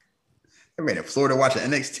 I mean, in Florida watching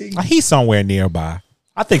NXT. He's somewhere nearby.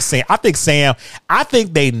 I think Sam. I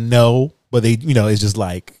think they know, but they, it's just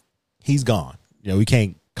like he's gone. We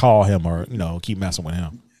can't call him or keep messing with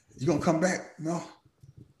him. You gonna come back? No.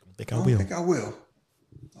 I don't think I will.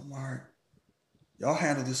 I'm all right. Y'all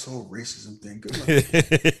handle this whole racism thing. Good luck.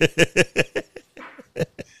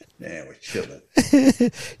 Man, we're chilling.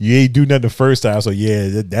 You ain't do nothing the first time, so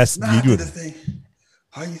that's you do the thing.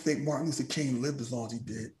 How you think Martin Luther King lived as long as he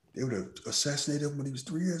did? They would have assassinated him when he was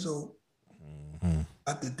 3 years old. Mm-hmm.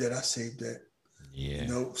 I did that. I saved that. Yeah.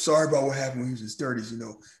 Sorry about what happened when he was in his 30s.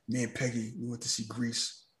 Me and Peggy, we went to see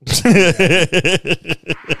Grease.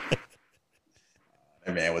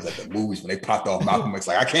 That man was at the movies when they popped off Malcolm X.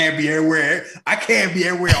 Like, I can't be everywhere. I can't be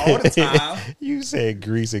everywhere all the time. You said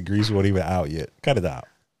Grease and Grease wasn't even out yet. Cut it out.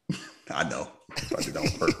 I know. I did that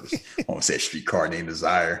on purpose. I want to say Streetcar Named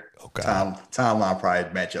Desire. Okay. Timeline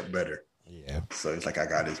probably match up better. Yeah. So it's like I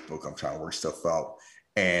got his book. I'm trying to work stuff out.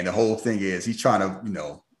 And the whole thing is he's trying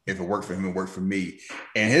to, if it worked for him, it worked for me.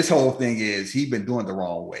 And his whole thing is he's been doing it the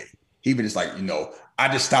wrong way. He been just like, I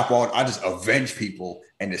just avenge people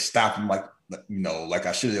and just stop them like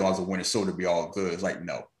I should have. I was a winner, so to be all good. It's like,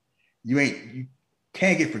 no, you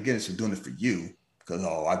can't get forgiveness for doing it for you because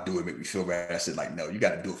I do it, make me feel bad. I said, like, no, you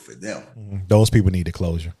got to do it for them. Those people need the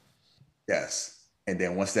closure. Yes, and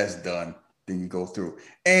then once that's done, then you go through.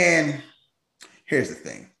 And here's the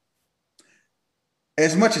thing: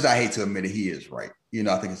 as much as I hate to admit it, he is right.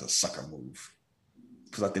 I think it's a sucker move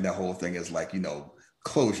because I think that whole thing is like,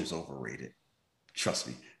 closure's overrated. Trust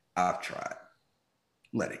me, I've tried.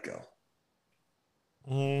 Let it go.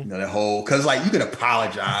 That whole, because like you can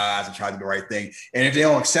apologize and try to do the right thing, and if they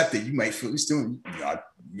don't accept it, you may feel you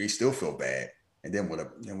may still feel bad. And then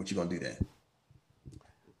what you gonna do then?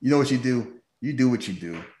 You know what you do? You do what you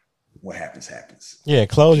do. What happens happens. Yeah,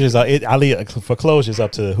 closures. I leave for closures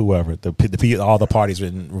up to whoever all the parties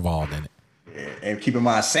involved in it. Yeah, and keep in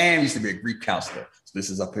mind, Sam used to be a Greek counselor, so this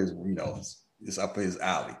is up his it's up his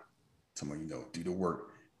alley. Someone do the work.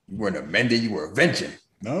 You weren't amending, you were avenging.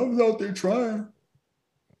 No, I was out there trying.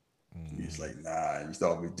 He's like, nah, you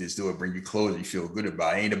thought we just do it, bring you closure, you feel good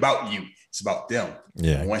about it. It ain't about you, it's about them.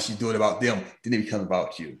 Yeah. And once you do it about them, then it becomes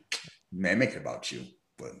about you. Man, make it about you.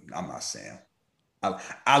 But I'm not Sam.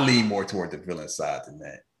 I lean more toward the villain side than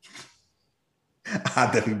that. I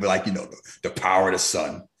definitely be like, the power of the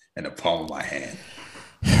sun in the palm of my hand.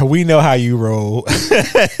 We know how you roll.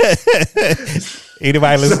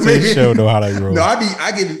 Anybody listen to the show know how they roll. No,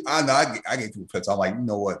 I give people pets. I'm like, you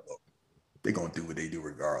know what? Look, they're gonna do what they do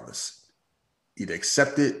regardless. Either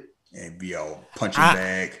accept it and be a punching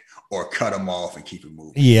bag, or cut them off and keep it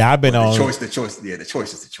moving. Yeah, I've been but on the choice. Yeah, the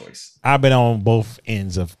choice is the choice. I've been on both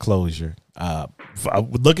ends of closure,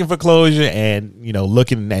 looking for closure and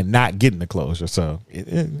looking and not getting the closure. So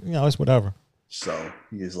it's whatever. So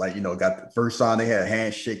he's like, got the first time they had a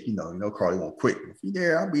handshake. Carly won't quit. If you're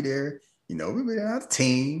there, I'll be there. We're not a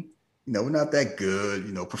team. We're not that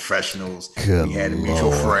good. Professionals. Good we had a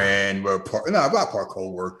mutual friend. We're about our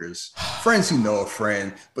co-workers, friends who know a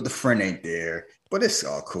friend, but the friend ain't there. But it's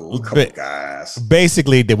all cool. A couple guys.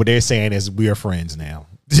 Basically, what they're saying is we are friends now.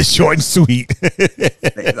 Just short and sweet.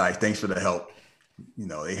 Thanks for the help.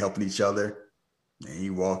 They helping each other. And he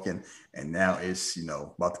walking, and now it's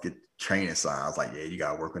about to get training signs. Like, yeah, you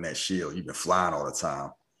gotta work on that shield. You've been flying all the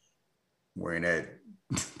time. Wearing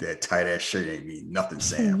that tight ass shirt ain't mean nothing,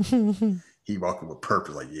 Sam. He walking with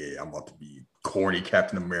purpose. Like, yeah, I'm about to be corny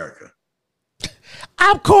Captain America.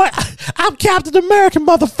 I'm Captain America,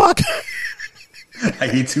 motherfucker.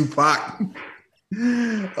 Like he Tupac.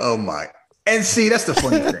 Oh my! And see, that's the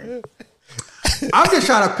funny thing. I'm just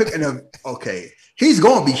trying to pick he's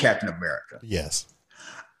going to be Captain America. Yes.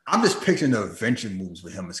 I'm just picturing the adventure moves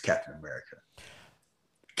with him as Captain America.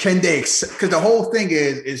 Can they accept? Because the whole thing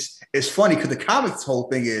is funny because the comics whole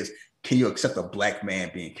thing is, can you accept a black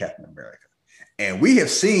man being Captain America? And we have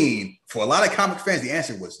seen for a lot of comic fans, the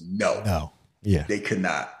answer was no. No. Yeah. They could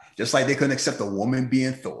not. Just like they couldn't accept a woman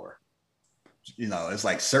being Thor. It's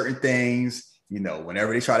like certain things,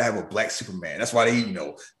 whenever they try to have a black Superman, that's why they,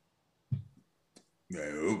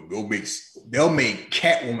 they'll make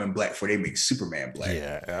Catwoman black before they make Superman black.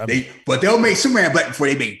 Yeah, but they'll make Superman black before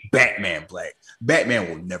they make Batman black. Batman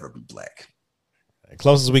will never be black. The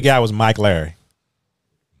closest we got was Mike Larry.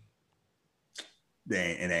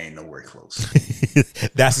 It ain't nowhere close.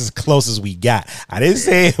 That's as close as we got. I didn't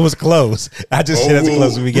say it was close. I just said that's as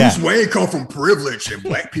close as we got. Bruce Wayne come from privilege, and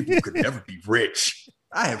black people could never be rich.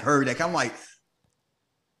 I have heard that. I'm like,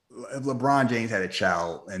 if LeBron James had a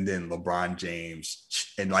child, and then LeBron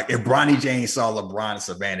James, and like if Bronny James saw LeBron and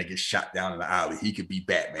Savannah get shot down in the alley, he could be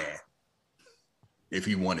Batman if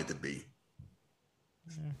he wanted to be.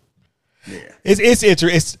 Yeah,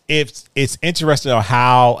 it's interesting on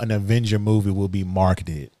how an Avenger movie will be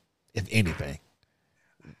marketed, if anything.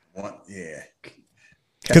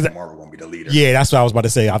 Captain Marvel won't be the leader. Yeah, that's what I was about to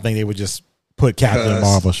say. I think they would just put Captain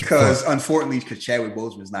Marvel because unfortunately, because Chadwick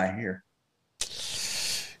Boseman's not here.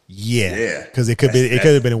 Yeah, because it could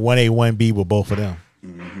have been 1A 1B with both of them.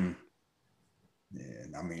 Mm-hmm.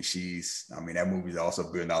 Yeah, I mean that movie's also a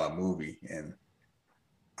 $1 billion movie, and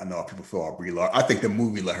I know people feel Brie Larson. I think the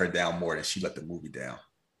movie let her down more than she let the movie down.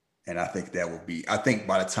 And I think I think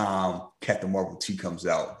by the time Captain Marvel 2 comes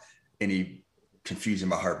out, any confusion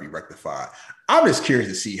about her be rectified. I'm just curious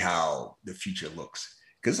to see how the future looks.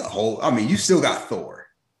 Because you still got Thor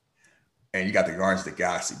and you got the Guardians of the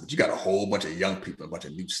Galaxy, but you got a whole bunch of young people, a bunch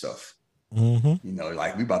of new stuff. Mm-hmm.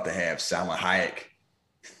 Like we about to have Salma Hayek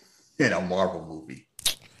in a Marvel movie.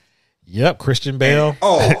 Yep, Christian Bale.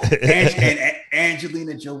 And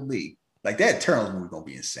Angelina Jolie. Like that Eternals movie gonna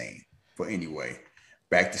be insane. But anyway,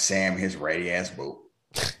 back to Sam and his ratty ass boat.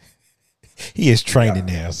 He is training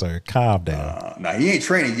now, sir. Calm down. Now he ain't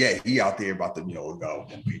training yet. He out there about to, we gotta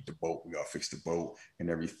beat the boat. We gotta fix the boat and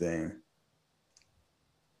everything.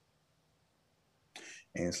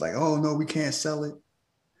 And it's like, oh no, we can't sell it.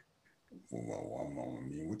 Well, I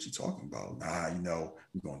mean, what you talking about?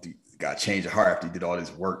 We're gotta change the heart after he did all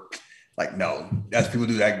this work. Like, no, that's people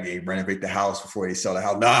do that. They renovate the house before they sell the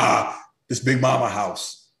house. Nah, this Big Mama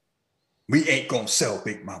house. We ain't gonna sell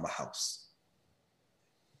Big Mama house.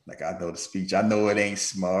 Like, I know the speech. I know it ain't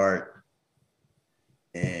smart.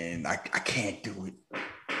 And I can't do it.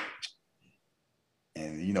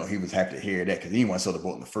 And, he was happy to hear that because he didn't want to sell the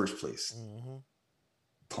boat in the first place. Mm-hmm.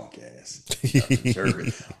 Punk ass.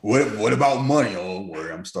 What about money? Oh, don't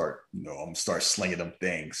worry. I'm start slinging them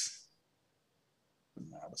things.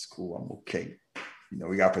 Nah, that's cool. I'm okay.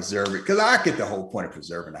 We got to preserve it. Because I get the whole point of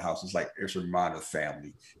preserving the house. It's like, it's a reminder of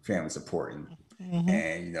family. Family's important. Mm-hmm.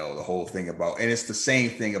 And, the whole thing about, and it's the same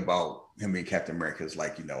thing about him being Captain America. It's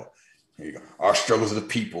like, here you go. Our struggles of the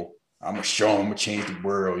people. I'm going to show them, I'm going to change the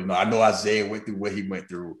world. I know Isaiah went through what he went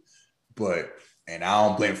through. And I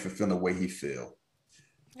don't blame him for feeling the way he feel.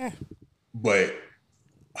 Yeah. But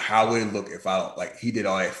how would it look if he did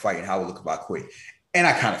all that fighting? How would it look if I quit? And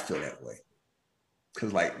I kind of feel that way.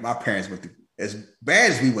 Because, my parents went through, as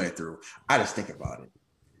bad as we went through, I just think about it.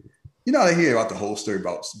 I hear about the whole story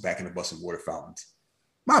about backing the bus and water fountains.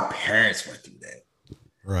 My parents went through that.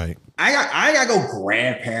 Right. I ain't got to go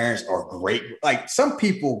grandparents or great. Like, some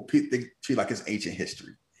people treat like it's ancient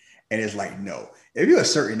history. And it's like, no, if you're a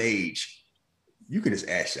certain age, you can just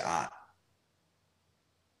ask your aunt.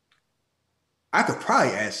 I could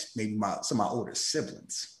probably ask maybe some of my older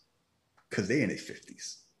siblings because they're in their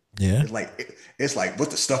 50s. Yeah. It's like what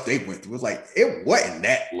the stuff they went through. It's like, it wasn't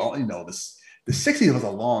that long. You know, the 60s was a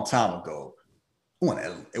long time ago.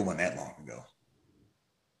 It wasn't that long ago.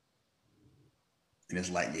 And it's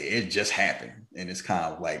like, yeah, it just happened. And it's kind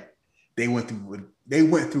of like they went through what they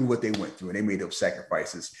went through, and they made those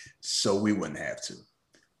sacrifices so we wouldn't have to.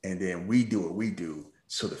 And then we do what we do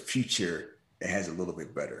so the future it has a little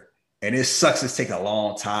bit better. And it sucks. It's taking a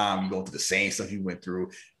long time. You go through the same stuff you went through,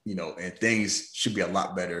 you know, and things should be a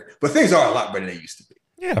lot better. But things are a lot better than they used to be.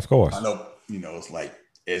 Yeah, of course. I know, you know, it's like,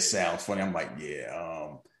 it sounds funny. I'm like, yeah,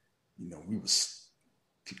 you know,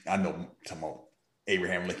 I know, talking about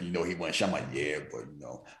Abraham Lincoln, you know, he wasn't. I'm like, yeah, but, you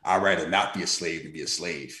know, I'd rather not be a slave than be a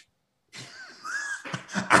slave.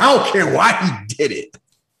 I don't care why he did it.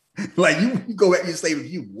 Like, you go back to your slave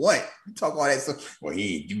if you want. You talk all that stuff. Well,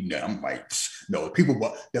 he ain't do nothing. I'm like, no,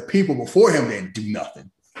 the people before him didn't do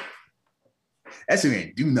nothing. That's who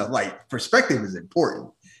didn't do nothing. Like, perspective is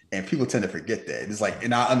important, and people tend to forget that. It's like,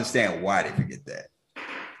 and I understand why they forget that.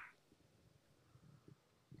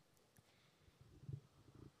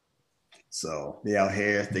 So they out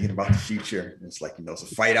here thinking about the future. It's like, you know, it's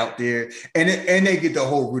a fight out there, and they get the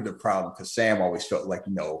whole root of the problem because Sam always felt like,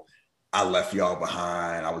 you know, I left y'all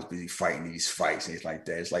behind. I was busy fighting these fights and things like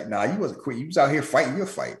that. It's like, nah, you wasn't quit. You was out here fighting your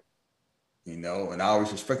fight, you know. And I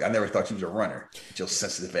always respect. I never thought you was a runner. Your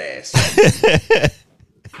sensitive ass.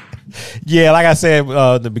 Yeah, like I said,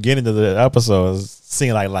 the beginning of the episode, it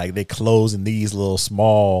seemed like they closing these little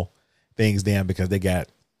small things down because they got.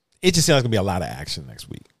 It just seems like it's gonna be a lot of action next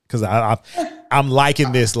week because I'm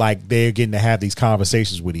liking this. Like they're getting to have these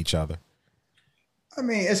conversations with each other. I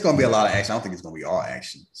mean, it's going to be a lot of action. I don't think it's going to be all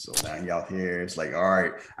action. So now he out here, it's like, all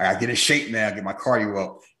right, I got to get in shape now, get my cardio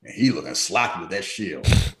up. And he looking sloppy with that shield.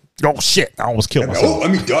 Oh, shit. I almost killed myself. Oh, let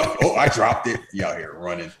me duck. Oh, I dropped it. He out here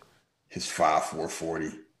running his 5'4",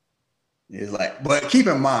 40. It's like, but keep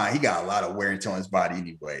in mind, he got a lot of wear and tear on his body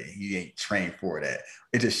anyway. He ain't trained for that.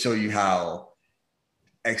 It just show you how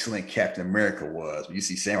excellent Captain America was. When you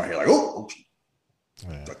see Sam out here like, oh,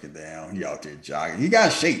 duck it down. He out there jogging. He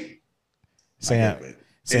got shape. Sam,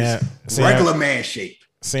 regular man shape.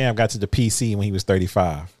 Sam got to the PC when he was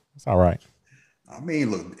 35. It's all right. I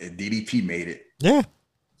mean, look, DDP made it. Yeah.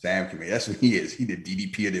 Sam can make it. That's what he is. He did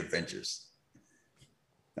DDP of the Avengers.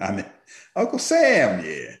 I mean, Uncle Sam,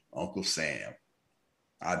 yeah. Uncle Sam.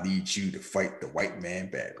 I need you to fight the white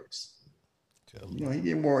man battles. You know, he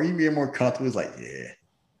get more comfortable. He's like, yeah,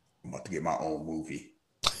 I'm about to get my own movie.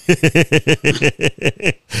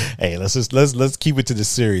 Hey, let's keep it to the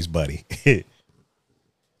series, buddy.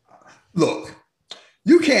 Look,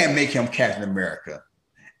 you can't make him Captain America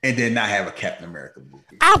and then not have a Captain America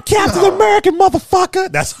movie. I'm Captain American,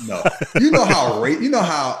 motherfucker. That's no. You know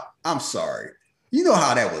how I'm sorry. You know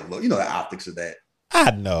how that would look. You know the optics of that.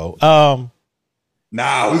 I know.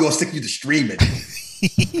 Nah, we're gonna stick you to streaming.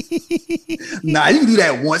 Nah, you can do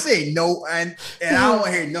that once. Ain't no, and I don't want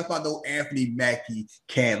to hear nothing about no Anthony Mackie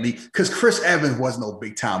can't leave because Chris Evans was no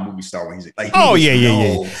big time movie star when he's like.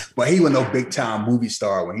 Yeah. But he was no big time movie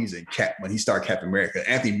star when when he started Captain America.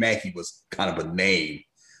 Anthony Mackie was kind of a name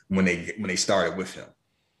when they started with him.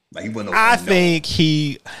 Like he wasn't. I think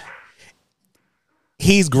he's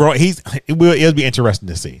growing. It'll be interesting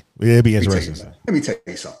to see. It'll be interesting. Let me tell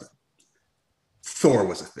you something. Thor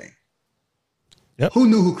was a thing. Yep. Who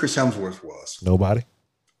knew who Chris Hemsworth was? Nobody.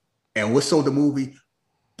 And what sold the movie?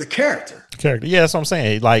 The character. Yeah, that's what I'm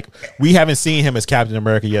saying. Like, we haven't seen him as Captain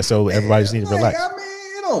America yet, so everybody just needs to relax. I mean,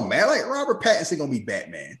 it don't matter. Like, Robert Pattinson gonna be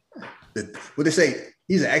Batman. What they say,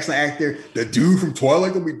 he's an excellent actor. The dude from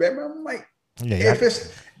Twilight gonna be Batman. I'm like, if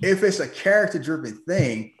it's a character-driven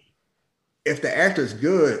thing, if the actor's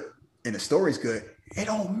good and the story's good, it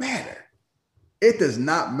don't matter. It does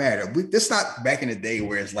not matter. It's not back in the day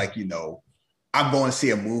where it's like, you know, I'm going to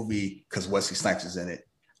see a movie because Wesley Snipes is in it.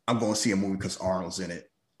 I'm going to see a movie because Arnold's in it.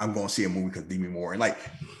 I'm going to see a movie because Demi Moore. And like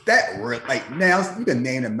that, like now you can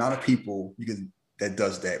name the amount of people that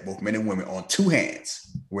does that, both men and women, on two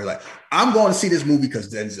hands. We're like, I'm going to see this movie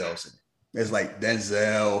because Denzel's in it. It's like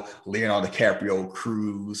Denzel, Leonardo DiCaprio,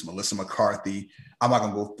 Cruz, Melissa McCarthy. I'm not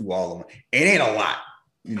going to go through all of them. It ain't a lot.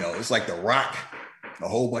 You know, it's like The Rock, a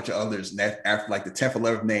whole bunch of others. And that, after like the 10th,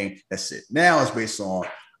 11th name, that's it. Now it's based on,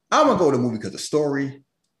 I'm going to go to the movie because of the story.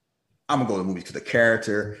 I'm going to go to the movie because of the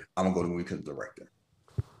character. I'm going to go to the movie because of the director.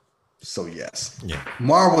 So, yes. Yeah.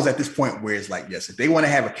 Marvel's at this point where it's like, yes, if they want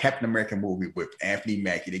to have a Captain America movie with Anthony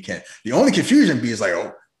Mackie, they can. The only confusion is like,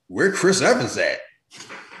 oh, where Chris Evans at?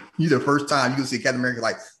 You the first time you can see Captain America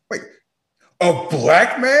like, wait, A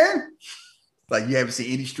black man? Like you haven't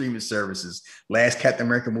seen any streaming services. Last Captain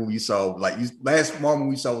America movie you saw, last Marvel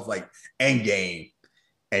movie you saw was like Endgame,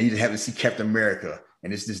 and you just haven't seen Captain America,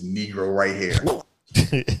 and it's this Negro right here.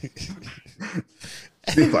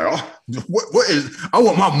 He's like, oh, what is? I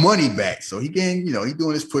want my money back. So he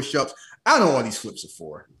doing his push-ups. I don't know what these flips are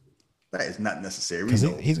for. That is not necessary.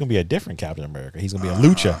 He's gonna be a different Captain America. He's gonna be a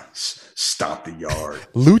lucha. Stomp the yard.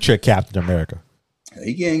 Lucha Captain America.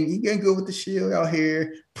 He getting good with the shield out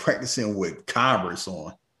here, practicing with Converse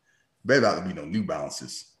on. Better not be no New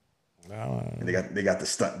Balances. And they got the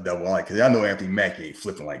stunt double on, because I know Anthony Mackie ain't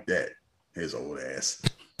flipping like that. His old ass.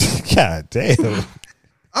 God damn.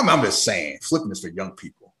 I'm just saying, flipping is for young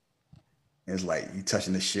people. And it's like you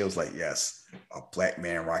touching the shield, it's like, yes, a black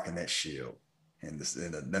man rocking that shield. And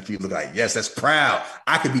the nephew look like, yes, that's proud.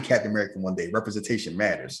 I could be Captain America one day. Representation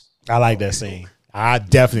matters. I like that scene. I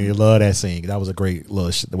definitely love that scene. That was a great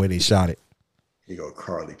little the way they shot it. Here go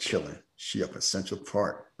Carly chilling. She up in Central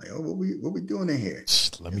Park. Like, oh, what we doing in here?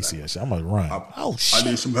 Let me see that shit. I'm gonna run. Shit. I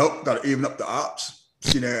need some help. Got to even up the ops.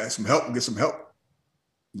 See there, some help and get some help.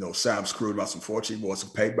 Sam screwed about some fortune. He wants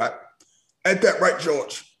some payback. Ain't that right,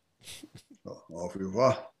 George? Off we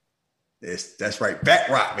are. That's right. Back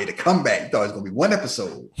Rock made a comeback. You thought it was gonna be one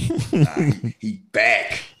episode. He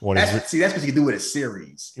back. That's what you can do with a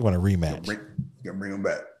series. You want a rematch? You can bring him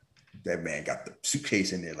back. That man got the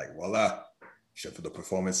suitcase in there, like voila. Except for the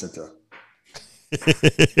performance center.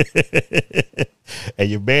 And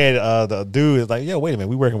your man, the dude is like, yo, wait a minute,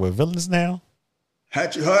 we working with villains now?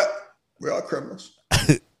 Hatchet Hut, we're all criminals.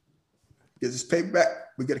 Get this payback,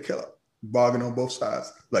 we get a killer. Bargain on both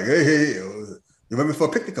sides. Like, hey, you remember for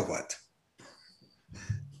a picnic or what?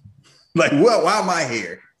 Like, well, why am I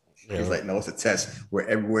here? Yeah. He's like, no, it's a test. We're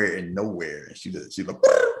everywhere and nowhere. And she like,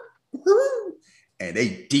 and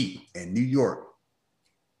they deep in New York.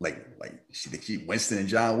 Like she think she Winston and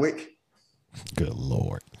John Wick. Good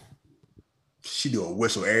Lord. She do a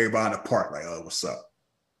whistle, everybody in the park, like, oh, what's up?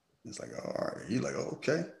 It's like, oh, all right. He's like, oh,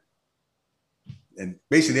 okay. And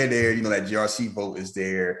basically they're there, that GRC vote is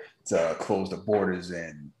there to close the borders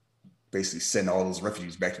and basically send all those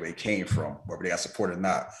refugees back to where they came from, whether they got support or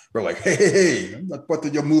not. We're like, hey, I'm not part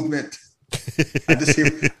of your movement. I'm just here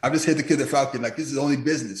to kill the Falcon. Like, this is only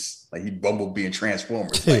business. Like, he Bumblebee and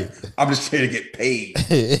Transformers. Like, I'm just here to get paid.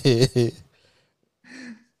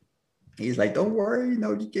 He's like, don't worry,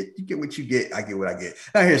 you get what you get. I get what I get.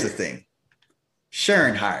 Now, here's the thing.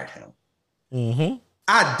 Sharon hired him. Mm-hmm.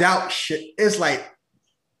 I doubt shit. It's like,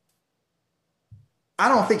 I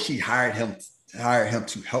don't think she hired him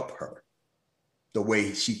to help her the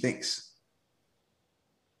way she thinks.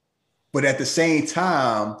 But at the same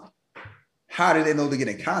time, how did they know to get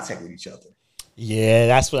in contact with each other? Yeah,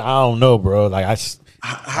 that's what I don't know, bro. Like,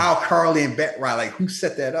 how Carly and Bet Ryan, like, who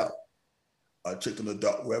set that up? I checked on the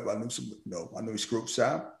dark web. I knew I knew his group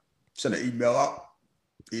side. Sent an email out.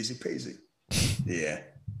 Easy peasy. Yeah.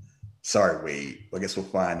 Sorry, Wade. I guess we'll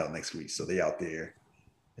find out next week. So they out there.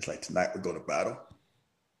 It's like, tonight we go to battle.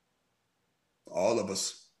 All of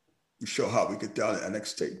us. We show how we get down at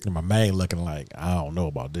NXT. And my man looking like, I don't know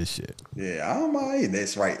about this shit. Yeah, I don't mind.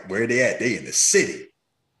 That's right. Where they at? They in the city.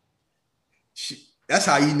 That's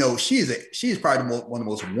how you know she is probably one of the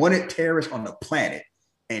most wanted terrorists on the planet.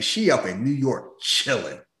 And she up in New York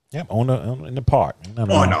chilling. Yep, in the park.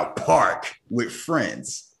 On a park with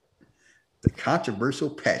friends. The controversial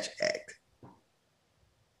Patch Act.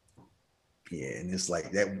 Yeah, and it's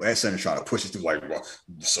like that senator trying to push it through, like, well,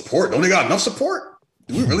 support. Don't they got enough support?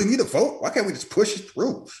 Do we really need a vote? Why can't we just push it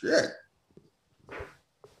through? Shit.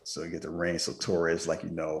 So you get the reign. So Torres,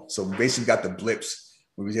 so we basically got the blips.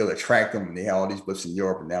 We was able to track them, and they had all these blips in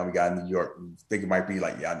Europe, and now we got in New York. We think it might be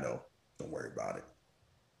like, yeah, I know. Don't worry about it.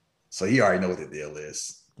 So he already know what the deal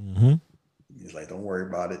is. Mm-hmm. He's like, don't worry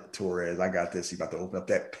about it, Torres. I got this. He's about to open up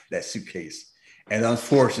that suitcase. And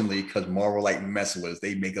unfortunately, because Marvel like messing with us,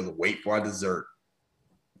 they make us wait for our dessert.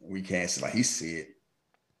 We can't see, like, he see it.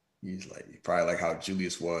 He's like, probably like how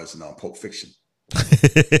Julius was in Pulp Fiction.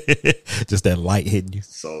 Just that light hitting you.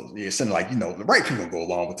 So yeah, something like, the right people go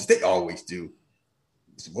along with this. They always do.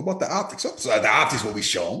 So what about the optics? So the optics will be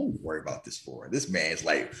shown. Don't worry about this for. This man's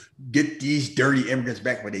like, get these dirty immigrants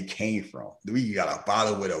back where they came from. We got a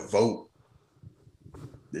bottle with a vote.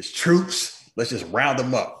 There's troops. Let's just round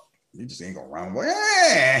them up. You just ain't gonna round them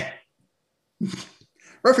up.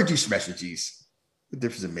 Refugees, refugees. What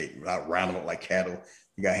difference it make? Without round them up like cattle.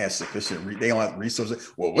 You gotta have sufficient. They don't have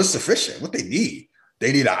resources. Well, what's sufficient? What they need?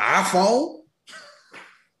 They need an iPhone.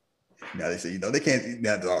 Now they say, they can't.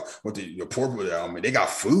 Now, what the poor people? They got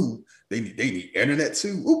food. They need internet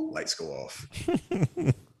too. Ooh, lights go off.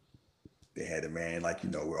 They They had a man like,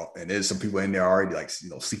 and there's some people in there already like,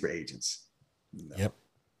 sleeper agents. Yep.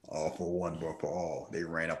 All for one, but for all. They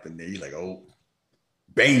ran up in there. He's like, oh,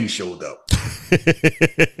 Bane showed up.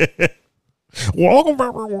 Welcome,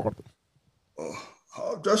 everyone.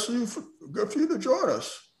 Good for you to join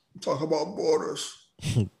us. Talk about borders.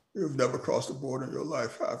 You've never crossed the border in your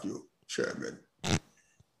life, have you, Chairman?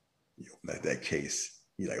 Like that case.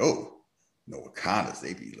 He's like, oh, Wakandas,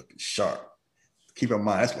 they be looking sharp. Keep in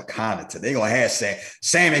mind, that's Wakanda. They gonna have Sam.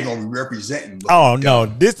 Sam ain't gonna be representing. Oh no,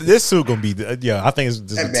 this suit gonna be I think it's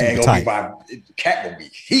that man gonna be Cat gonna be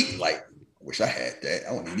heat. Like, I wish I had that.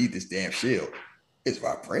 I don't even need this damn shield. It's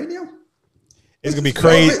vibranium. It's gonna be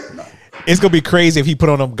crazy. It's gonna be crazy if he put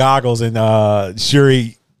on them goggles and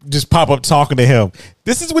Shuri just pop up talking to him.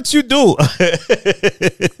 This is what you do.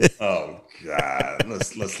 Oh God,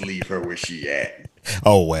 let's leave her where she at.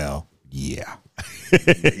 Oh well, yeah.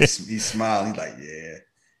 He's smiling. He's like, yeah,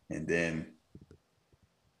 and then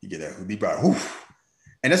you get that. He brought, woof.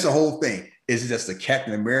 And that's the whole thing. Is it just a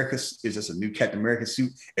Captain America? Is just a new Captain America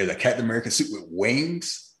suit? Is it a Captain America suit with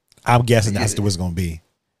wings? I'm guessing that's what it's gonna be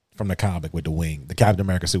from the comic with the wing, the Captain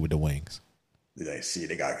America suit with the wings. They see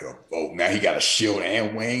they got now he got a shield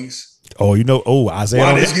and wings. Oh, Isaiah.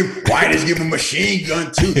 Why just give him a machine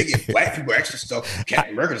gun too? They get black people extra stuff.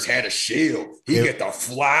 Captain America just had a shield. He get to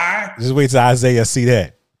fly. Just wait till Isaiah see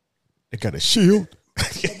that. They got a shield.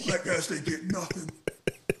 Black guys, they get nothing.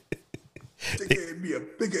 They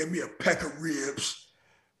gave me a pack of ribs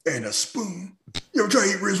and a spoon. You ever try to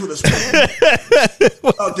eat ribs with a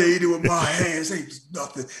spoon? Out there eating with my hands, ain't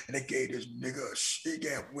nothing. And they gave this nigga he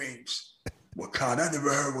got wings. Wakanda, I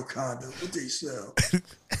never heard Wakanda. What they sell?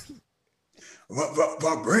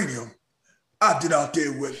 Vibranium. I did out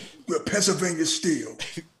there with Pennsylvania steel.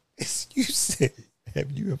 You said,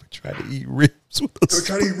 have you ever tried to eat ribs with a spoon?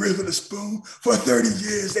 Trying to eat ribs with a spoon? For 30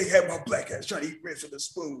 years, they had my black ass trying to eat ribs with a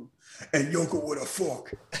spoon and yogurt with a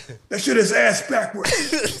fork. That shit is ass backwards,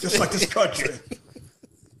 just like this country.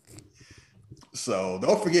 So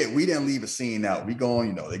don't forget, we didn't leave a scene out. We go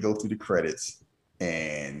on, they go through the credits,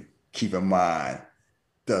 and keep in mind,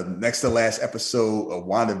 the next to last episode of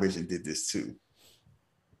WandaVision did this too.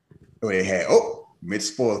 They had, mid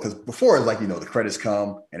spoiler, because before it's like, the credits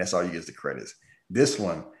come and that's all you get is the credits. This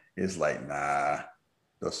one is like, nah,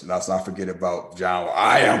 let's not forget about John.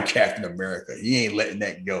 I am Captain America. He ain't letting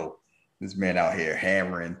that go. This man out here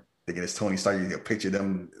hammering, thinking it's Tony Stark. You can picture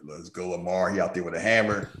them. Let's go Lamar. He out there with a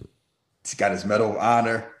hammer. He's got his Medal of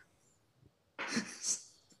Honor.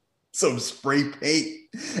 Some spray paint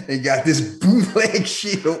and got this bootleg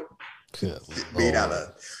shield made out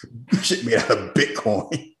of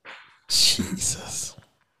Bitcoin. Jesus.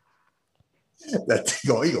 That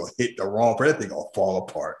thing he gonna hit the wrong part. That thing gonna fall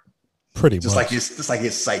apart. Pretty just much. like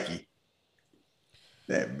his psyche.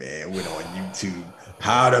 That man went on YouTube.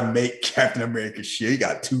 How to make Captain America shield. He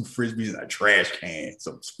got 2 frisbees and a trash can,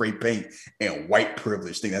 some spray paint, and white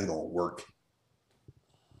privilege. Think that's gonna work.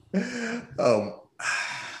 I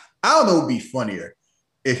don't know what would be funnier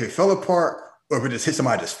if it fell apart or if it just hit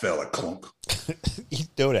somebody, just fell a clunk. You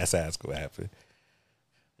know that's how it's gonna happen.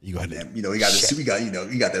 You got that, he got the suit,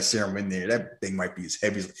 he got that serum in there. That thing might be as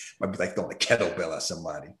heavy might be like throwing a kettlebell at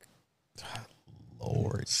somebody.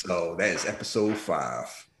 Lord. So that is episode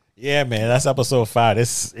 5. Yeah, man, that's episode 5.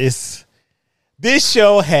 This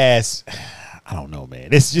show has, I don't know, man.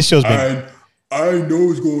 This show's been. I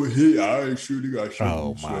know it's going to hit. I ain't sure they got shit.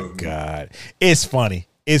 Oh my God, it's funny.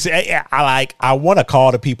 I want to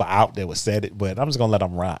call the people out that said it, but I'm just gonna let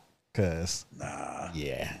them rock because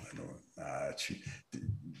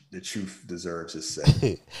the truth deserves its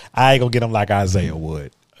say. I ain't gonna get them like Isaiah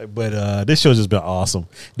would. But this show's just been awesome.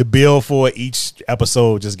 The bill for each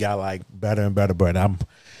episode just got like better and better. But I'm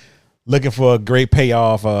looking for a great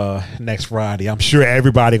payoff next Friday. I'm sure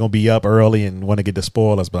everybody gonna be up early and want to get the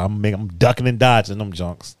spoilers, but I'm ducking and dodging them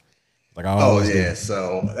junks. Like I always do.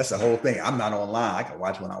 So that's the whole thing. I'm not online. I can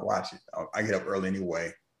watch when I watch it. I get up early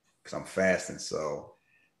anyway because I'm fasting. So,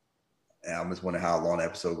 and I'm just wondering how long the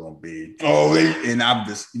episode gonna be. And I'm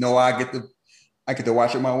just, I get to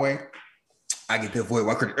watch it my way. I get to avoid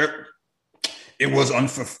what it was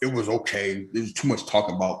it was okay. There's too much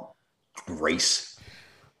talking about race.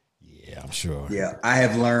 Yeah, I'm sure. Yeah, I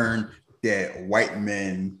have learned that white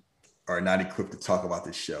men are not equipped to talk about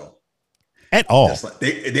this show at all. Like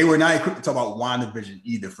they were not equipped to talk about WandaVision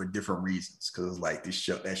either for different reasons. Because like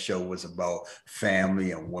that show was about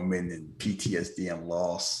family and women and PTSD and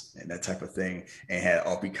loss and that type of thing, and had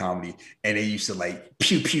upbeat comedy. And they used to like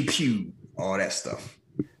pew pew pew all that stuff.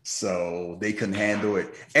 So they couldn't handle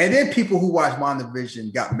it. And then people who watched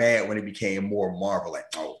WandaVision got mad when it became more Marvel, like,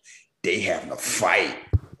 oh, they having a fight.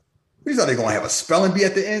 We thought they're gonna have a spelling bee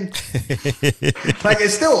at the end. Like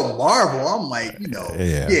it's still a Marvel. I'm like,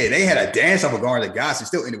 yeah, they had a dance off of Guardians of the Galaxy.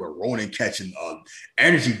 Still ended with Ronan catching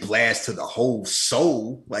energy blast to the whole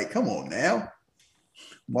soul. Like, come on now,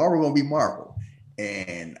 Marvel gonna be Marvel,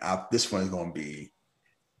 and this one is gonna be.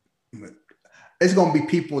 It's gonna be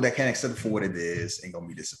people that can't accept it for what it is and gonna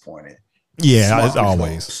be disappointed. Yeah, as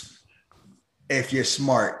always. If you're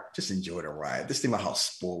smart, just enjoy the ride. Just think about how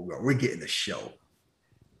spoiled we are. We're getting the show.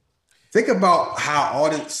 Think about how all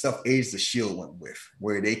the stuff Agents of S.H.I.E.L.D. went with,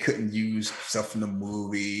 where they couldn't use stuff from the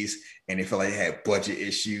movies and they felt like they had budget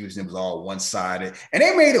issues and it was all one-sided. And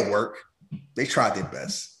they made it work. They tried their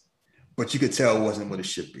best. But you could tell it wasn't what it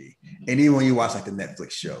should be. And even when you watch like the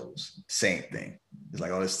Netflix shows, same thing. It's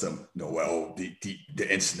like all this stuff, the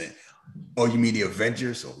incident. Oh, you mean the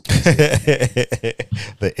Avengers?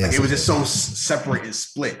 It was just so separate and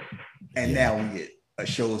split. And now we get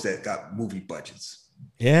shows that got movie budgets.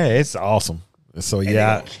 Yeah, it's awesome. So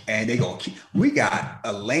and they gonna keep. We got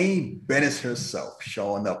Elaine Bennett herself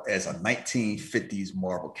showing up as a 1950s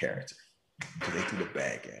Marvel character. So they threw the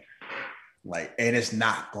bag at her, like, and it's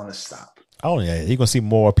not gonna stop. Oh yeah, you're gonna see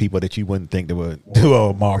more people that you wouldn't think they would do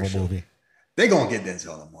a Marvel movie. They gonna get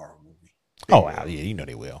Denzel in a Marvel movie. Yeah, you know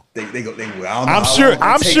they will. They will. I'm sure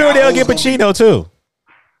they'll get Pacino too.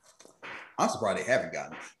 I'm surprised they haven't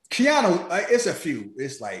gotten. Keanu, it's a few.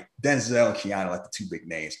 It's like Denzel and Keanu, like the two big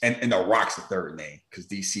names, and The Rock's the third name because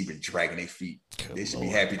DC been dragging their feet. They should be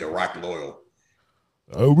happy The Rock loyal.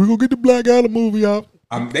 Oh, we're gonna get the Black Adam movie out.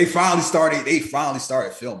 They finally started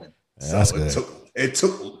filming. Yeah, so that's good. It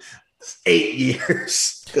took 8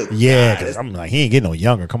 years. Yeah, because I'm like, he ain't getting no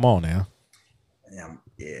younger. Come on now.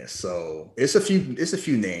 Yeah, so it's a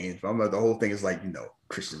few names. The whole thing is like,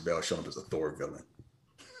 Christian Bale showing up as a Thor villain.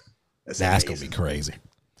 That's gonna be crazy.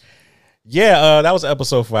 Yeah, that was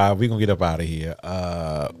episode 5. We're gonna get up out of here.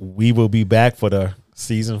 We will be back for the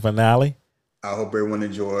season finale. I hope everyone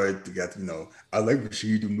enjoyed. I like to see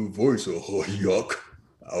you do new voice. Oh, yuck.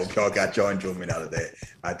 I hope y'all got your enjoyment out of that.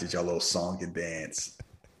 I did y'all little song and dance.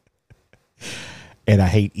 And I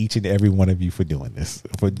hate each and every one of you for doing this.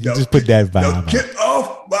 Just put that vibe. Get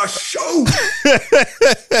off my show.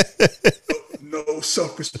 No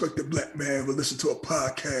self-respecting black man will listen to a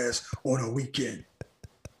podcast on a weekend.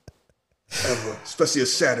 Ever, especially a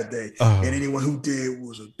Saturday. And anyone who did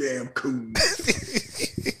was a damn coon.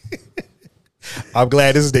 I'm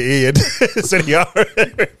glad this is the end. So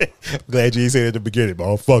I'm glad you said at the beginning,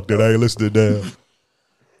 but fuck that. I ain't listening now.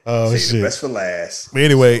 Oh, shit. The best for last.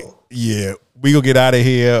 Anyway, yeah, we gonna get out of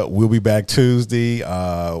here. We'll be back Tuesday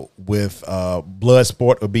with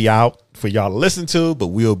Bloodsport will be out for y'all to listen to, but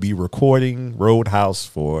we'll be recording Roadhouse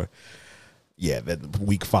for the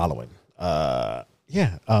week following. If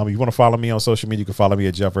you want to follow me on social media, you can follow me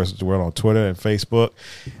at Jeff vs. the World on Twitter and Facebook.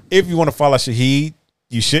 If you want to follow Shahid,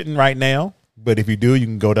 you shouldn't right now, but if you do, you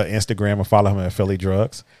can go to Instagram and follow him at Philly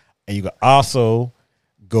Drugs. And you can also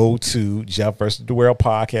go to Jeff vs. the World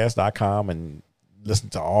podcast.com and listen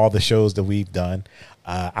to all the shows that we've done.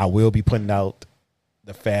 I will be putting out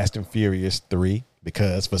the Fast and Furious 3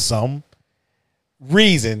 because for some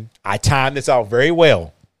reason I timed this out very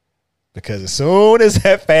well. Because as soon as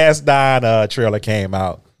that Fast 9 trailer came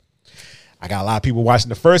out, I got a lot of people watching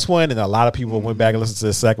the first one, and a lot of people went back and listened to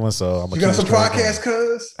the second one. So I'm gonna got some podcasts,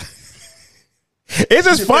 cuz. It's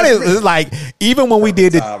just funny. It's like even when we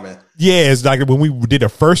did it, it's like when we did the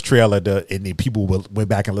first trailer, and then people went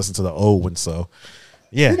back and listened to the old one. So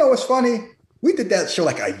yeah, you know what's funny? We did that show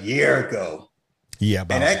like a year ago. Yeah,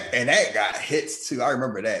 and that got hits too. I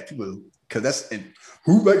remember that people because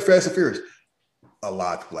who likes Fast and Furious. A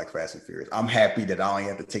lot of people like Fast and Furious. I'm happy that I only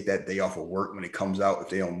have to take that day off of work when it comes out. If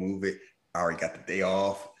they don't move it, I already got the day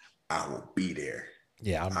off. I will be there.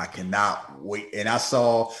 Yeah, I cannot wait. And I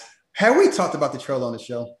saw. Have we talked about the trailer on the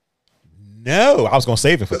show? No, I was gonna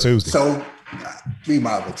save it for Tuesday. So we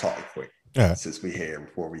might as well talk quick since we're here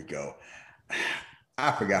before we go.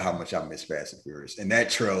 I forgot how much I miss Fast and Furious, and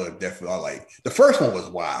that trailer definitely. The first one was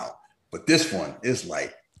wild, but this one is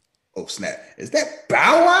like. Oh, snap. Is that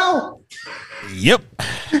Bow Wow? Yep.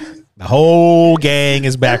 The whole gang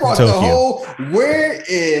is back from Tokyo. Where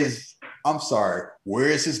is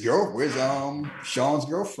his girl? Where's Sean's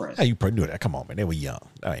girlfriend? How you knew that? Come on, man. They were young.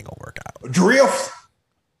 That ain't going to work out. Drift?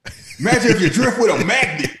 Imagine if you drift with a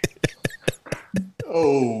magnet.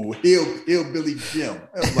 Oh, Hillbilly Jim.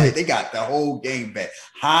 Like they got the whole game back.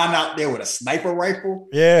 Han out there with a sniper rifle.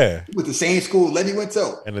 Yeah. With the same school Lenny went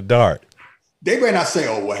to. And the dart. They better not say,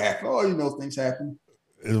 what happened? Things happen.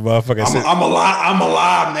 This motherfucker said, I'm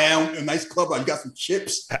alive now. A nice club. I got some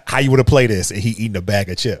chips. how you would have played this? And he eating a bag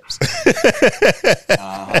of chips.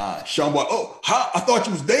 Sean Boy, I thought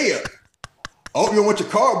you was there. I hope you don't want your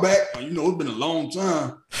car back. You know, it's been a long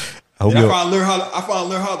time. I finally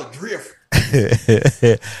learned how to drift.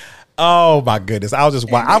 Oh my goodness! I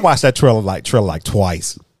watched that trailer like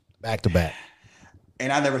twice, back to back.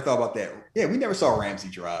 And I never thought about that. Yeah, we never saw Ramsey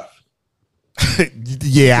drive.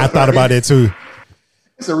 Yeah, I thought about it too.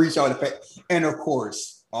 It's a reach out the fact, and of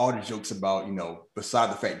course, all the jokes about beside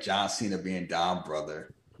the fact John Cena being Dom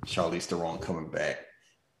brother, Charlize Theron coming back.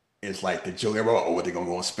 It's like the joke about they're gonna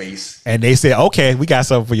go in space, and they said, "Okay, we got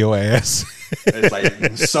something for your ass." It's like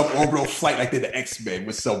suborbital flight, like the X-Men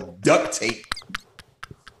with some duct tape.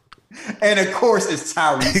 And of course, it's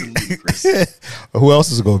Tyrese and Ludacris. Who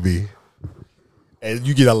else is it gonna be? And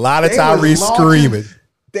you get a lot of Tyrese screaming.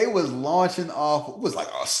 They was launching off. It was like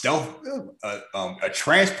a stealth, a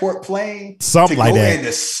transport plane, something like that,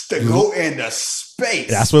 to go into space.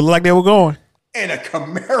 That's what it looked like they were going. And a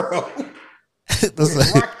Camaro.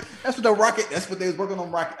 That's what the rocket. That's what they was working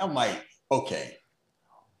on. Rocket. I'm like, okay,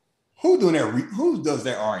 who does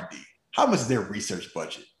their R&D? How much is their research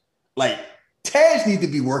budget? Like, Taj need to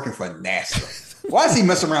be working for NASA. Why is he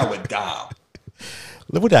messing around with Dom?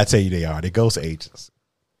 What did I tell you they are? They're ghost agents.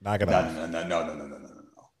 Knock it off. No.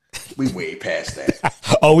 We way past that.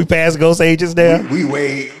 Oh, we passed ghost agents there? We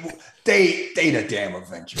way. They the damn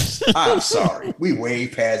Avengers. I'm sorry. We way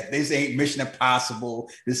past. This ain't Mission Impossible.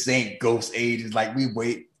 This ain't Ghost Agents. Like,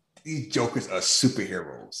 these jokers are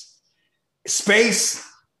superheroes. Space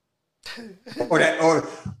or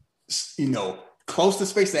close to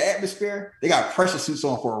space, the atmosphere. They got pressure suits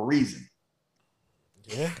on for a reason.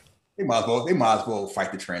 Yeah. They might as well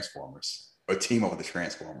fight the Transformers or team up with the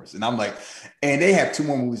Transformers. And I'm like, and they have 2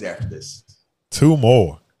 more movies after this. 2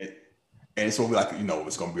 more. And it's gonna be like,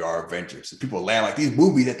 it's gonna be our Avengers. And people laugh like these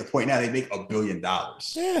movies at the point now they make $1 billion.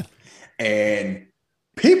 Yeah. And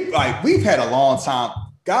people we've had a long time.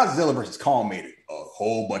 Godzilla versus Kong made a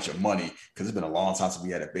whole bunch of money because it's been a long time since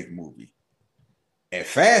we had a big movie. And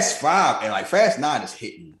Fast 5 and Fast 9 is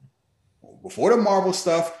hitting before the Marvel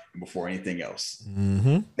stuff and before anything else.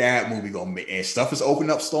 Mm-hmm. That movie gonna make, and stuff is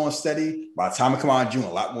opening up slow and steady. By the time it come out in June,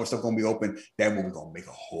 a lot more stuff gonna be open. That movie gonna make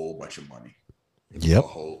a whole bunch of money. Yep.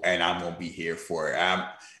 And I'm gonna be here for it.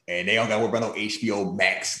 And they don't got to worry about no HBO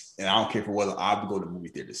Max. And I don't care for whether I'll go to the movie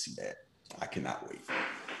theater to see that. I cannot wait.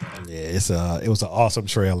 Yeah, it was an awesome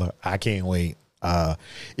trailer. I can't wait.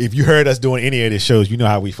 If you heard us doing any of these shows, you know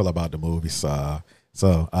how we feel about the movies.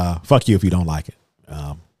 So fuck you if you don't like it.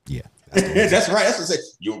 Yeah. That's right. That's what I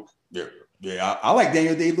say. I like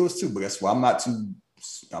Daniel Day-Lewis too, but that's why I'm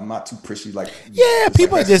not too prissy. Like, yeah,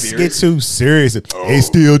 people like just get too serious. They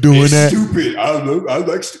still doing that. Stupid. I'm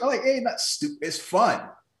like, hey, not stupid. It's fun.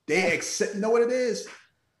 They accept. You know what it is?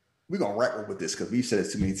 We're gonna wrap up with this because we've said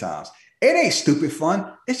it too many times. It ain't stupid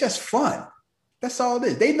fun. It's just fun. That's all it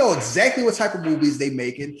is. They know exactly what type of movies they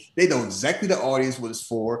making. They know exactly the audience what it's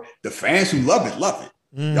for. The fans who love it, love it.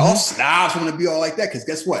 Mm-hmm. Y'all snobs want to be all like that because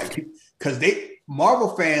guess what? Because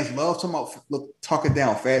Marvel fans love talking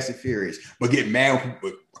down Fast and Furious, but get mad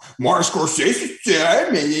with Martin Scorsese said,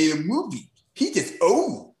 "I made a movie. He just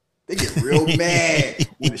They get real mad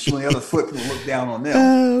when they shoot on the other foot. People look down on them.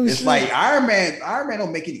 Oh, it's shit. Like Iron Man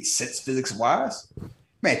don't make any sense physics wise.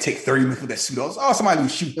 Man, take 30 minutes with that suit on. Oh, somebody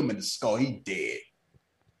would shoot him in the skull. He dead.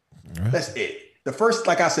 Right. That's it. The first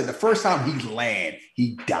time he land,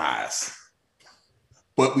 he dies.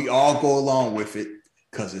 But we all go along with it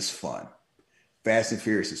because it's fun. Fast and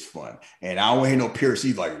Furious is fun. And I don't hear no Pierce.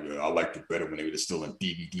 He's like, I liked it better when they were still in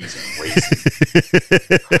DVDs and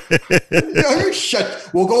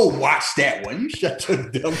racing. We'll go watch that one. You shut your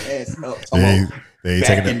dumb ass up. They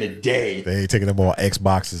back in the day. They ain't taking them all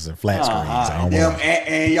Xboxes and flat screens.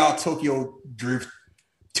 And y'all Tokyo Drift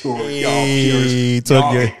tour.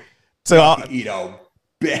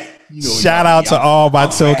 Shout out to all my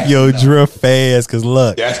Tokyo Drift fans, because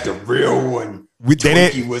look, that's the real one.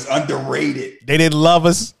 Twinkie was underrated. They didn't love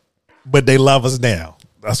us, but they love us now.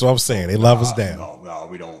 That's what I'm saying. They love us now. No,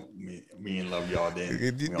 we don't. Me and love y'all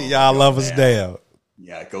then. Y'all love us now.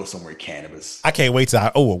 Yeah, go somewhere cannabis. I can't wait till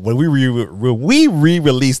when we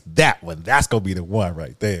re-release that one. That's gonna be the one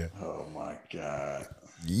right there. Oh my god.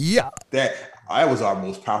 Yeah. That was our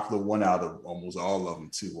most popular one out of almost all of them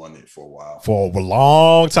too, wasn't it, for a while? For a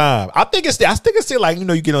long time. I think it's still like,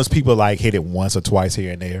 you get those people like hit it once or twice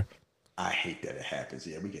here and there. I hate that it happens.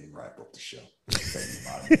 Yeah, we can wrap up the show.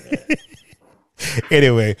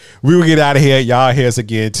 Anyway, we will get out of here. Y'all hear us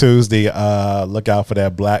again Tuesday. Look out for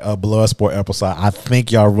that Bloodsport episode. I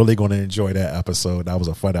think y'all really going to enjoy that episode. That was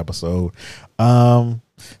a fun episode.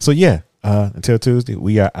 So yeah, until Tuesday,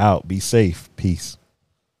 we are out. Be safe. Peace.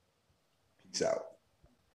 Peace out.